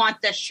 Someone's going to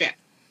want this ship.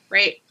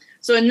 Right.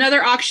 So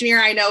another auctioneer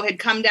I know had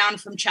come down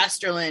from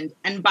Chesterland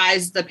and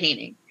buys the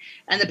painting.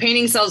 And the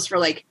painting sells for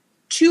like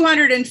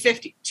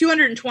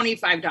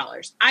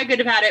 $225. I could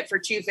have had it for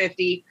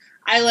 $250.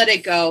 I let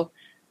it go.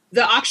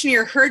 The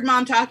auctioneer heard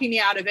Mom talking me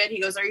out of it. He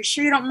goes, "Are you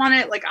sure you don't want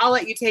it? Like, I'll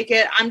let you take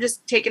it. I'm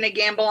just taking a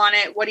gamble on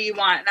it. What do you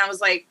want?" And I was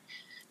like,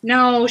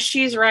 "No,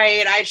 she's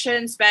right. I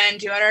shouldn't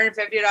spend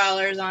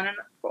 $250 on an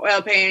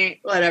oil paint,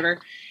 whatever."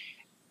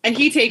 And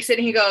he takes it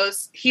and he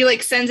goes, he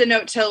like sends a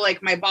note to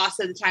like my boss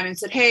at the time and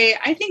said, "Hey,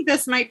 I think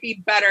this might be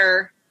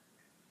better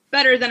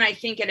than I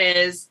think it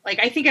is. Like,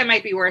 I think it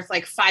might be worth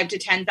like $5,000 to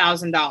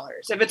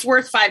 $10,000. If it's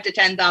worth $5,000 to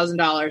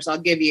 $10,000, I'll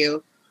give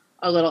you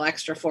a little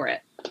extra for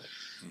it."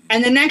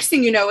 And the next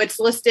thing you know, it's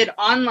listed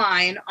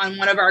online on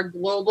one of our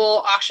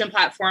global auction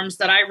platforms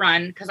that I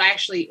run, because I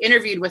actually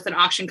interviewed with an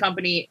auction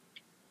company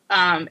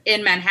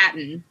in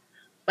Manhattan,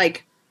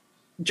 like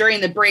during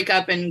the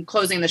breakup and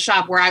closing the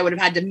shop, where I would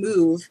have had to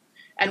move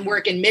and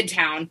work in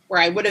Midtown, where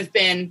I would have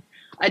been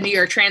a New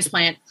York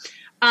transplant.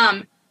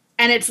 And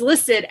it's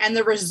listed, and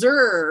the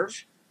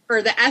reserve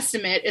or the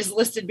estimate is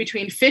listed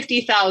between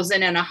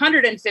 50,000 and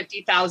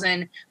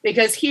 150,000,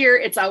 because here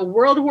it's a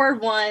World War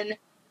I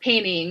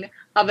painting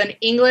of an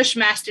English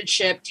masted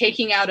ship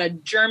taking out a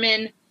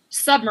German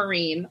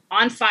submarine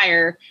on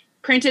fire,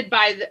 painted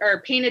by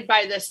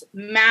this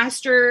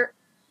master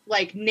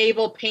like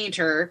naval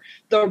painter.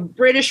 The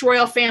British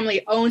royal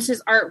family owns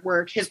his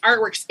artwork. His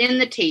artwork's in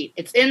the Tate,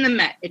 it's in the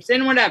Met, it's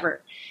in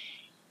whatever.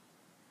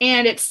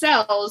 And it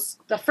sells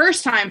the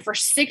first time for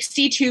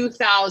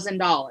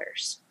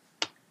 $62,000.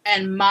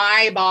 And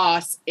my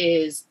boss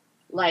is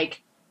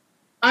like,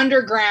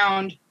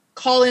 underground,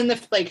 call in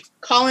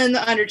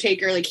the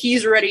undertaker, like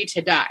he's ready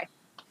to die.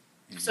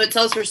 So it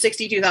sells for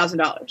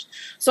 $62,000.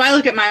 So I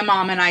look at my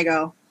mom and I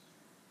go,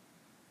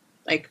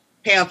 like,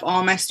 pay off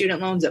all my student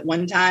loans at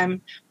one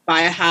time, buy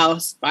a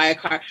house, buy a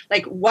car.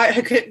 Like, what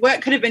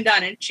could have been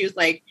done? And she was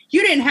like, "You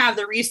didn't have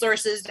the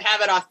resources to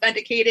have it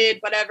authenticated,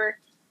 whatever."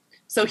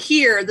 So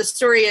here, the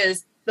story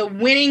is, the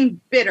winning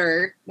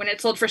bidder, when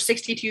it sold for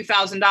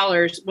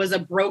 $62,000, was a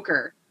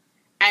broker,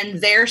 and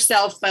their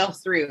sale fell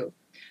through.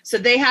 So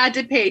they had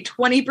to pay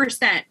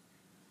 20%,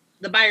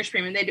 the buyer's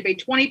premium. They had to pay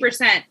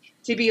 20%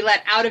 to be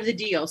let out of the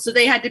deal. So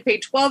they had to pay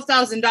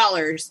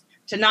 $12,000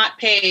 to not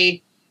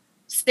pay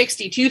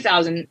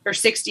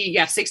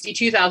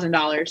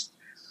 $62,000.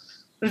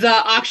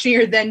 The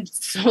auctioneer then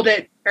sold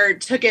it, or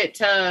took it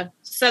to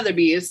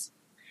Sotheby's,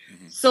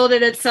 sold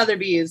it at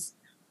Sotheby's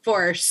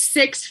for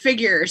six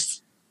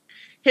figures.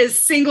 His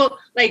single,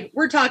 like,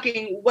 we're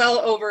talking well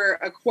over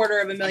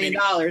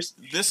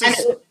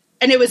 $250,000.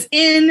 And it was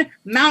in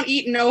Mount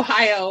Eaton,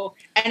 Ohio,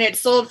 and it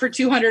sold for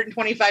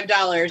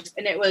 $225,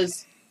 and it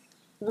was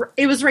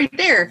right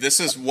there.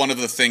 This is one of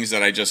the things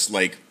that I just,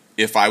 like,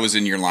 if I was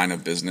in your line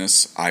of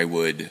business, I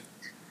would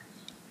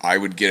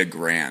get a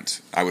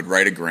grant. I would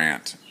write a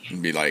grant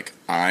and be like,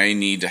 I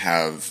need to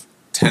have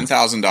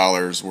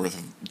 $10,000 worth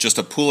of just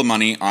a pool of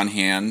money on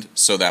hand,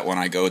 so that when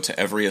I go to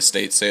every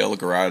estate sale,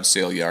 garage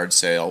sale, yard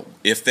sale,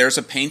 if there's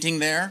a painting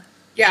there,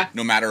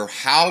 no matter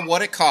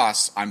what it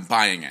costs, I'm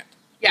buying it.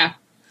 Yeah.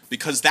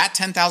 Because that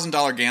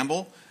 $10,000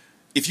 gamble,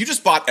 if you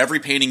just bought every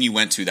painting you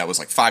went to that was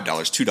like $5,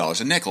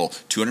 $2, a nickel,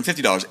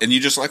 $250, and you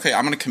just like, okay,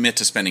 I'm going to commit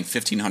to spending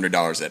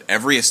 $1,500 at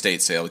every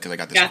estate sale because I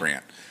got this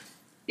grant.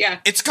 Yeah.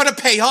 It's going to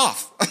pay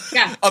off.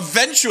 Yeah.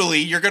 Eventually,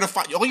 you're going to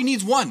find, all you need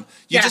is one.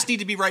 You just need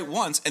to be right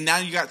once, and now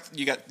you got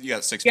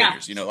six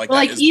figures. You know, like, well,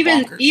 that, like, is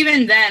bonkers.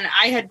 Even then,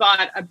 I had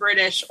bought a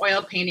British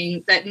oil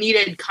painting that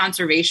needed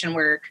conservation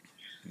work.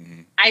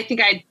 Mm-hmm. I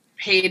think I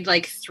paid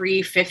like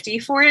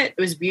 $350 for it.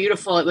 It was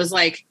beautiful. It was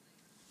like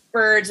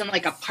birds and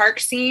like a park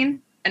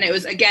scene, and it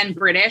was, again,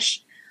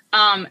 British.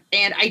 And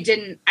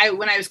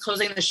when I was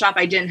closing the shop,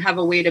 I didn't have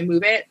a way to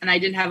move it, and I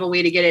didn't have a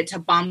way to get it to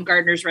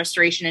Baumgartner's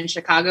Restoration in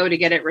Chicago to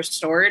get it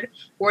restored,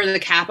 or the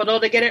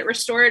Capitol to get it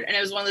restored. And it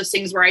was one of those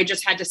things where I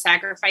just had to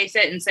sacrifice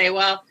it and say,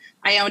 well,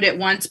 I owned it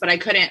once, but I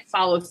couldn't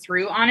follow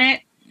through on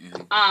it.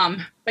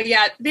 But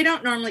yeah, they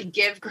don't normally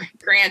give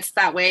grants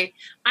that way.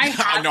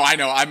 I know.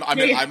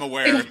 I'm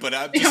aware, but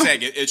I'm just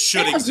saying it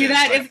should exist. Do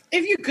that. Like,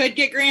 if you could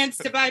get grants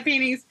to buy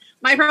paintings.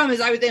 My problem is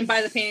I would then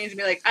buy the paintings and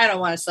be like, I don't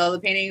want to sell the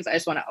paintings. I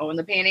just want to own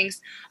the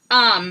paintings.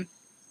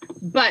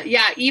 But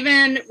yeah,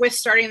 even with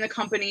starting the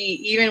company,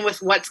 even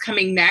with what's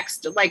coming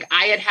next, like,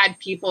 I had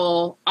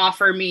people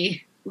offer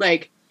me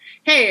like,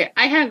 hey,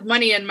 I have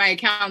money in my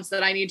accounts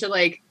that I need to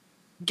like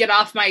get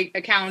off my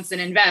accounts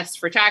and invest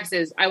for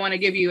taxes. I want to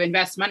give you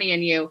invest money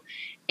in you.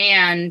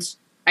 And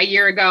a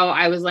year ago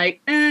I was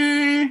like,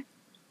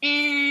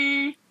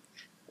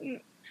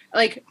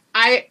 like,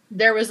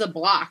 there was a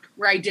block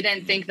where I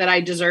didn't think that I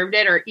deserved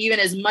it, or even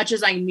as much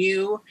as I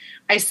knew,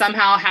 I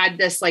somehow had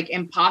this like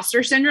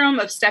imposter syndrome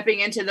of stepping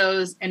into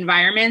those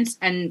environments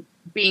and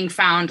being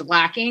found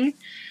lacking.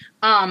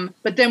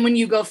 But then when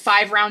you go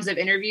 5 rounds of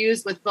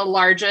interviews with the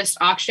largest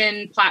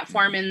auction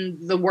platform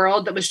in the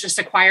world that was just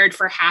acquired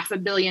for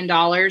 $500 million,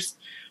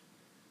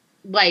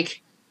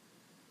 like,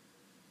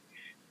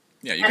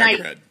 yeah, you got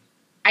cred.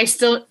 I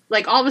still,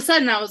 like, all of a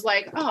sudden I was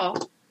like, oh,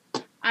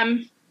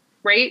 I'm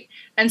right?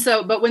 And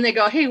so, but when they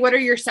go, hey, what are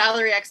your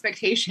salary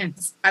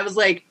expectations? I was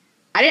like,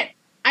 I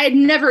had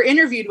never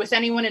interviewed with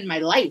anyone in my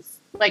life.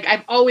 Like,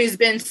 I've always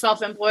been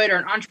self-employed or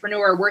an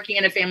entrepreneur working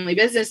in a family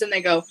business. And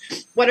they go,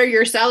 what are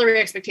your salary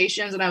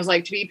expectations? And I was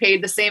like, to be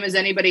paid the same as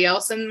anybody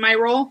else in my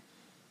role.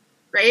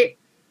 Right.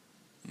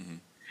 Mm-hmm.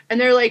 And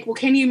they're like, well,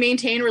 can you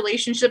maintain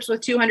relationships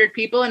with 200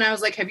 people? And I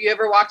was like, have you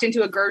ever walked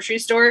into a grocery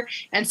store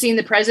and seen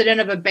the president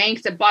of a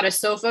bank that bought a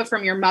sofa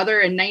from your mother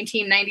in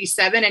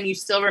 1997 and you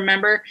still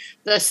remember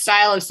the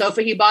style of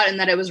sofa he bought and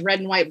that it was red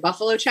and white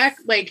buffalo check?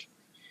 Like,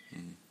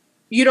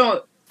 you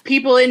don't,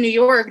 people in New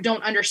York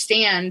don't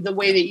understand the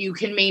way that you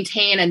can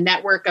maintain a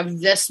network of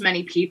this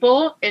many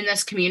people in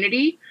this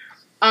community.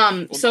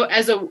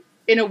 So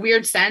in a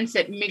weird sense,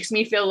 it makes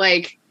me feel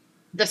like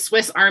the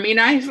Swiss Army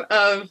knife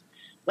of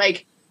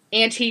like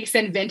antiques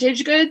and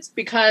vintage goods,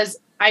 because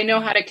I know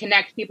how to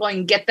connect people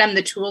and get them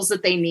the tools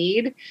that they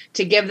need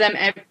to give them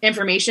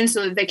information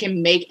so that they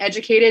can make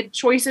educated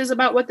choices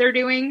about what they're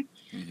doing.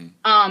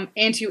 Mm-hmm.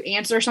 And to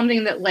answer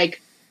something that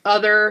like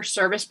other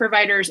service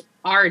providers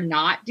are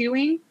not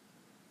doing.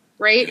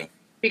 Right. Yeah.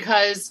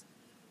 Because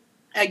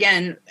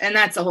again, and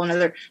that's a whole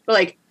nother, but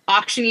like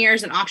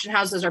auctioneers and auction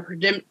houses are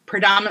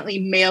predominantly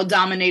male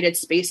dominated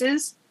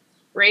spaces.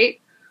 Right.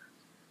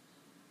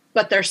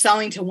 But they're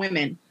selling to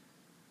women.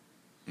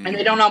 And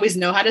they don't always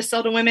know how to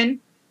sell to women,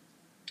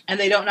 and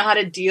they don't know how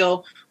to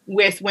deal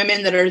with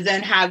women that are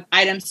then have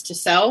items to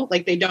sell.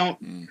 Like they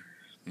don't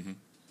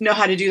know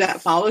how to do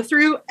that follow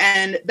through.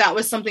 And that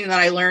was something that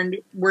I learned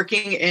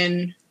working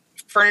in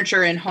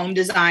furniture and home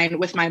design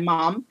with my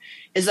mom,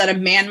 is that a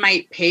man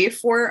might pay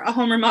for a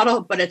home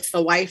remodel, but it's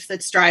the wife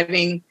that's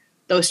driving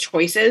those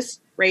choices.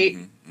 Right.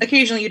 Mm-hmm.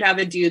 Occasionally you'd have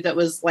a dude that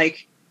was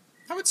like,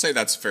 I would say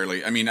that's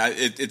fairly, I mean,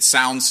 it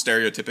sounds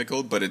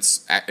stereotypical, but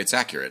it's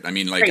accurate. I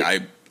mean, like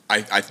right.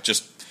 I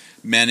just,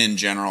 men in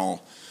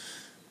general,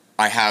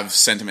 I have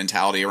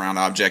sentimentality around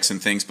objects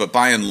and things, but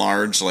by and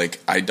large, like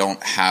I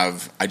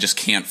just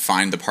can't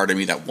find the part of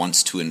me that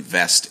wants to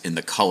invest in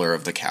the color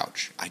of the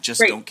couch. I just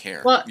don't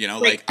care. Well,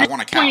 like I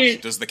want a couch.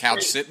 Does the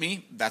couch sit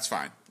me? That's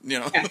fine.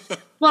 Yeah.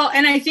 Well,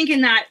 and I think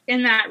in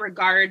that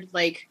regard,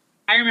 like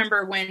I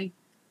remember when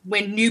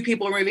new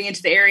people were moving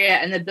into the area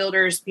and the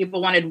builders,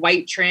 people wanted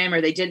white trim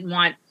or they didn't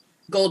want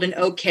golden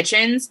oak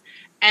kitchens.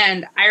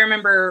 And I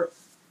remember,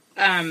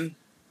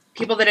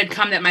 people that had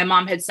come that my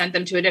mom had sent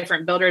them to a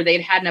different builder. They'd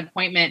had an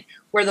appointment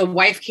where the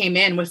wife came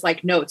in with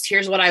like notes.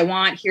 Here's what I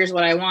want. Here's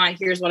what I want.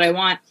 Here's what I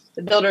want.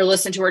 The builder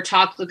listened to her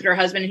talk, looked at her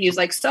husband, and he was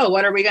like, so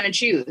what are we going to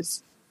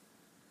choose?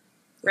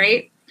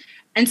 Right.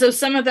 And so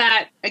some of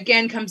that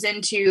again comes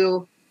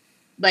into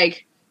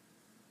like,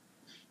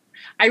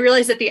 I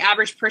realize that the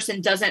average person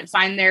doesn't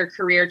find their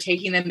career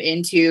taking them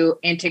into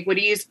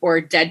antiquities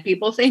or dead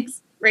people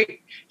things,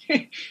 right?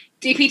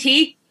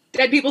 DPT,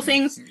 dead people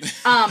things.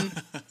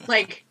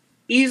 Like,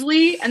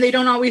 easily, and they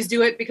don't always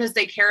do it because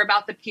they care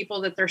about the people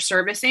that they're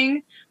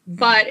servicing.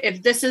 But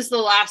if this is the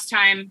last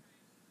time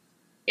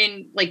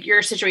in like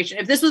your situation,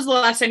 if this was the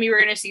last time you were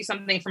going to see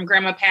something from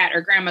Grandma Pat or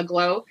Grandma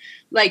Glow,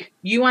 like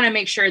you want to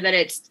make sure that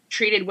it's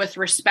treated with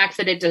respect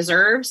that it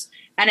deserves.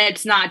 And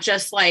it's not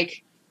just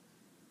like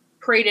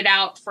paraded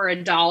out for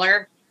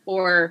 $1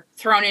 or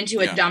thrown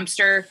into a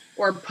dumpster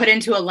or put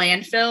into a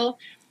landfill,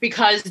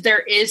 because there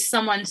is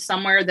someone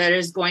somewhere that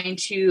is going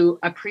to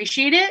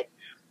appreciate it.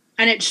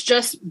 And it's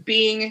just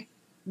being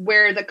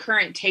where the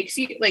current takes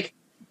you, like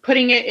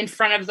putting it in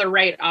front of the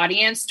right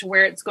audience to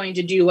where it's going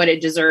to do what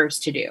it deserves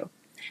to do.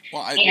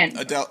 Well,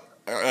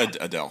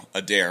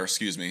 Adair,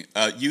 excuse me.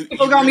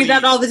 People call me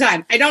that all the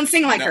time. I don't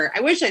sing like her. I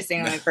wish I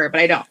sang like her,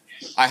 but I don't.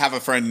 I have a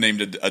friend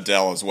named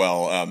Adele as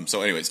well.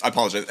 So anyways, I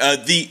apologize.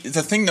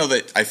 The thing though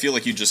that I feel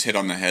like you just hit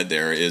on the head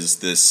there is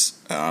this,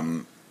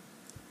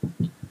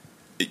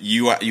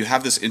 you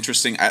have this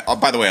interesting.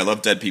 By the way, I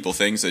love Dead People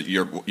Things.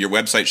 Your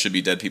website should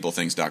be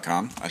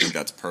deadpeoplethings.com. I think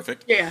that's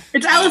perfect. Yeah,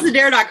 it's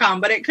AliceAdair.com,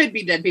 but it could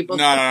be Dead People.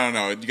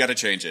 No. You got to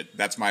change it.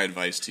 That's my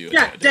advice to you.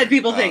 Yeah, Dead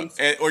People Things.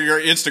 Or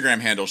your Instagram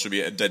handle should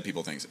be Dead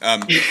People Things.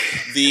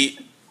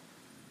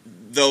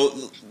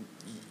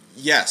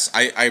 Yes,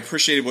 I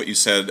appreciated what you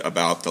said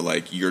about the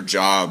like your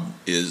job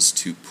is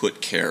to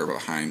put care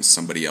behind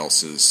somebody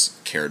else's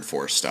cared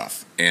for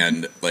stuff.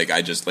 And like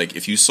I just like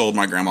if you sold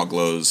my Grandma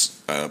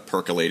Glow's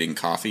percolating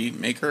coffee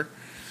maker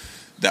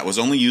that was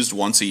only used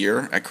once a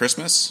year at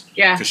Christmas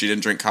because she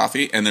didn't drink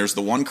coffee, and there's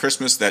the one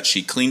Christmas that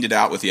she cleaned it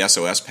out with the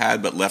SOS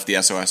pad but left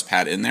the SOS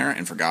pad in there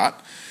and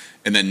forgot,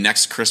 and then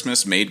next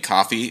Christmas made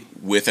coffee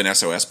with an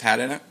SOS pad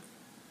in it.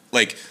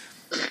 Like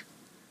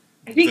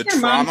I think your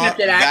mom kept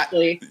it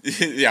actually.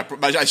 Yeah,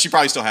 she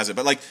probably still has it.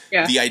 But like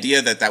the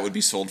idea that would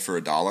be sold for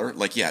 $1,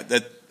 like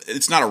that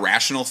it's not a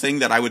rational thing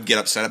that I would get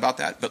upset about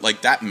that. But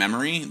like that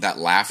memory, that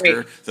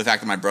laughter, the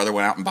fact that my brother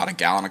went out and bought a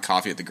gallon of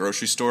coffee at the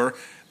grocery store,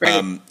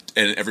 and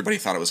everybody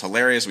thought it was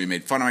hilarious. We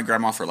made fun of my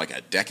grandma for like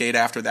a decade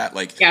after that.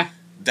 Like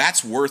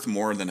that's worth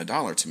more than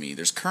 $1 to me.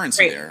 There's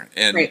currency there,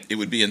 and it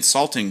would be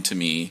insulting to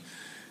me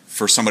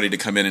for somebody to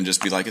come in and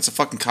just be like, "It's a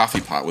fucking coffee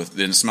pot and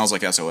it smells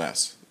like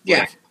SOS."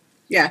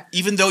 Yeah.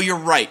 Even though you're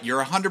right,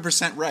 you're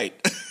 100% right.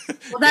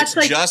 Well, that's it's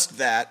like just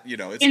that, it's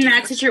in different.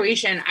 that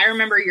situation. I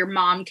remember your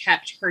mom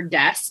kept her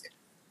desk,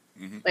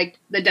 like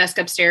the desk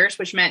upstairs,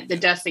 which meant the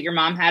desk that your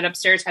mom had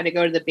upstairs had to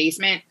go to the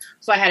basement.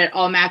 So I had it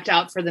all mapped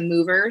out for the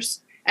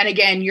movers. And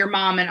again, your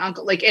mom and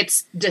uncle, like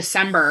it's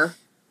December,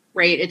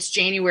 right? It's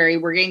January.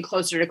 We're getting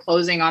closer to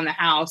closing on the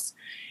house.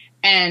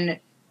 And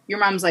your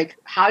mom's like,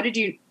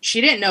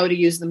 she didn't know to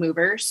use the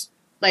movers.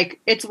 Like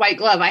it's white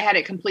glove. I had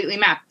it completely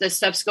mapped. This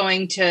stuff's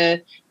going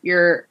to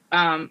your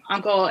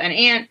uncle and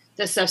aunt.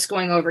 This stuff's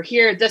going over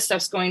here. This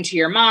stuff's going to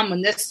your mom.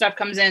 When this stuff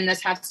comes in,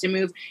 this has to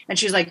move. And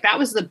she's like, that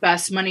was the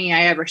best money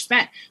I ever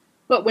spent.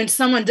 But when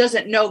someone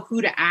doesn't know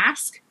who to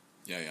ask,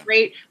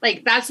 right?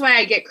 Like that's why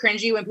I get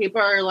cringy when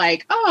people are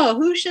like, oh,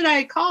 who should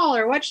I call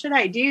or what should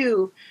I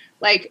do?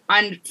 Like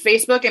on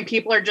Facebook and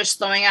people are just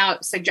throwing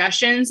out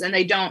suggestions and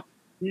they don't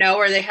know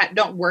or they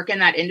don't work in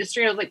that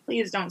industry. I was like,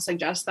 please don't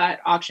suggest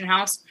that auction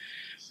house.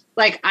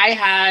 Like I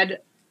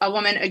had a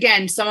woman,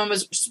 again, someone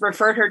was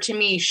referred her to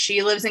me.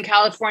 She lives in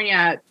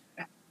California.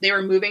 They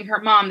were moving her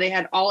mom. They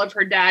had all of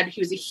her dad. He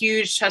was a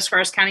huge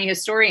Tuscarawas County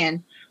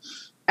historian.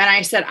 And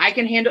I said, I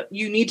can handle,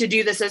 you need to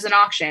do this as an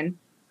auction.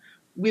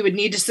 We would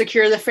need to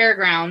secure the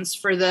fairgrounds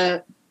for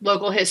the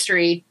local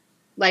history.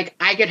 Like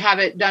I could have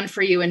it done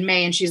for you in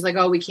May. And she's like,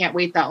 oh, we can't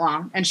wait that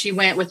long. And she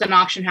went with an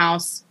auction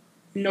house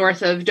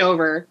north of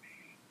Dover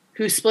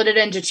who split it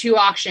into 2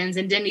 auctions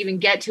and didn't even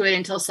get to it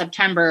until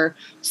September,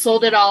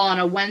 sold it all on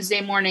a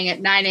Wednesday morning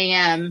at 9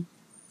 a.m.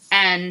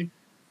 And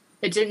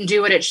it didn't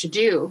do what it should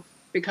do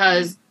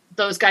because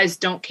those guys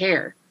don't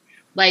care.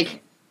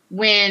 Like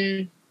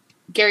when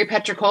Gary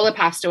Petricola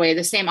passed away,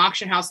 the same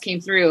auction house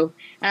came through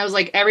and I was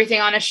like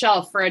everything on a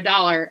shelf for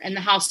 $1 and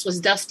the house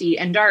was dusty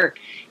and dark.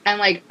 And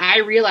like, I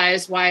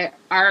realized why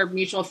our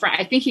mutual friend,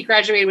 I think he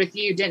graduated with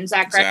you, didn't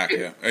Zach? Zach,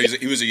 yeah.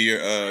 He was a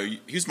year,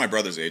 he was my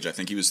brother's age. I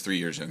think he was 3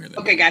 years younger than me.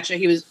 Okay, gotcha.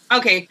 He was,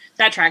 okay,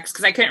 that tracks.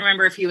 Cause I couldn't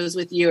remember if he was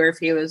with you or if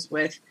he was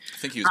with I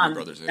think he was my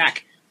brother's Zach,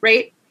 age.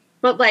 right?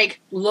 But like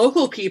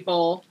local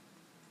people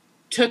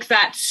took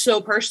that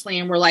so personally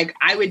and were like,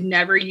 I would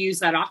never use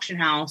that auction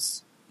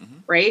house,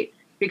 right?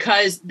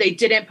 Because they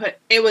didn't put,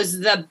 it was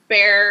the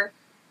bare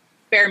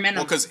minimum.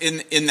 Well, because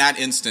in that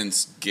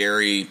instance,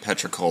 Gary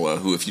Petricola,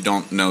 who, if you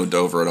don't know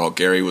Dover at all,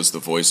 Gary was the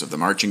voice of the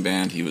marching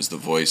band. He was the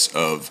voice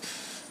of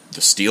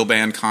the steel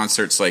band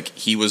concerts. Like,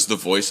 he was the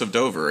voice of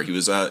Dover. He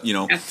was,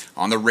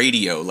 on the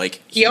radio.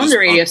 Like he owned the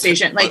radio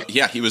station.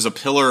 He was a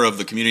pillar of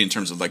the community in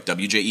terms of, like,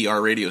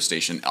 WJER radio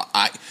station.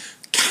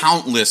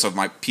 Countless of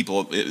my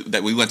people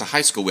that we went to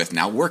high school with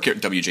now work at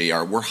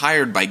WJER. We're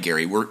hired by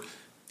Gary.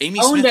 Amy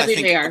Smith, I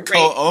think,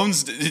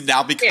 co-owns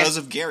now because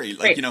of Gary.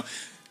 Like,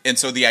 and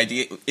so the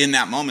idea in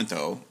that moment,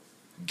 though,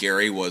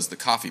 Gary was the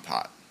coffee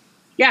pot.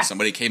 Yeah.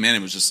 Somebody came in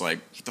and was just like,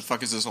 what the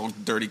fuck is this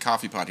old dirty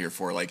coffee pot here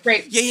for? Like,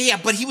 yeah.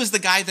 But he was the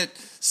guy that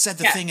said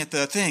the thing at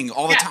the thing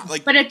all the time.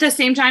 Like, but at the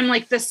same time,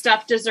 like, the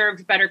stuff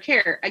deserved better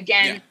care.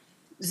 Again,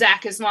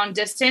 Zach is long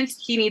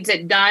distance. He needs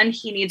it done.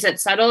 He needs it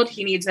settled.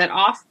 He needs it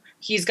off.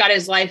 He's got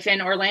his life in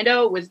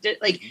Orlando with,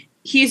 like,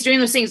 he's doing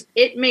those things.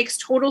 It makes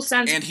total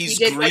sense. And he's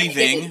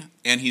grieving.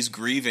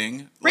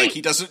 Right. Like,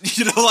 he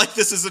doesn't, like,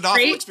 this is an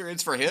awful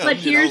experience for him. But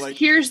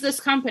here's this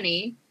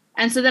company.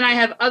 And so then I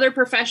have other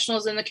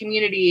professionals in the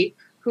community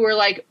who are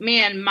like,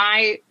 man,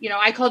 I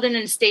called in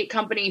an estate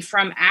company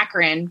from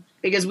Akron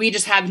because we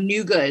just have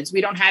new goods. We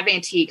don't have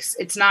antiques.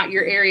 It's not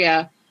your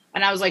area.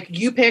 And I was like,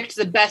 you picked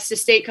the best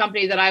estate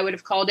company that I would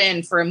have called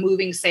in for a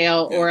moving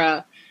sale or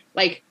a,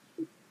 like,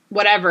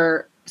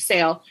 whatever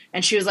sale.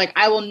 And she was like,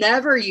 I will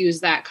never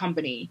use that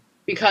company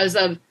because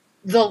of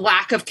the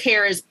lack of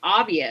care is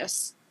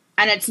obvious.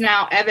 And it's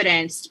now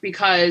evidenced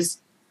because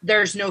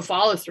there's no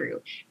follow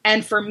through.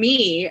 And for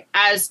me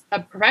as a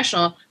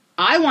professional,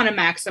 I want to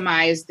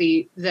maximize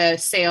the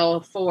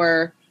sale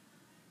for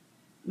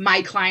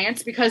my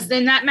clients because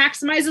then that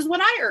maximizes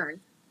what I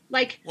earn.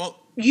 Like, well,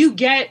 you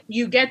get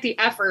the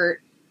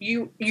effort,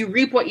 you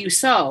reap what you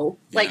sow.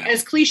 Like,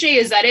 as cliche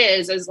as that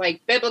is, as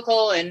like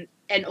biblical and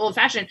old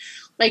fashioned,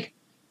 like,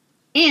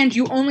 and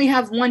you only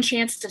have one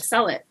chance to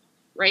sell it,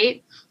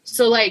 right?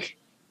 So, like,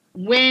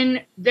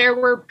 when there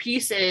were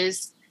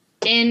pieces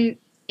in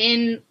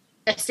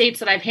estates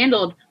that I've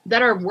handled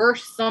that are worth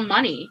some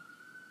money,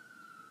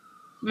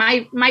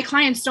 my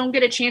clients don't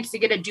get a chance to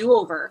get a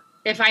do-over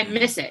if I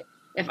miss it.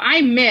 If I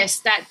miss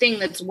that thing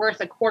that's worth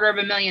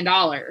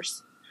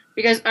 $250,000,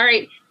 because, all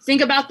right,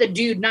 think about the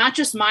dude, not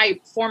just my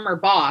former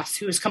boss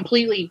who was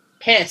completely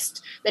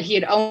pissed that he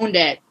had owned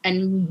it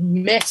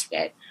and missed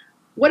it.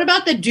 What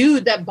about the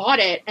dude that bought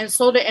it and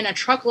sold it in a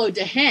truckload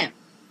to him,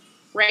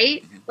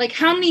 right? Like,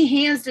 how many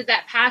hands did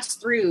that pass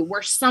through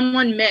where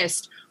someone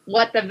missed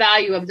what the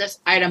value of this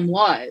item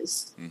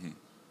was?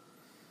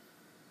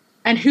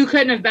 And who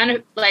couldn't have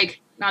been,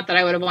 like, not that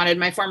I would have wanted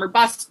my former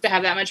boss to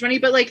have that much money,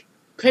 but, like,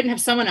 couldn't have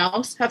someone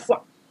else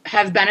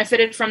have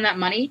benefited from that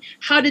money?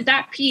 How did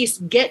that piece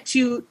get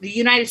to the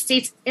United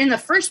States in the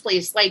first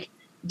place? Like,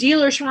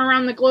 dealers from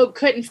around the globe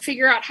couldn't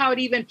figure out how it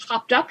even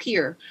popped up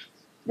here.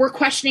 We're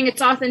questioning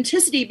its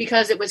authenticity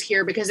because it was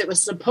here, because it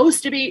was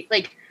supposed to be,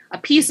 like, a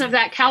piece of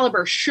that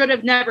caliber should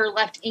have never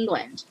left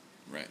England.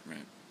 Right.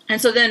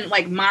 And so then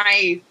like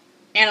my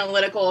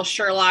analytical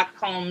Sherlock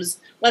Holmes,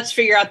 let's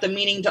figure out the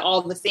meaning to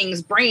all the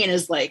things brain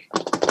is like,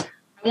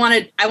 I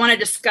want to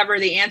discover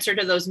the answer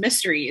to those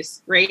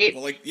mysteries, right?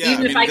 Well, like, yeah,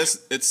 I mean,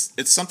 it's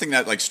something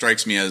that like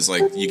strikes me as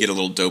like you get a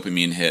little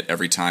dopamine hit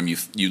every time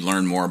you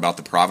learn more about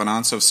the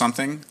provenance of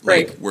something,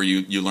 like right. where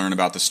you learn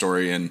about the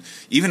story, and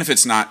even if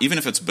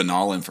it's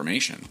banal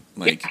information,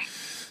 like. Yeah.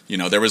 You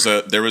know, there was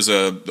I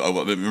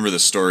remember the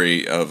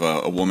story of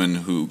a woman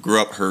who grew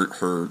up.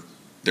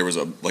 There was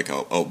a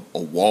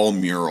wall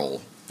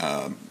mural,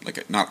 not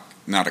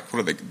a what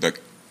are they, the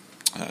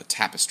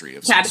tapestry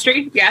of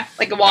tapestry, yeah,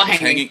 like a wall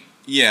hanging.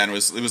 Yeah, and it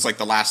was like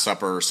the Last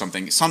Supper or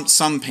something.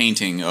 Some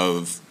painting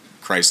of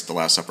Christ the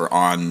Last Supper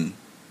on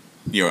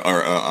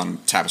on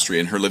tapestry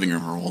in her living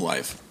room her whole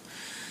life.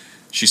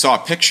 She saw a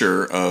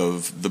picture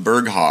of the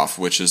Berghof,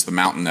 which is the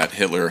mountain that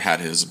Hitler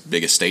had his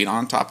big estate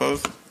on top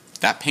of.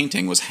 That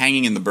painting was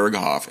hanging in the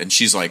Berghof, and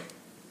she's like,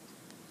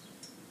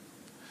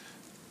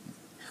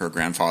 her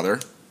grandfather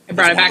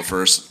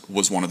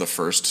was one of the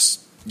first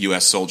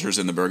U.S. soldiers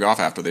in the Berghof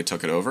after they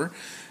took it over,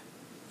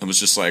 and was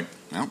just like,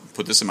 well,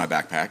 put this in my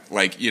backpack.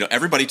 Like,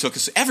 everybody took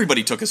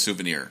a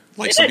souvenir.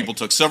 Like, some people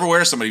took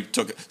silverware, somebody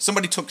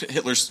took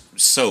Hitler's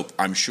soap.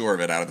 I'm sure of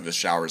it, out of his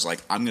showers.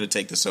 Like, I'm going to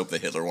take the soap that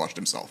Hitler washed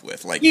himself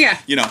with. Like, yeah,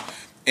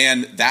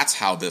 and that's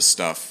how this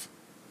stuff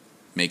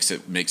makes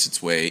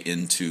its way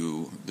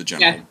into the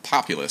general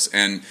populace.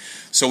 And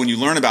so when you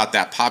learn about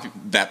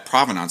that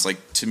provenance,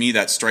 like, to me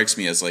that strikes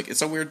me as like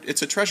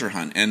it's a treasure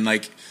hunt, and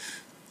like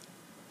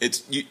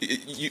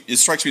it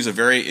strikes me as a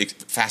very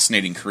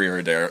fascinating career,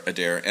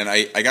 Adair. And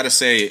I got to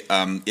say,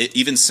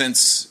 even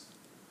since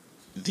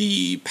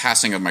the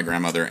passing of my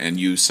grandmother and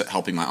you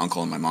helping my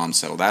uncle and my mom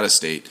settle that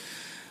estate,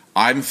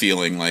 I'm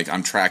feeling like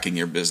I'm tracking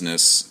your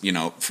business,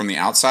 from the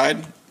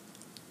outside.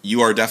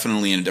 You are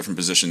definitely in a different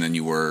position than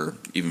you were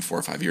even 4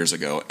 or 5 years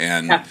ago.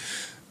 And,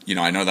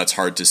 I know that's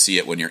hard to see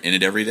it when you're in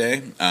it every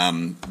day.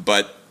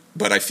 But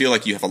I feel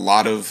like you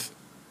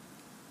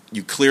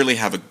clearly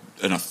have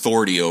an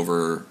authority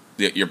over,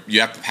 you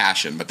have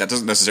passion, but that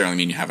doesn't necessarily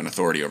mean you have an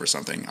authority over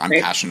something. I'm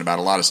passionate about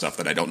a lot of stuff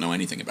that I don't know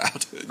anything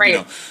about.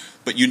 Right.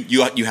 But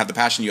you have the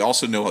passion. You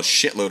also know a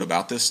shitload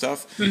about this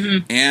stuff.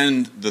 Mm-hmm.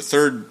 And the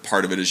third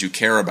part of it is you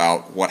care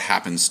about what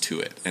happens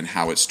to it and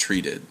how it's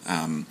treated.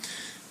 And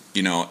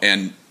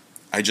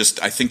I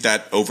think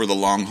that over the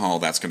long haul,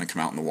 that's going to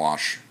come out in the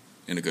wash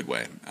in a good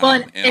way.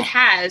 Well, it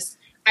has.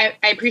 I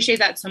appreciate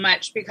that so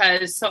much,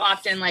 because so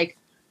often, like,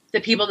 the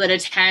people that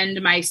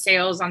attend my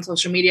sales on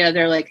social media,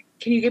 they're like,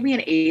 can you give me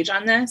an age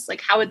on this?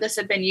 Like, how would this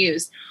have been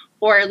used?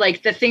 Or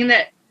like the thing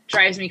that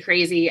drives me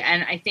crazy,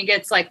 and I think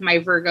it's like my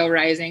Virgo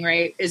rising,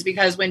 right, is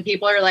because when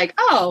people are like,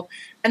 oh,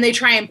 and they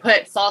try and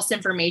put false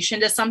information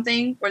to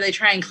something, or they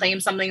try and claim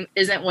something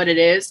isn't what it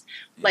is,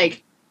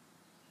 like,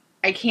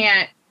 I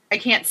can't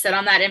sit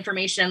on that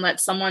information and let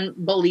someone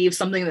believe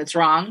something that's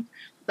wrong.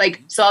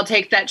 Like, so I'll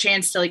take that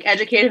chance to like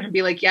educate them and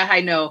be like, yeah,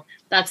 I know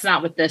that's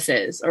not what this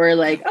is. Or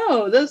like,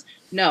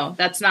 no,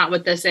 that's not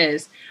what this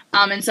is.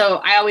 And so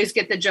I always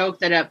get the joke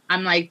that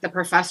I'm like the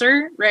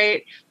professor,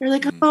 right? They're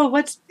like,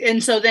 oh,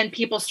 and so then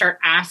people start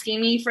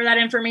asking me for that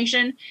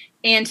information.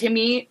 And to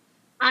me,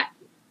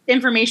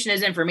 information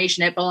is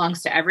information. It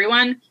belongs to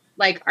everyone.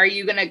 Like, are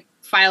you going to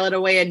file it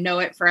away and know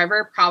it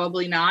forever?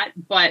 Probably not.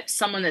 But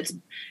someone that's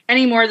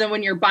any more than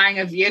when you're buying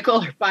a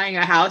vehicle or buying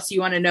a house, you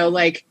want to know,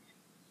 like,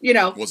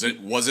 was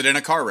it in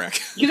a car wreck?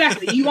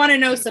 Exactly. You want to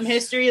know some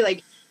history.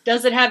 Like,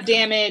 does it have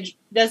damage?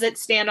 Does it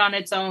stand on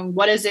its own?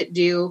 What does it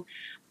do?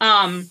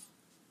 And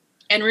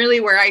really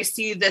where I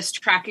see this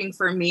tracking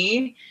for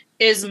me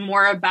is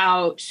more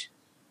about,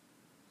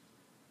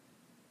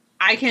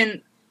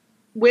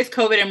 with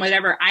COVID and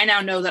whatever, I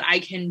now know that I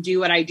can do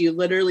what I do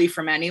literally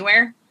from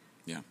anywhere.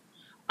 Yeah.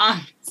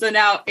 So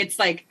now it's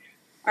like,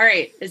 all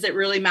right, is it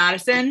really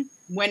Madison?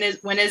 When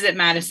is it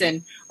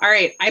Madison? All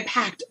right,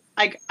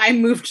 I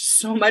moved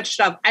so much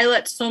stuff. I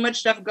let so much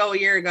stuff go a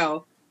year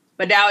ago,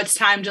 but now it's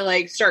time to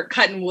like start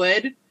cutting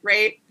wood,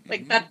 right?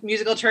 Like that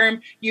musical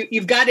term,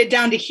 you've got it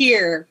down to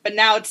here, but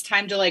now it's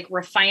time to like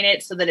refine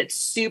it so that it's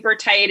super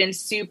tight and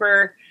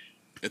super.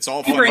 It's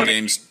all fun and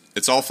games.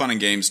 It's all fun and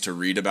games to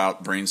read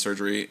about brain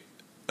surgery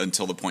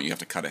until the point you have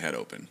to cut a head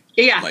open.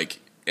 Yeah.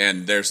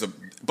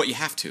 But you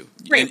have to.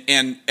 Right.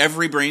 And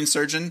every brain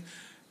surgeon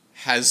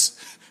has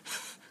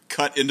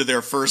cut into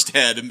their first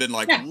head and been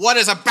like, what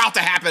is about to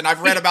happen?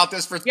 I've read about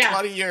this for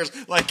 20 years.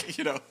 Like,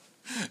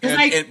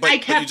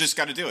 but you just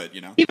got to do it,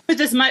 Even with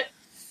this much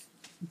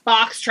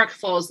box truck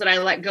fulls that I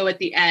let go at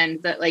the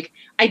end, that like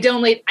I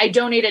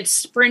donated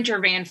Sprinter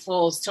van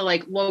fulls to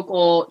like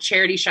local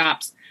charity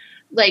shops.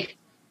 Like,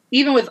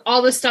 even with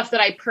all the stuff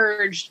that I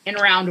purged in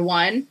round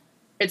one,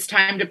 it's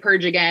time to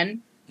purge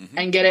again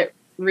and get it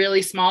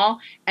really small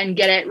and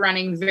get it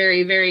running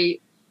very, very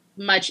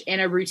much in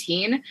a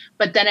routine.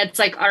 But then it's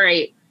like, all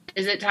right,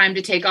 is it time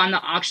to take on the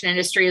auction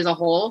industry as a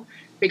whole?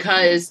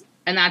 Because,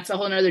 and that's a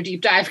whole nother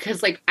deep dive,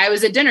 because like I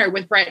was at dinner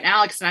with Brett and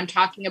Alex and I'm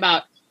talking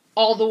about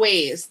all the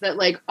ways that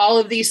like all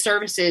of these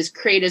services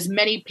create as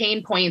many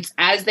pain points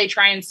as they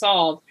try and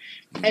solve.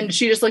 And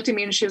she just looked at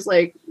me and she was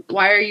like,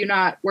 why are you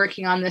not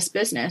working on this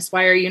business?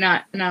 Why are you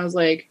not? And I was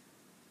like,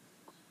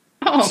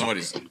 oh,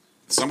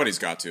 somebody's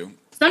got to.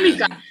 Somebody's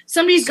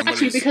got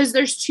to, because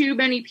there's too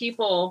many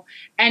people.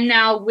 And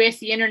now with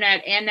the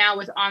internet and now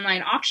with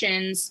online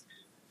auctions,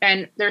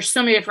 and there's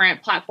so many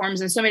different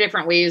platforms and so many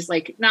different ways,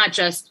 like not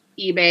just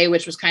eBay,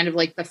 which was kind of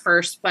like the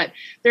first, but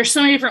there's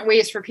so many different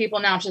ways for people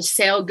now to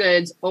sell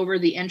goods over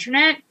the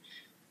internet.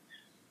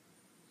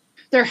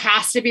 There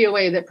has to be a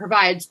way that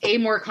provides A,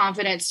 more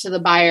confidence to the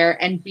buyer,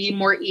 and B,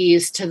 more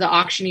ease to the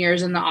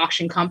auctioneers and the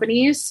auction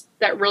companies,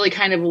 that really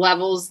kind of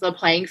levels the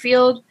playing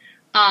field.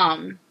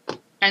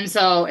 And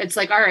so it's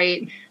like, all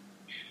right,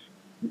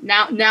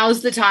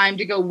 now's the time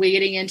to go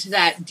wading into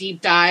that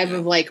deep dive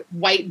of like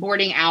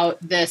whiteboarding out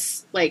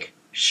this like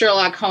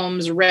Sherlock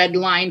Holmes red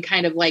line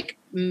kind of like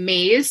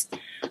maze.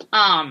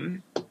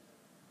 And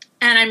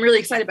I'm really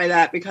excited by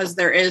that, because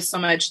there is so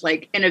much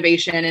like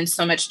innovation and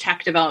so much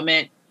tech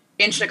development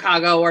in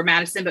Chicago or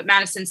Madison, but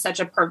Madison's such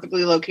a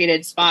perfectly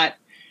located spot.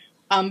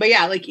 But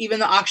yeah, like even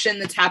the auction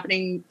that's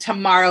happening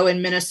tomorrow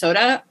in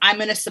Minnesota, I'm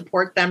going to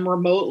support them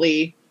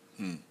remotely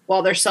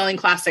while they're selling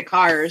classic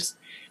cars.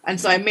 And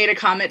so I made a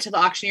comment to the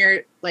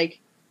auctioneer, like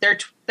they're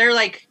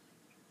like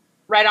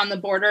right on the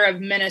border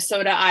of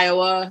Minnesota,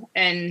 Iowa,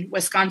 and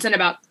Wisconsin,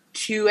 about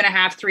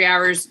 2.5, 3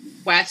 hours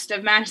west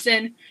of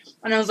Madison.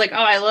 And I was like, oh,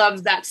 I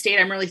love that state.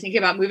 I'm really thinking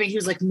about moving. He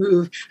was like,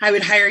 move. I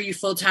would hire you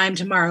full time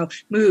tomorrow.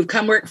 Move,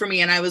 come work for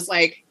me. And I was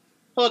like,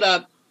 hold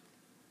up.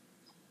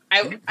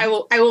 I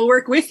will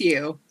work with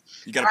you.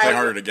 You got to play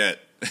harder to get.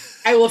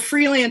 I will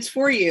freelance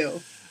for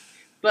you.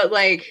 But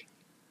like,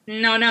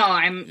 no,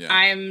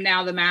 I'm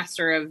now the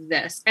master of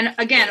this. And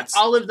again,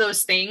 all of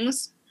those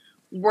things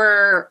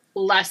were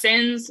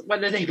lessons,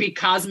 whether they be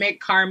cosmic,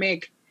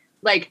 karmic,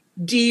 like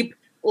deep,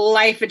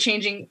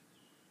 life-changing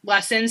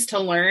lessons to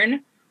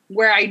learn,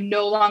 where I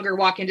no longer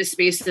walk into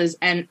spaces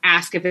and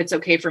ask if it's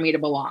okay for me to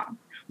belong,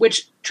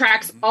 which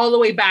tracks all the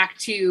way back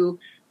to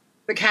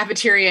the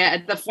cafeteria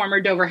at the former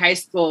Dover High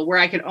School, where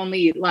I could only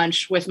eat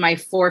lunch with my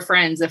 4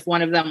 friends if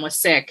one of them was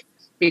sick,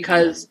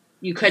 because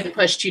you couldn't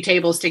push 2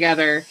 tables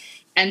together.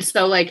 And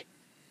so like,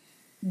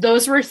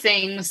 those were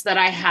things that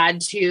I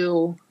had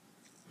to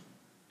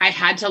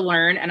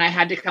learn, and I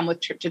had to come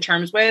to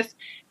terms with.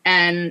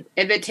 And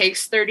if it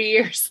takes 30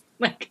 years,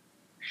 like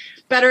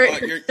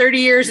better 30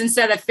 years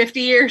instead of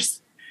 50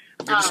 years.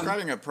 You're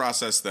describing a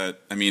process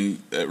that, I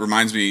mean, it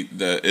reminds me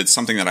that it's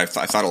something that I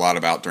thought a lot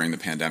about during the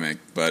pandemic,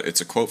 but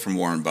it's a quote from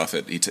Warren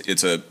Buffett.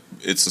 It's a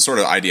sort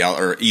of ideal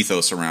or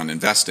ethos around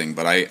investing,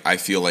 but I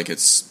feel like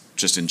it's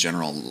just in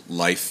general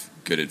life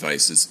good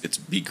advice. It's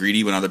be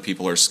greedy when other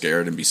people are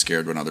scared, and be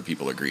scared when other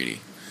people are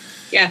greedy.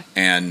 Yeah.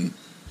 And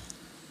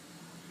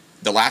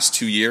the last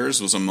 2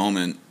 years was a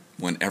moment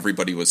when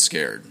everybody was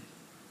scared.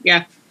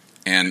 Yeah.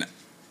 And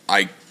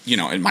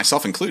and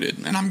myself included,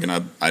 and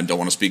I don't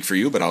want to speak for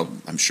you, but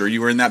I'm sure you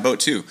were in that boat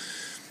too.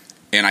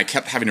 And I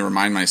kept having to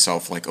remind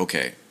myself, like,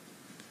 okay,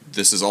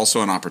 this is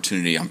also an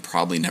opportunity I'm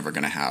probably never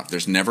going to have.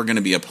 There's never going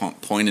to be a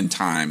point in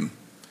time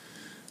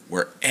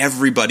where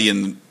everybody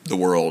in the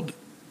world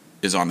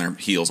is on their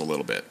heels a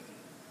little bit.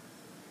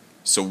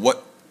 So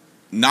what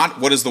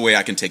is the way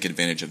I can take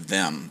advantage of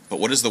them, but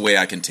what is the way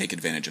I can take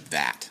advantage of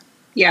that?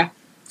 Yeah.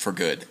 For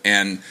good.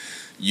 And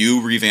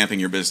you revamping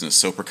your business.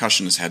 So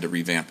Percussion has had to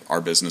revamp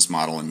our business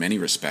model in many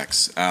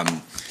respects.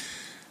 And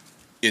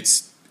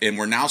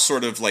we're now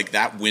sort of like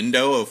that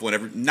window of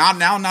whatever.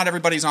 Not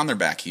everybody's on their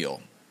back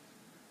heel.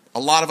 A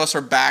lot of us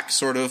are back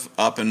sort of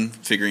up and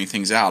figuring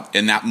things out.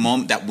 And that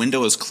moment, that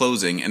window is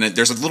closing. And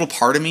there's a little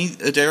part of me,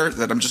 Adair,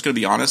 that I'm just going to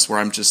be honest, where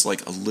I'm just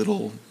like a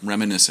little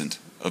reminiscent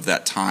of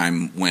that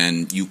time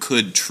when you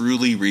could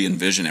truly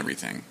re-envision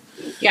everything.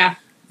 Yeah.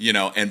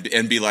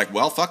 And be like,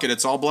 well, fuck it,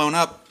 it's all blown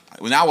up.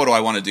 Now what do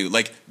I want to do?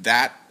 Like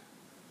that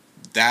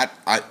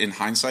in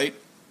hindsight,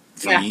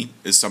 for me,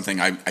 is something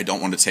I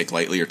don't want to take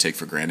lightly or take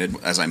for granted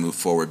as I move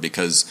forward,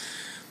 because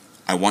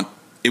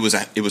it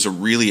was a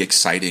really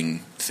exciting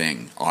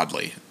thing,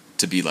 oddly,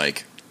 to be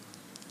like,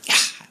 yeah,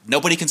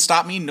 nobody can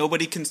stop me,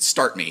 nobody can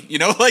start me.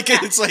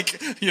 It's like,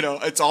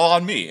 it's all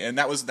on me. And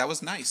that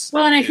was nice.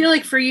 Well, and I feel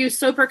like for you,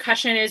 So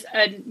Percussion is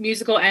a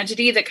musical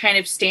entity that kind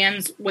of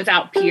stands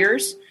without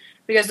peers,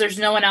 because there's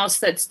no one else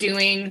that's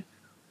doing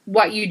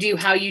what you do,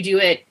 how you do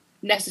it,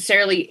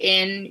 necessarily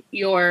in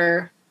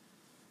your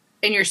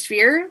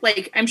sphere.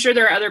 Like, I'm sure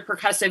there are other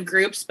percussive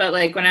groups, but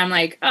like when I'm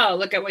like, oh,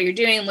 look at what you're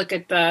doing, look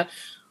at the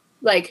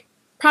like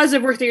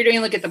positive work that you're doing,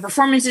 look at the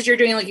performances you're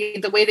doing, look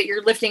at the way that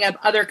you're lifting up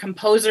other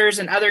composers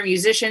and other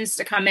musicians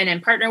to come in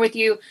and partner with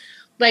you.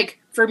 Like,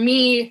 for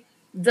me,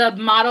 the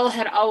model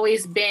had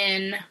always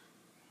been,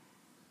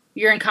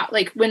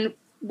 like when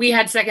we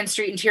had Second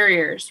Street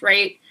Interiors,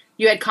 right?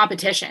 You had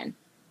competition.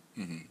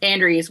 Mm-hmm.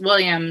 Andrews,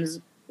 Williams,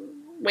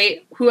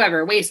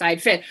 whoever,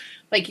 Wayside, Fit,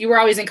 like you were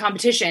always in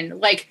competition.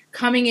 Like,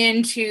 coming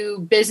into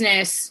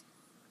business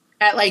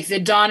at like the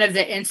dawn of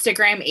the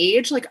Instagram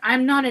age, like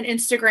I'm not an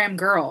Instagram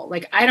girl.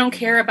 Like I don't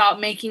care about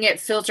making it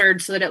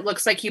filtered so that it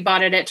looks like you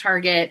bought it at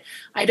Target.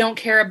 I don't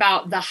care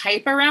about the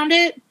hype around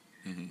it.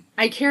 Mm-hmm.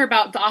 I care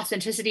about the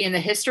authenticity and the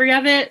history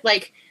of it.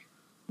 Like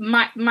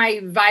my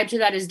vibe to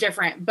that is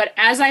different. But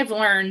as I've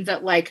learned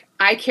that like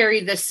I carry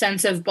this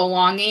sense of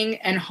belonging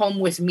and home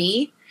with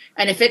me,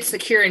 and if it's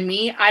secure in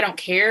me, I don't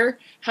care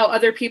how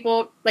other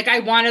people, like I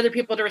want other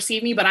people to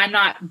receive me, but I'm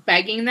not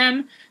begging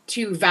them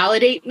to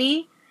validate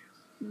me.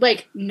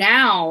 Like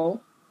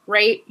now,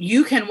 right,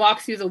 you can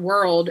walk through the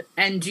world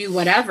and do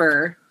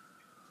whatever,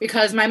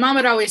 because my mom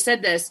had always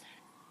said this,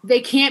 they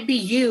can't be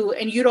you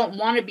and you don't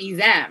want to be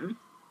them.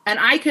 And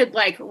I could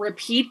like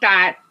repeat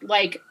that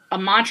like a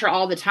mantra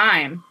all the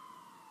time.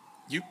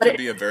 You could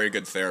be a very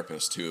good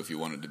therapist too if you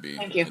wanted to be.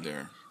 Thank you.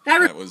 Adair. That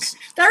requires,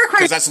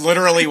 because that's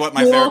literally what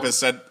my therapist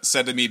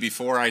said to me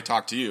before I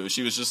talked to you.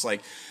 She was just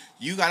like,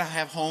 you got to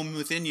have home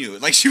within you.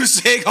 Like she was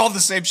saying all the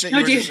same shit you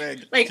were just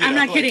saying. Like, I'm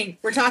not kidding.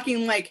 We're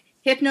talking like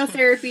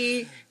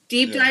hypnotherapy,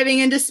 deep diving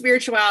into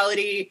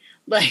spirituality,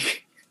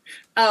 like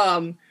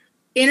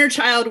inner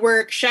child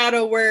work,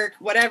 shadow work,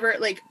 whatever,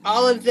 like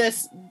all of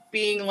this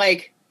being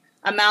like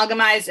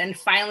amalgamized and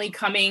finally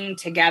coming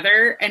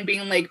together and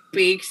being like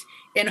baked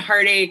in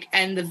heartache,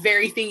 and the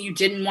very thing you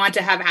didn't want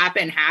to have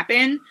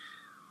happen.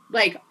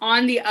 Like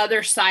on the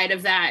other side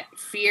of that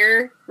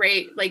fear,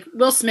 right? Like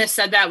Will Smith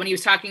said that when he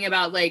was talking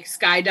about like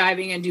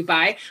skydiving in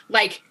Dubai,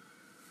 like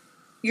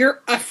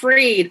you're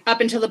afraid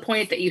up until the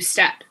point that you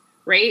step,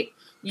 right?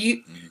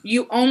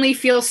 You only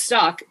feel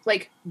stuck.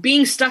 Like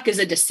being stuck is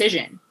a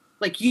decision.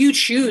 Like you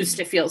choose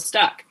to feel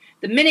stuck.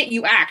 The minute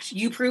you act,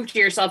 you prove to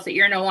yourself that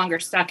you're no longer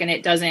stuck and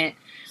it doesn't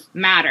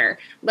matter.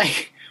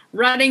 Like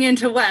running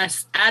into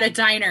Wes at a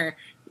diner.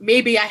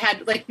 Maybe I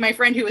had like my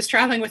friend who was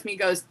traveling with me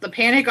goes, the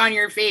panic on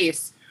your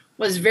face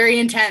was very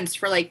intense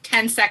for like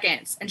 10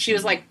 seconds. And she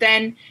was like,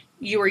 then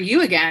you were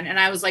you again. And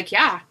I was like,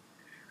 yeah,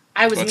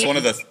 I was. Well, it's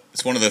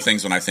one of the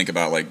things when I think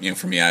about like, you know,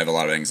 for me, I have a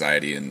lot of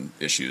anxiety and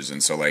issues.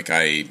 And so like,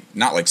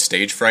 not like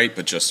stage fright,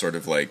 but just sort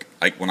of like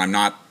when I'm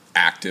not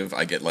active,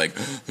 I get like,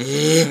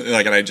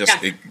 like, and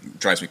it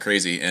drives me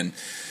crazy. And,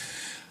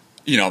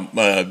 you know,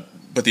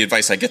 but the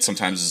advice I get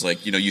sometimes is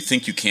like, you know, you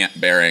think you can't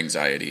bear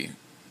anxiety,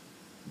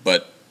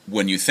 but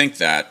when you think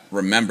that,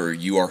 remember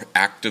you are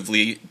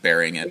actively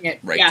bearing it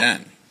right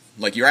then.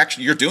 Like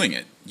you're doing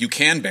it. You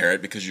can bear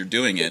it because you're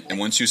doing it. And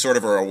once you sort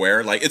of are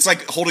aware, like it's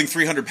like holding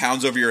 300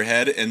 pounds over your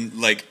head and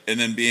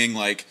then being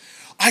like,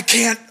 I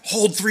can't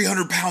hold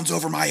 300 pounds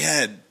over my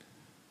head.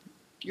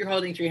 You're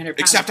holding 300 pounds.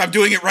 Except I'm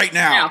doing it right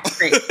now.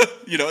 Great.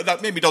 You know,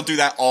 maybe don't do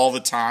that all the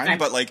time,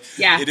 but like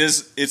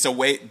it's a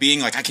way, being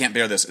like, I can't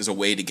bear this is a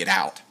way to get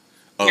out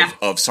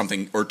of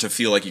something, or to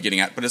feel like you're getting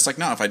out. But it's like,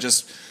 no, if I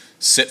just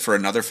sit for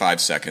another 5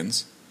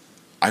 seconds,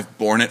 I've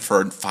borne it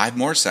for 5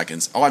 more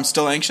seconds. Oh, I'm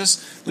still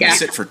anxious? Let me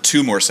sit for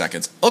 2 more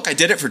seconds. Look, I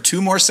did it for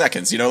 2 more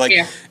seconds. You know, like,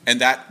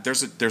 and that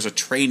there's a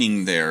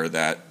training there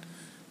that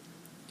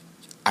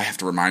I have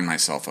to remind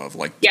myself of,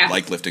 like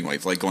lifting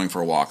weights, like going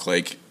for a walk,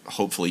 like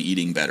hopefully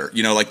eating better.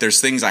 You know, like there's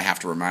things I have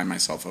to remind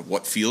myself of,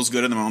 what feels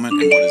good in the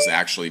moment and what's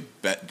actually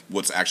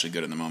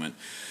good in the moment.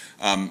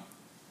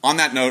 On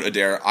that note,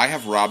 Adair, I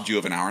have robbed you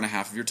of an hour and a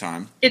half of your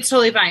time. It's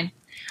totally fine.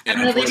 I'm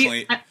going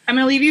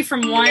to leave you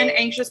from one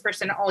anxious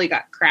person. Holy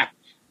God, crap.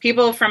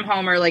 People from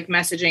home are like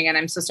messaging, and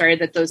I'm so sorry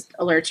that those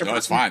alerts are. No,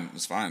 it's fine.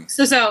 It's fine.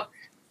 So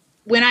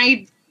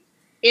when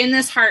in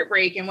this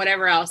heartbreak and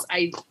whatever else,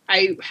 I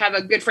have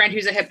a good friend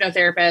who's a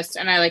hypnotherapist,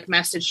 and I like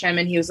messaged him,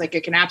 and he was like,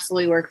 it can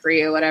absolutely work for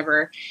you,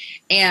 whatever.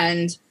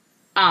 And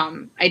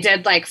I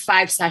did like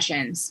 5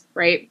 sessions,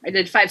 right? I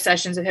did 5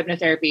 sessions of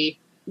hypnotherapy.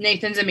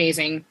 Nathan's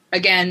amazing.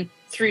 Again,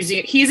 through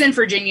Zoom. He's in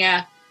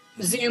Virginia.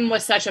 Zoom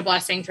was such a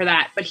blessing for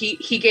that. But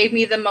he gave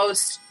me the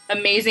most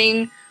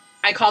amazing,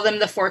 I call them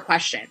the 4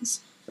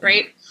 questions,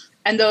 right?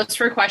 And those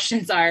 4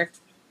 questions are,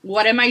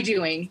 what am I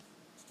doing?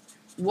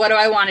 What do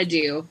I want to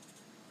do?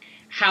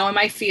 How am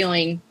I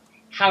feeling?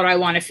 How do I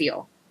want to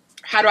feel?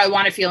 How do I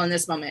want to feel in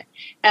this moment?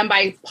 And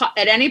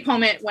at any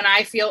moment when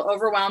I feel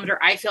overwhelmed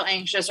or I feel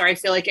anxious or I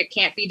feel like it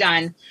can't be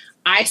done,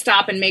 I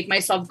stop and make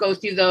myself go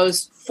through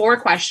those 4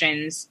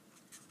 questions.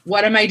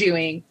 What am I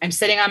doing? I'm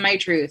sitting on my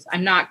truth.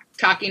 I'm not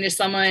talking to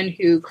someone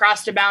who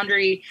crossed a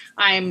boundary.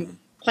 I'm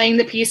playing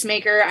the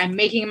peacemaker. I'm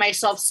making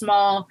myself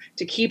small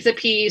to keep the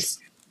peace.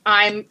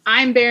 I'm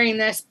bearing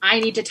this. I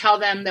need to tell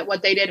them that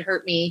what they did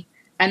hurt me,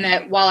 and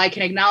that while I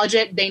can acknowledge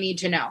it, they need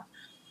to know.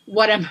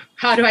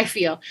 How do I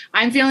feel?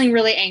 I'm feeling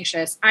really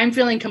anxious. I'm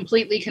feeling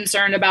completely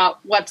concerned about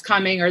what's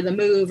coming or the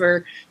move,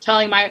 or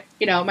telling my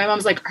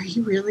mom's like, are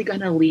you really going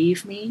to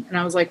leave me? And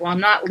I was like, well,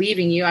 I'm not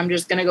leaving you. I'm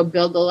just going to go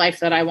build the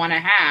life that I want to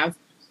have.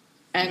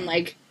 And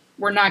like,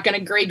 we're not going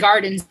to Grey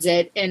Gardens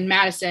it in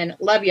Madison.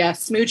 Love ya,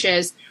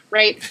 smooches,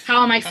 right?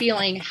 How am I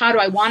feeling? How do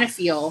I want to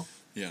feel?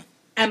 Yeah.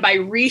 And by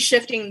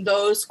reshifting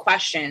those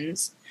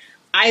questions,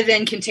 I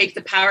then can take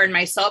the power in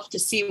myself to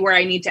see where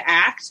I need to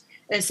act,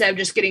 instead of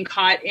just getting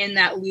caught in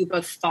that loop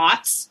of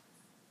thoughts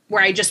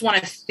where I just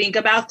want to think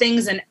about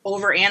things and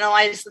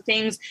overanalyze the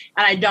things,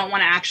 and I don't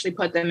want to actually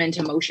put them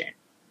into motion.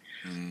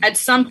 At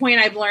some point,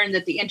 I've learned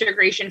that the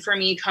integration for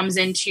me comes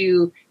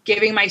into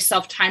giving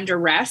myself time to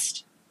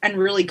rest and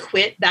really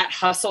quit that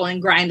hustle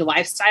and grind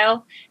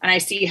lifestyle. And I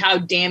see how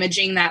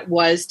damaging that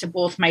was to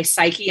both my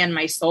psyche and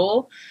my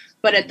soul.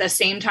 But at the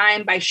same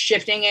time, by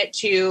shifting it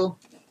to,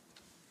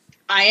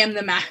 I am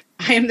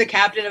the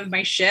captain of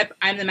my ship,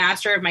 I'm the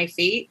master of my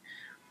fate,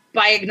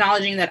 by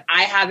acknowledging that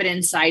I have it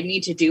inside me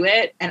to do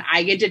it, and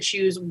I get to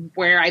choose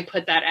where I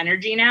put that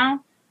energy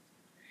now,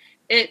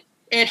 it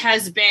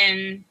has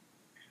been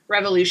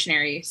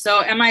revolutionary.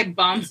 So am I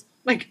bummed?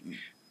 Like,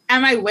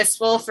 am I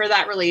wistful for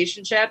that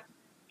relationship?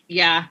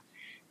 Yeah.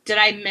 Did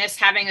I miss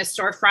having a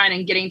storefront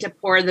and getting to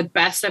pour the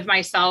best of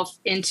myself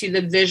into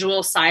the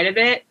visual side of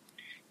it?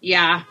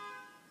 Yeah.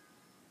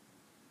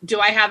 Do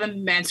I have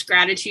immense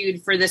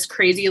gratitude for this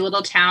crazy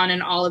little town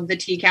and all of the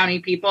T County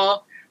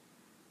people?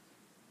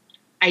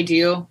 I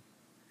do.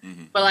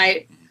 Mm-hmm.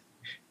 But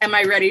am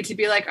I ready to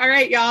be like, all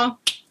right, y'all.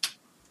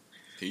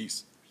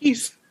 Peace.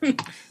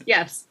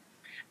 Yes.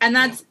 And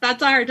that's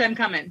a hard time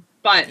coming,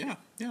 but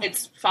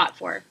it's fought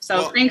for.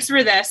 So thanks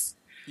for this.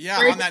 Yeah.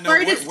 On that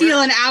note, to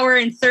steal an hour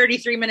and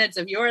 33 minutes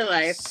of your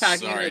life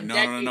talking about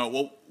no.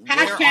 Well,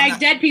 hashtag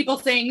dead people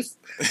things.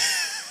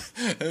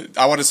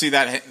 I want to see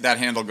that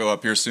handle go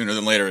up here sooner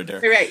than later,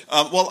 Adair. Right.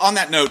 Well, on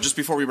that note, just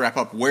before we wrap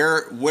up,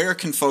 where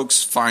can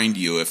folks find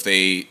you if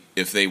they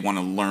want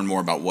to learn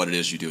more about what it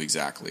is you do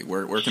exactly?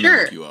 Where can they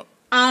look you up?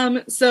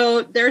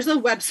 So there's a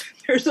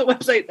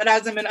website that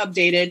hasn't been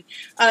updated.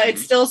 It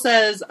still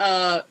says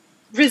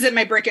visit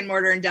my brick and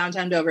mortar in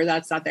downtown Dover.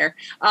 That's not there.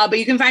 But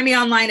you can find me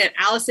online at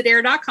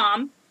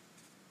aliceadair.com.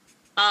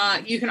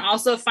 You can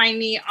also find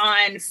me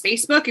on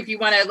Facebook if you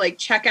want to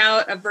check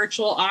out a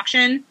virtual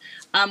auction.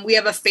 We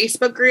have a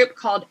Facebook group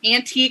called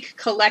Antique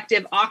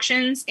Collective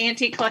Auctions.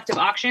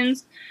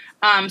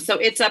 So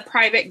it's a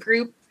private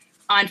group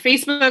on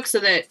Facebook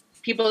so that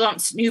people don't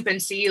snoop and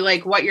see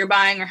what you're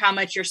buying or how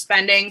much you're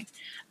spending.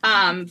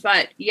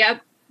 But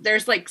yep,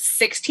 there's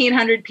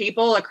 1,600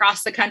 people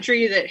across the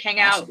country that hang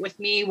out with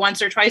me once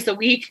or twice a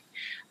week.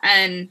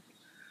 And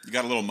you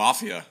got a little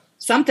mafia.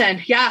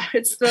 Something. Yeah.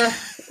 It's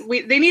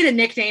they need a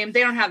nickname.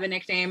 They don't have a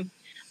nickname.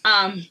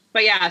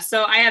 But yeah,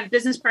 so I have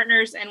business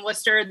partners in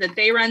Worcester that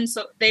they run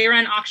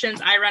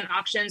auctions. I run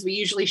auctions. We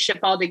usually ship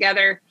all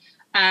together.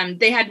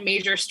 They had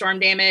major storm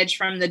damage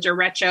from the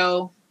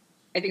derecho.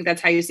 I think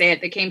that's how you say it.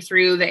 That came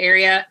through the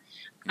area.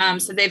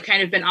 So they've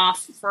kind of been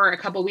off for a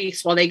couple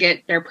weeks while they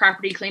get their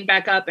property cleaned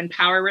back up and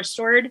power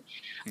restored.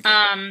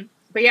 Okay.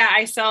 But yeah,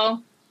 I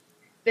sell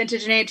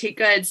vintage and antique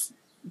goods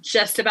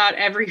just about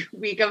every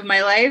week of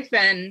my life.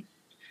 And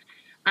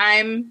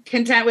I'm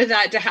content with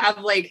that, to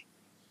have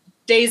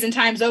days and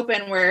times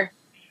open where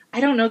I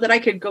don't know that I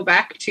could go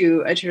back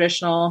to a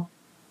traditional.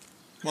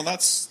 Well,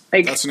 that's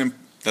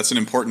an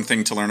important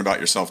thing to learn about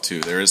yourself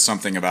too. There is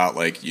something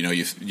about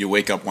you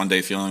wake up one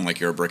day feeling like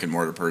you're a brick and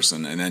mortar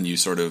person, and then you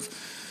sort of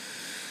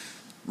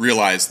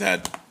realize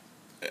that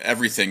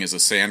everything is a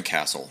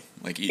sandcastle.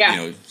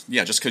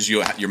 Just because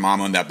your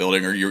mom owned that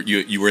building or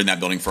you were in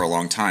that building for a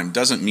long time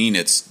doesn't mean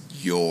it's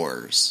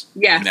yours.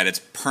 Yeah, and that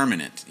it's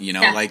permanent. You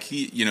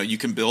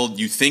can build.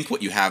 You think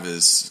what you have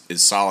is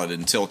solid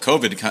until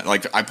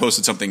COVID. I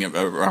posted something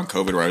around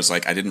COVID where I was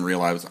I didn't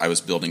realize I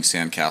was building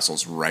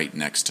sandcastles right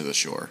next to the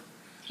shore.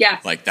 Yeah.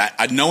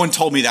 That. No one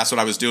told me that's what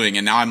I was doing.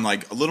 And now I'm a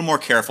little more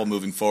careful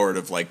moving forward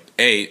of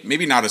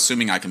maybe not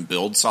assuming I can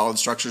build solid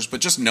structures,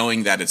 but just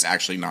knowing that it's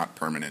actually not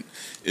permanent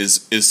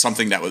is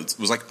something that was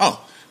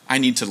oh, I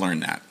need to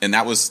learn that. And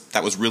that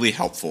was really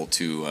helpful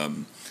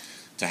to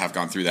have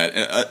gone through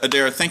that.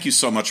 Adair, thank you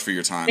so much for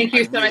your time. Thank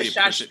you so much,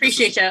 Josh.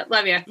 Appreciate you.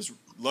 Love you.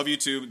 Love you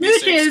too. Be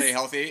safe, stay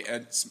healthy,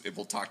 and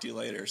we'll talk to you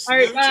later. All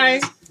right, bye.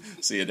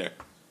 See you, Adair.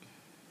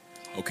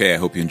 Okay, I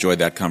hope you enjoyed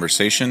that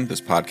conversation.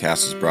 This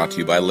podcast is brought to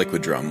you by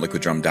Liquid Drum,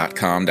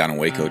 liquiddrum.com down in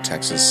Waco,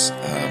 Texas.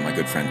 My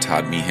good friend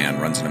Todd Meehan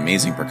runs an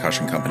amazing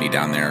percussion company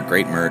down there.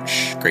 Great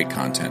merch, great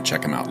content.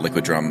 Check him out,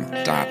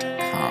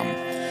 liquiddrum.com.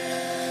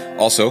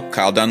 Also,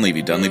 Kyle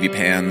Dunleavy,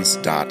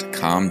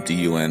 dunleavypans.com,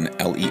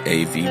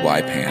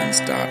 DUNLEAVY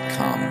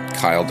pans.com.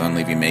 Kyle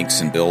Dunleavy makes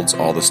and builds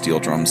all the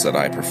steel drums that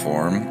I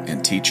perform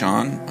and teach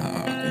on,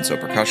 in So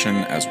Percussion,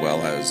 as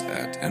well as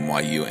at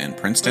NYU and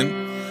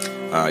Princeton.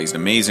 He's an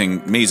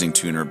amazing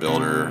tuner,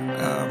 builder,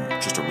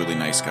 just a really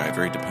nice guy,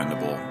 very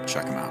dependable.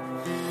 Check him out.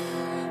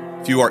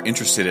 If you are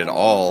interested at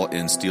all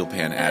in steel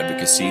pan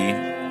advocacy,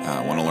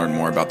 want to learn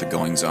more about the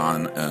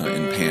goings-on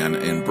in Pan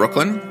in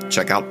Brooklyn,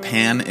 check out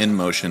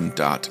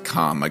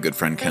paninmotion.com. My good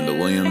friend Kendall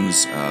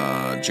Williams,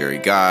 Jerry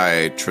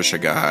Guy, Trisha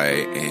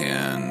Guy,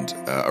 and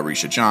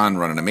Arisha John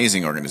run an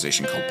amazing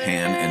organization called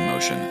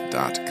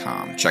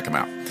paninmotion.com. Check them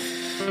out.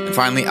 And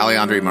finally,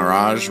 Alejandre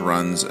Mirage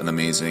runs an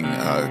amazing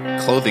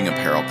clothing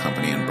apparel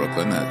company in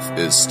Brooklyn that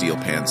is steel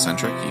pan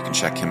centric. You can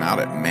check him out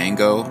at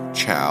mangochow,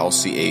 CHOW,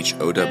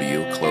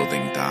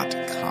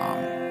 clothing.com.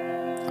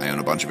 I own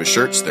a bunch of his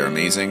shirts. They're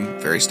amazing,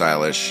 very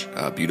stylish,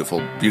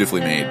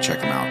 beautifully made.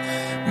 Check them out.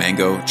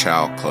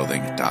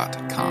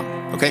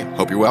 mangochowclothing.com. Okay,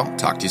 hope you're well.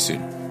 Talk to you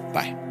soon.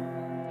 Bye.